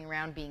people sitting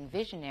around being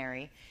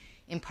visionary.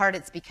 In part,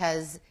 it's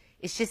because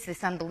it's just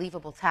this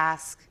unbelievable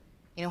task.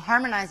 You know,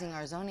 harmonizing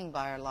our zoning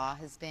bylaw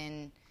has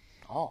been...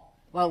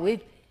 Well,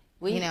 we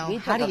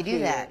how do you do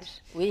that?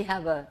 Years. We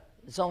have a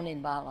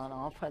zoning bylaw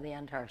now for the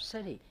entire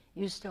city.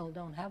 You still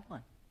don't have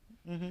one.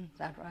 Is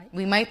that right?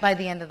 We might by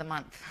the end of the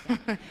month.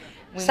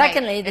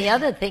 Secondly, the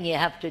other thing you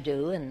have to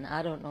do, and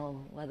I don't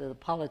know whether the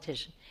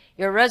politician,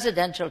 your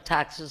residential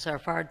taxes are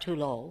far too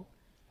low,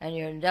 and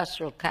your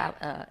industrial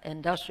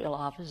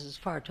office is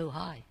far too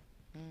high.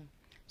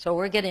 So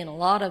we're getting a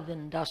lot of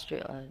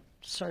industrial,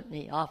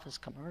 certainly office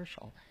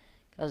commercial,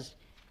 because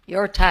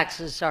your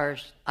taxes are,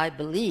 I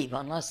believe,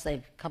 unless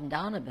they've come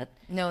down a bit,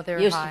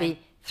 used to be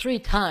 3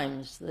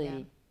 times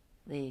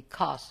the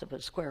cost of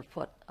a square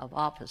foot of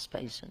office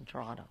space in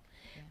Toronto.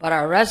 But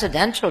our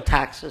residential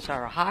taxes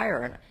are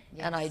higher,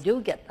 and I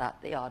do get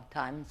that the odd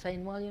time,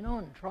 saying, well, you know,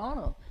 in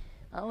Toronto,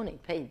 I only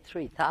paid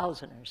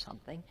 $3,000 or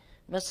something.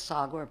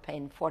 Mississauga, we're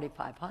paying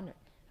 $4,500.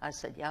 I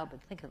said, yeah,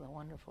 but think of the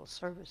wonderful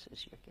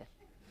services you're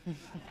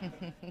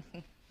getting.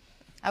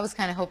 I was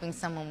kind of hoping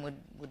someone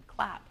would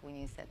clap when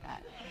you said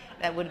that.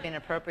 That would have been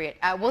appropriate.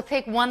 We'll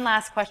take one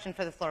last question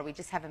for the floor. We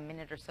just have a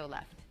minute or so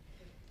left.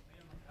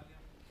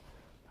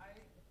 I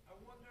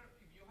wonder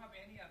if you have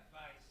any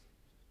advice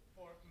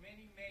for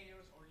many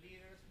mayors or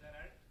leaders that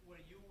are where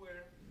you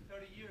were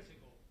 30 years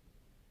ago.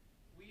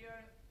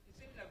 It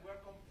seems like we're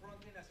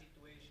confronting a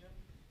situation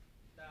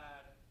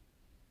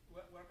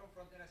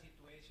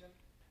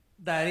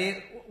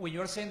when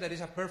you're saying that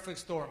it's a perfect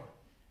storm.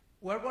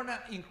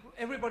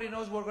 Everybody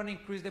knows we're going to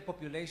increase the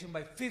population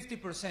by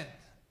 50%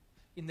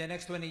 in the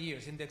next 20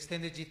 years in the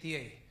extended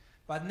GTA.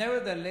 But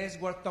nevertheless,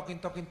 we're talking,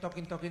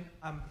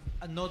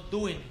 and not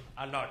doing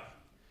a lot.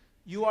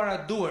 You are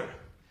a doer.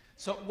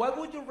 So what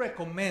would you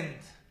recommend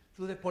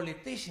to the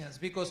politicians?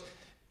 Because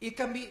it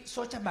can be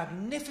such a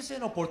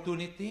magnificent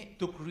opportunity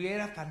to create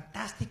a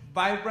fantastic,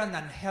 vibrant,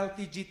 and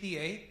healthy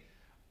GTA,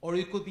 or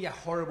it could be a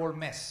horrible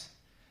mess.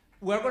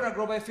 We're going to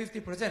grow by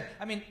 50%.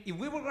 I mean, if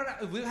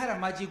we had a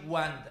magic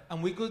wand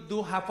and we could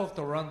do half of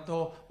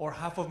Toronto or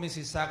half of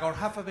Mississauga or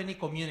half of any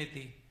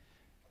community,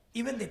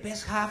 even the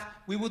best half,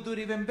 we would do it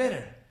even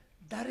better.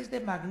 That is the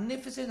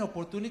magnificent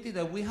opportunity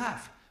that we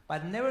have.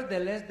 But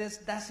nevertheless, there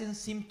doesn't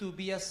seem to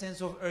be a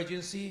sense of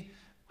urgency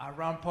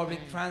around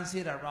public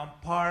transit, around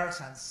parks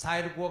and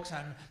sidewalks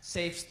and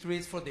safe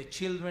streets for the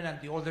children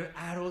and the older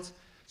adults.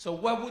 So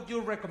what would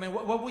you recommend?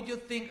 What would you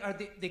think are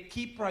the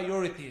key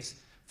priorities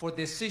for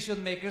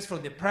decision makers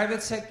from the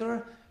private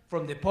sector,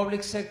 from the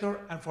public sector,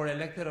 and for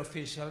elected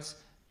officials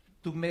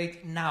to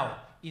make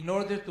now in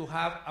order to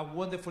have a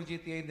wonderful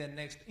GTA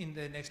in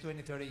the next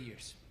 20, 30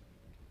 years?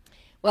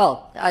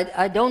 Well,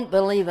 I don't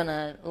believe in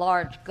a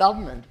large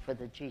government for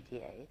the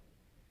GTA,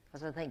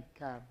 because I think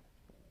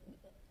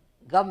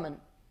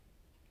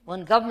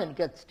when government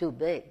gets too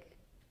big,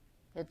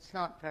 it's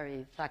not very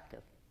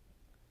effective.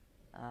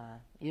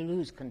 You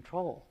lose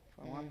control,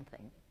 for one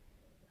thing.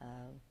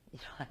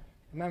 I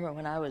remember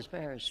when I was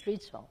mayor of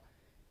Streetsville,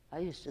 I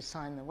used to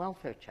sign the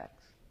welfare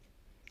checks.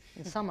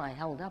 And some I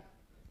held up,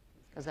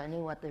 because I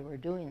knew what they were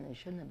doing they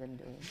shouldn't have been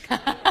doing.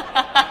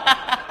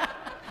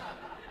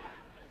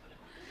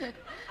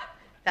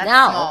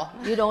 Now,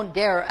 you don't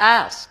dare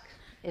ask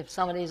if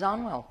somebody's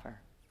on welfare.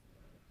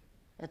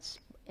 It's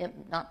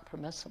not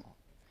permissible.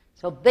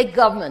 So big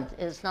government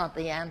is not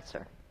the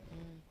answer.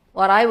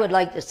 What I would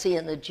like to see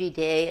in the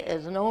GTA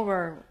is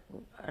a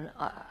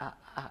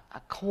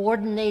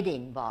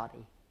coordinating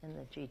body in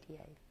the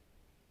GTA,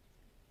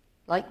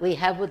 like we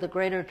have with the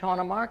Greater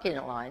Toronto Marketing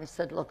Alliance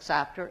that looks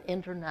after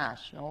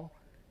international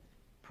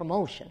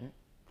promotion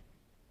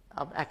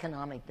of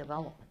economic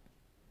development.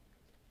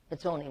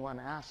 It's only one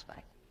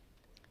aspect.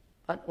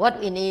 But what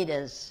we need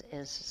is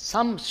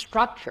some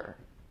structure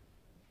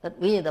that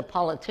we, the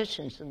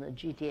politicians in the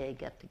GTA,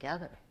 get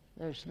together.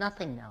 There's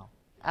nothing now,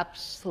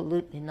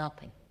 absolutely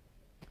nothing.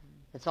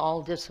 It's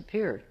all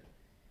disappeared.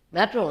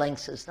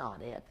 Metrolinx is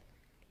not it.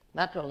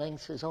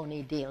 Metrolinx is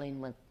only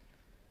dealing with,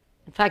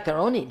 in fact, they're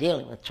only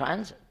dealing with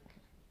transit.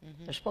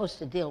 They're supposed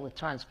to deal with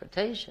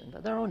transportation,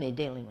 but they're only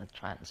dealing with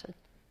transit.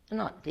 They're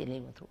not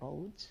dealing with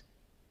roads.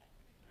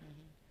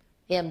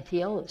 The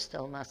MTO is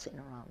still messing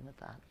around with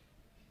that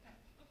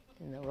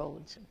in the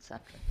roads, etc.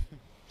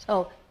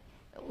 So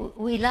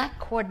we lack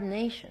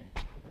coordination.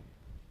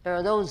 There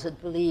are those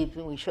that believe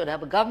we should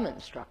have a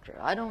government structure.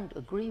 I don't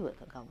agree with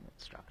a government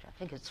structure. I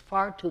think it's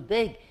far too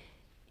big.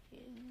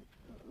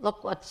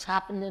 Look what's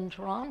happened in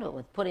Toronto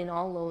with putting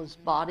all those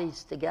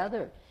bodies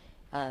together.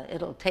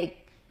 It'll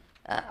take,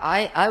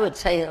 I would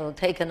say it'll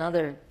take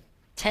another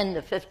 10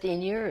 to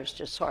 15 years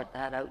to sort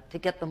that out, to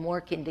get them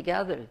working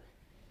together,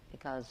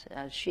 because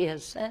as she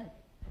has said.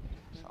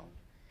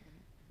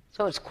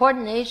 So it's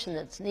coordination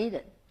that's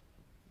needed.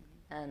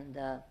 And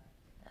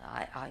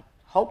I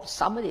hope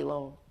somebody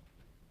will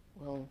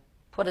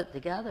put it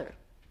together.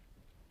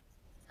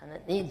 And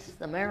it needs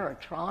the mayor of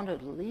Toronto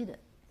to lead it.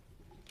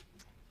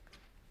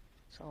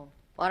 So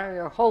what are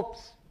your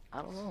hopes?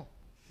 I don't know.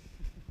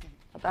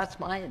 But that's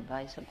my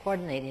advice, a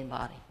coordinating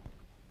body.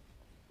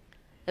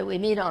 That we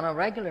meet on a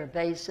regular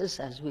basis,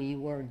 as we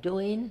were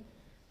doing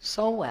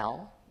so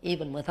well,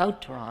 even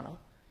without Toronto,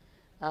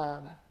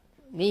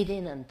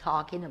 meeting and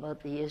talking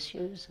about the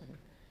issues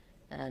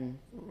and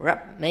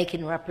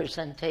making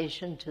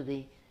representation to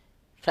the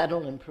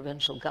federal and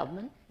provincial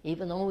government,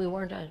 even though we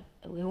weren't a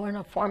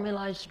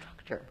formalized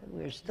structure, but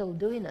we were still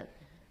doing it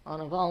on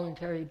a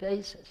voluntary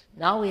basis.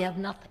 Now we have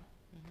nothing,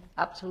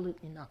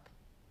 absolutely nothing.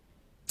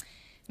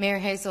 Mayor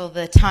Hazel,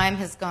 the time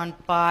has gone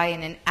by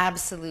in an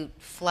absolute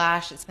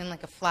flash. It's been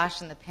like a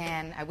flash in the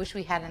pan. I wish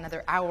we had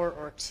another hour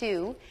or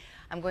two.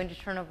 I'm going to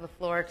turn over the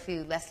floor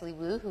to Leslie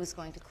Wu, who's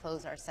going to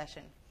close our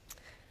session.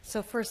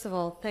 So first of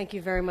all, thank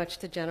you very much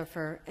to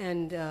Jennifer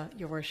and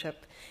Your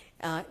Worship.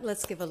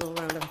 Let's give a little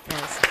round of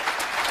applause.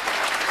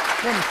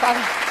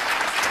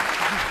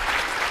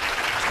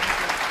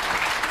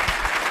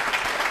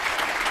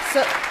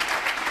 So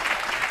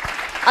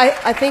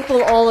I think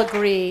we'll all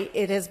agree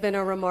it has been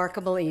a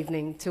remarkable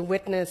evening to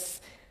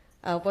witness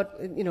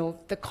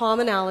the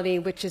commonality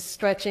which is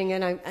stretching,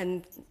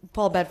 and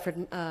Paul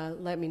Bedford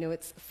let me know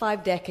it's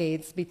 5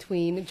 decades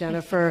between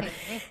Jennifer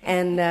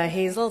and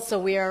Hazel.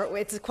 So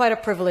it's quite a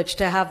privilege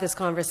to have this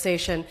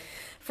conversation.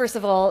 First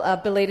of all,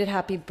 belated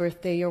happy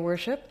birthday, Your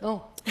Worship.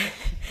 Oh.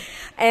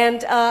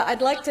 And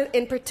I'd like to,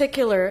 in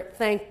particular,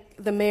 thank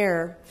the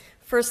mayor,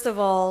 first of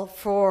all,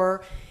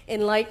 for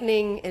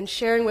enlightening and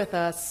sharing with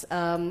us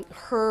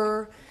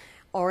her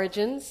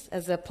origins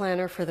as a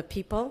planner for the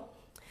people,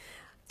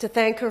 to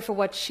thank her for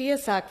what she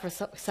has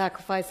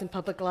sacrificed in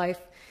public life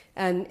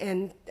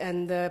and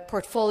the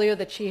portfolio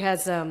that she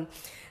has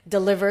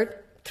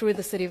delivered through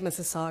the City of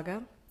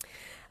Mississauga,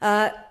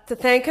 to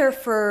thank her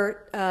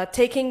for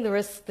taking the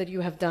risks that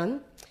you have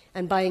done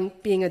and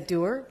being a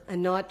doer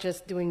and not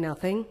just doing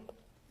nothing,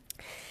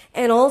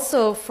 and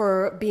also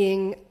for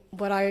being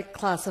what I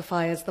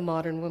classify as the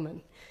modern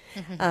woman.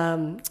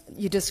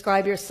 You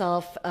describe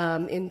yourself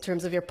in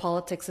terms of your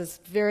politics as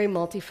very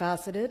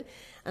multifaceted,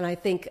 and I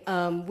think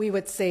we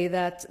would say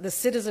that the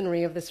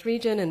citizenry of this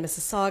region and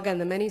Mississauga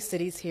and the many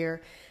cities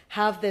here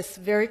have this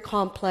very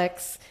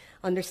complex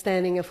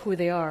understanding of who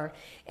they are,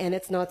 and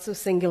it's not so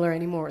singular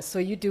anymore. So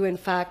you do, in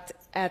fact,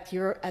 at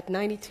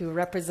 92,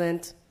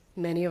 represent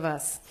many of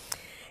us.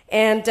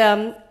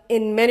 And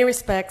in many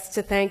respects,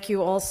 to thank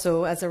you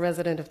also as a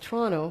resident of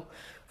Toronto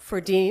for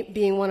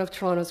being one of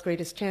Toronto's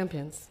greatest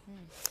champions.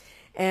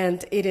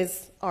 And it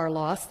is our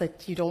loss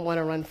that you don't want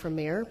to run for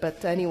mayor,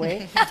 but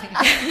anyway.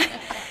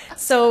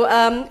 So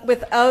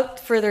without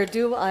further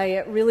ado,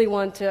 I really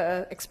want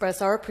to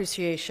express our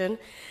appreciation.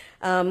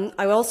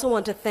 I also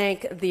want to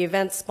thank the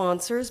event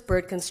sponsors,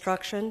 Bird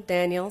Construction,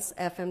 Daniels,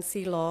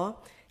 FMC Law,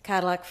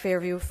 Cadillac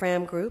Fairview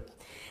Fram Group.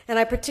 And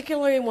I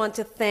particularly want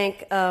to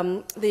thank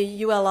the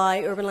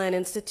ULI Urban Land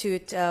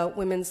Institute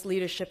Women's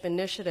Leadership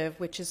Initiative,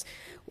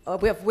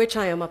 of which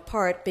I am a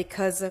part,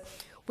 because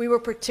we were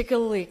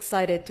particularly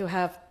excited to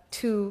have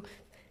 2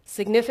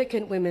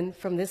 significant women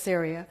from this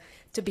area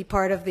to be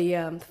part of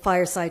the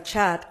Fireside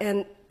Chat.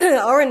 And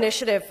our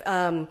initiative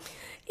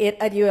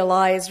at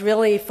ULI is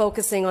really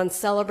focusing on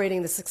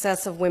celebrating the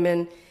success of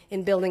women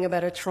in building a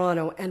better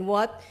Toronto. And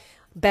what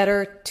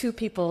better 2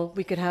 people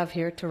we could have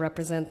here to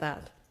represent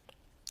that.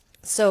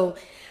 So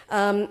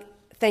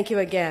thank you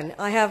again.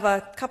 I have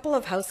a couple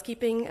of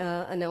housekeeping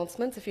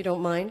announcements, if you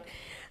don't mind.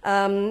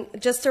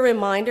 Just a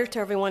reminder to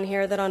everyone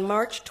here that on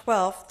March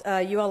 12th,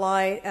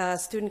 ULI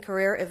student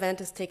career event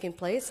is taking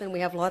place, and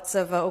we have lots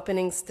of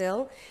openings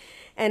still.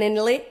 And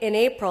in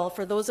April,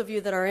 for those of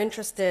you that are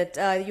interested,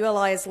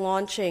 ULI is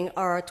launching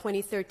our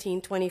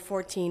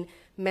 2013-2014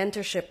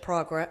 mentorship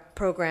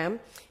program.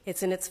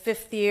 It's in its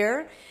 5th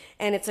year,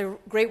 and it's a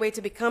great way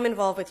to become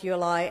involved with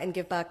ULI and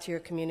give back to your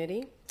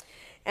community.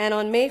 And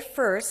on May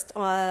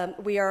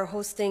 1st, we are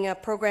hosting a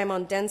program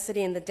on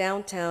density in the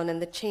downtown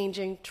and the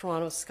changing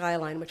Toronto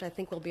skyline, which I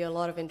think will be a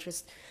lot of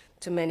interest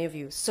to many of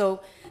you.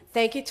 So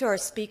thank you to our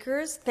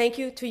speakers. Thank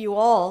you to you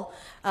all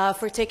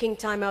for taking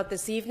time out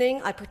this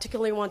evening. I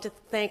particularly want to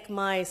thank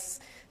my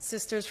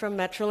sisters from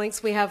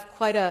Metrolinx. We have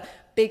quite a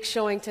big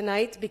showing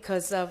tonight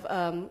because of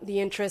the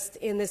interest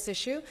in this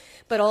issue,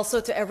 but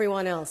also to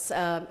everyone else.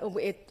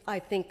 I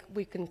think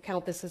we can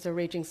count this as a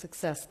raging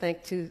success.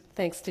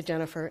 Thanks to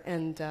Jennifer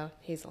and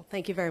Hazel.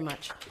 Thank you very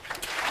much.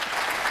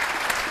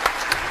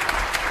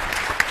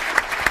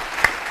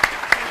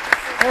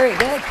 Very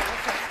good.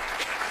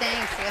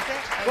 Thanks, was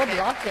it? Good Okay.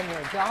 luck in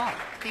your job.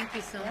 Thank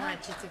you so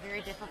much. It's a very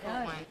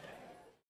difficult one.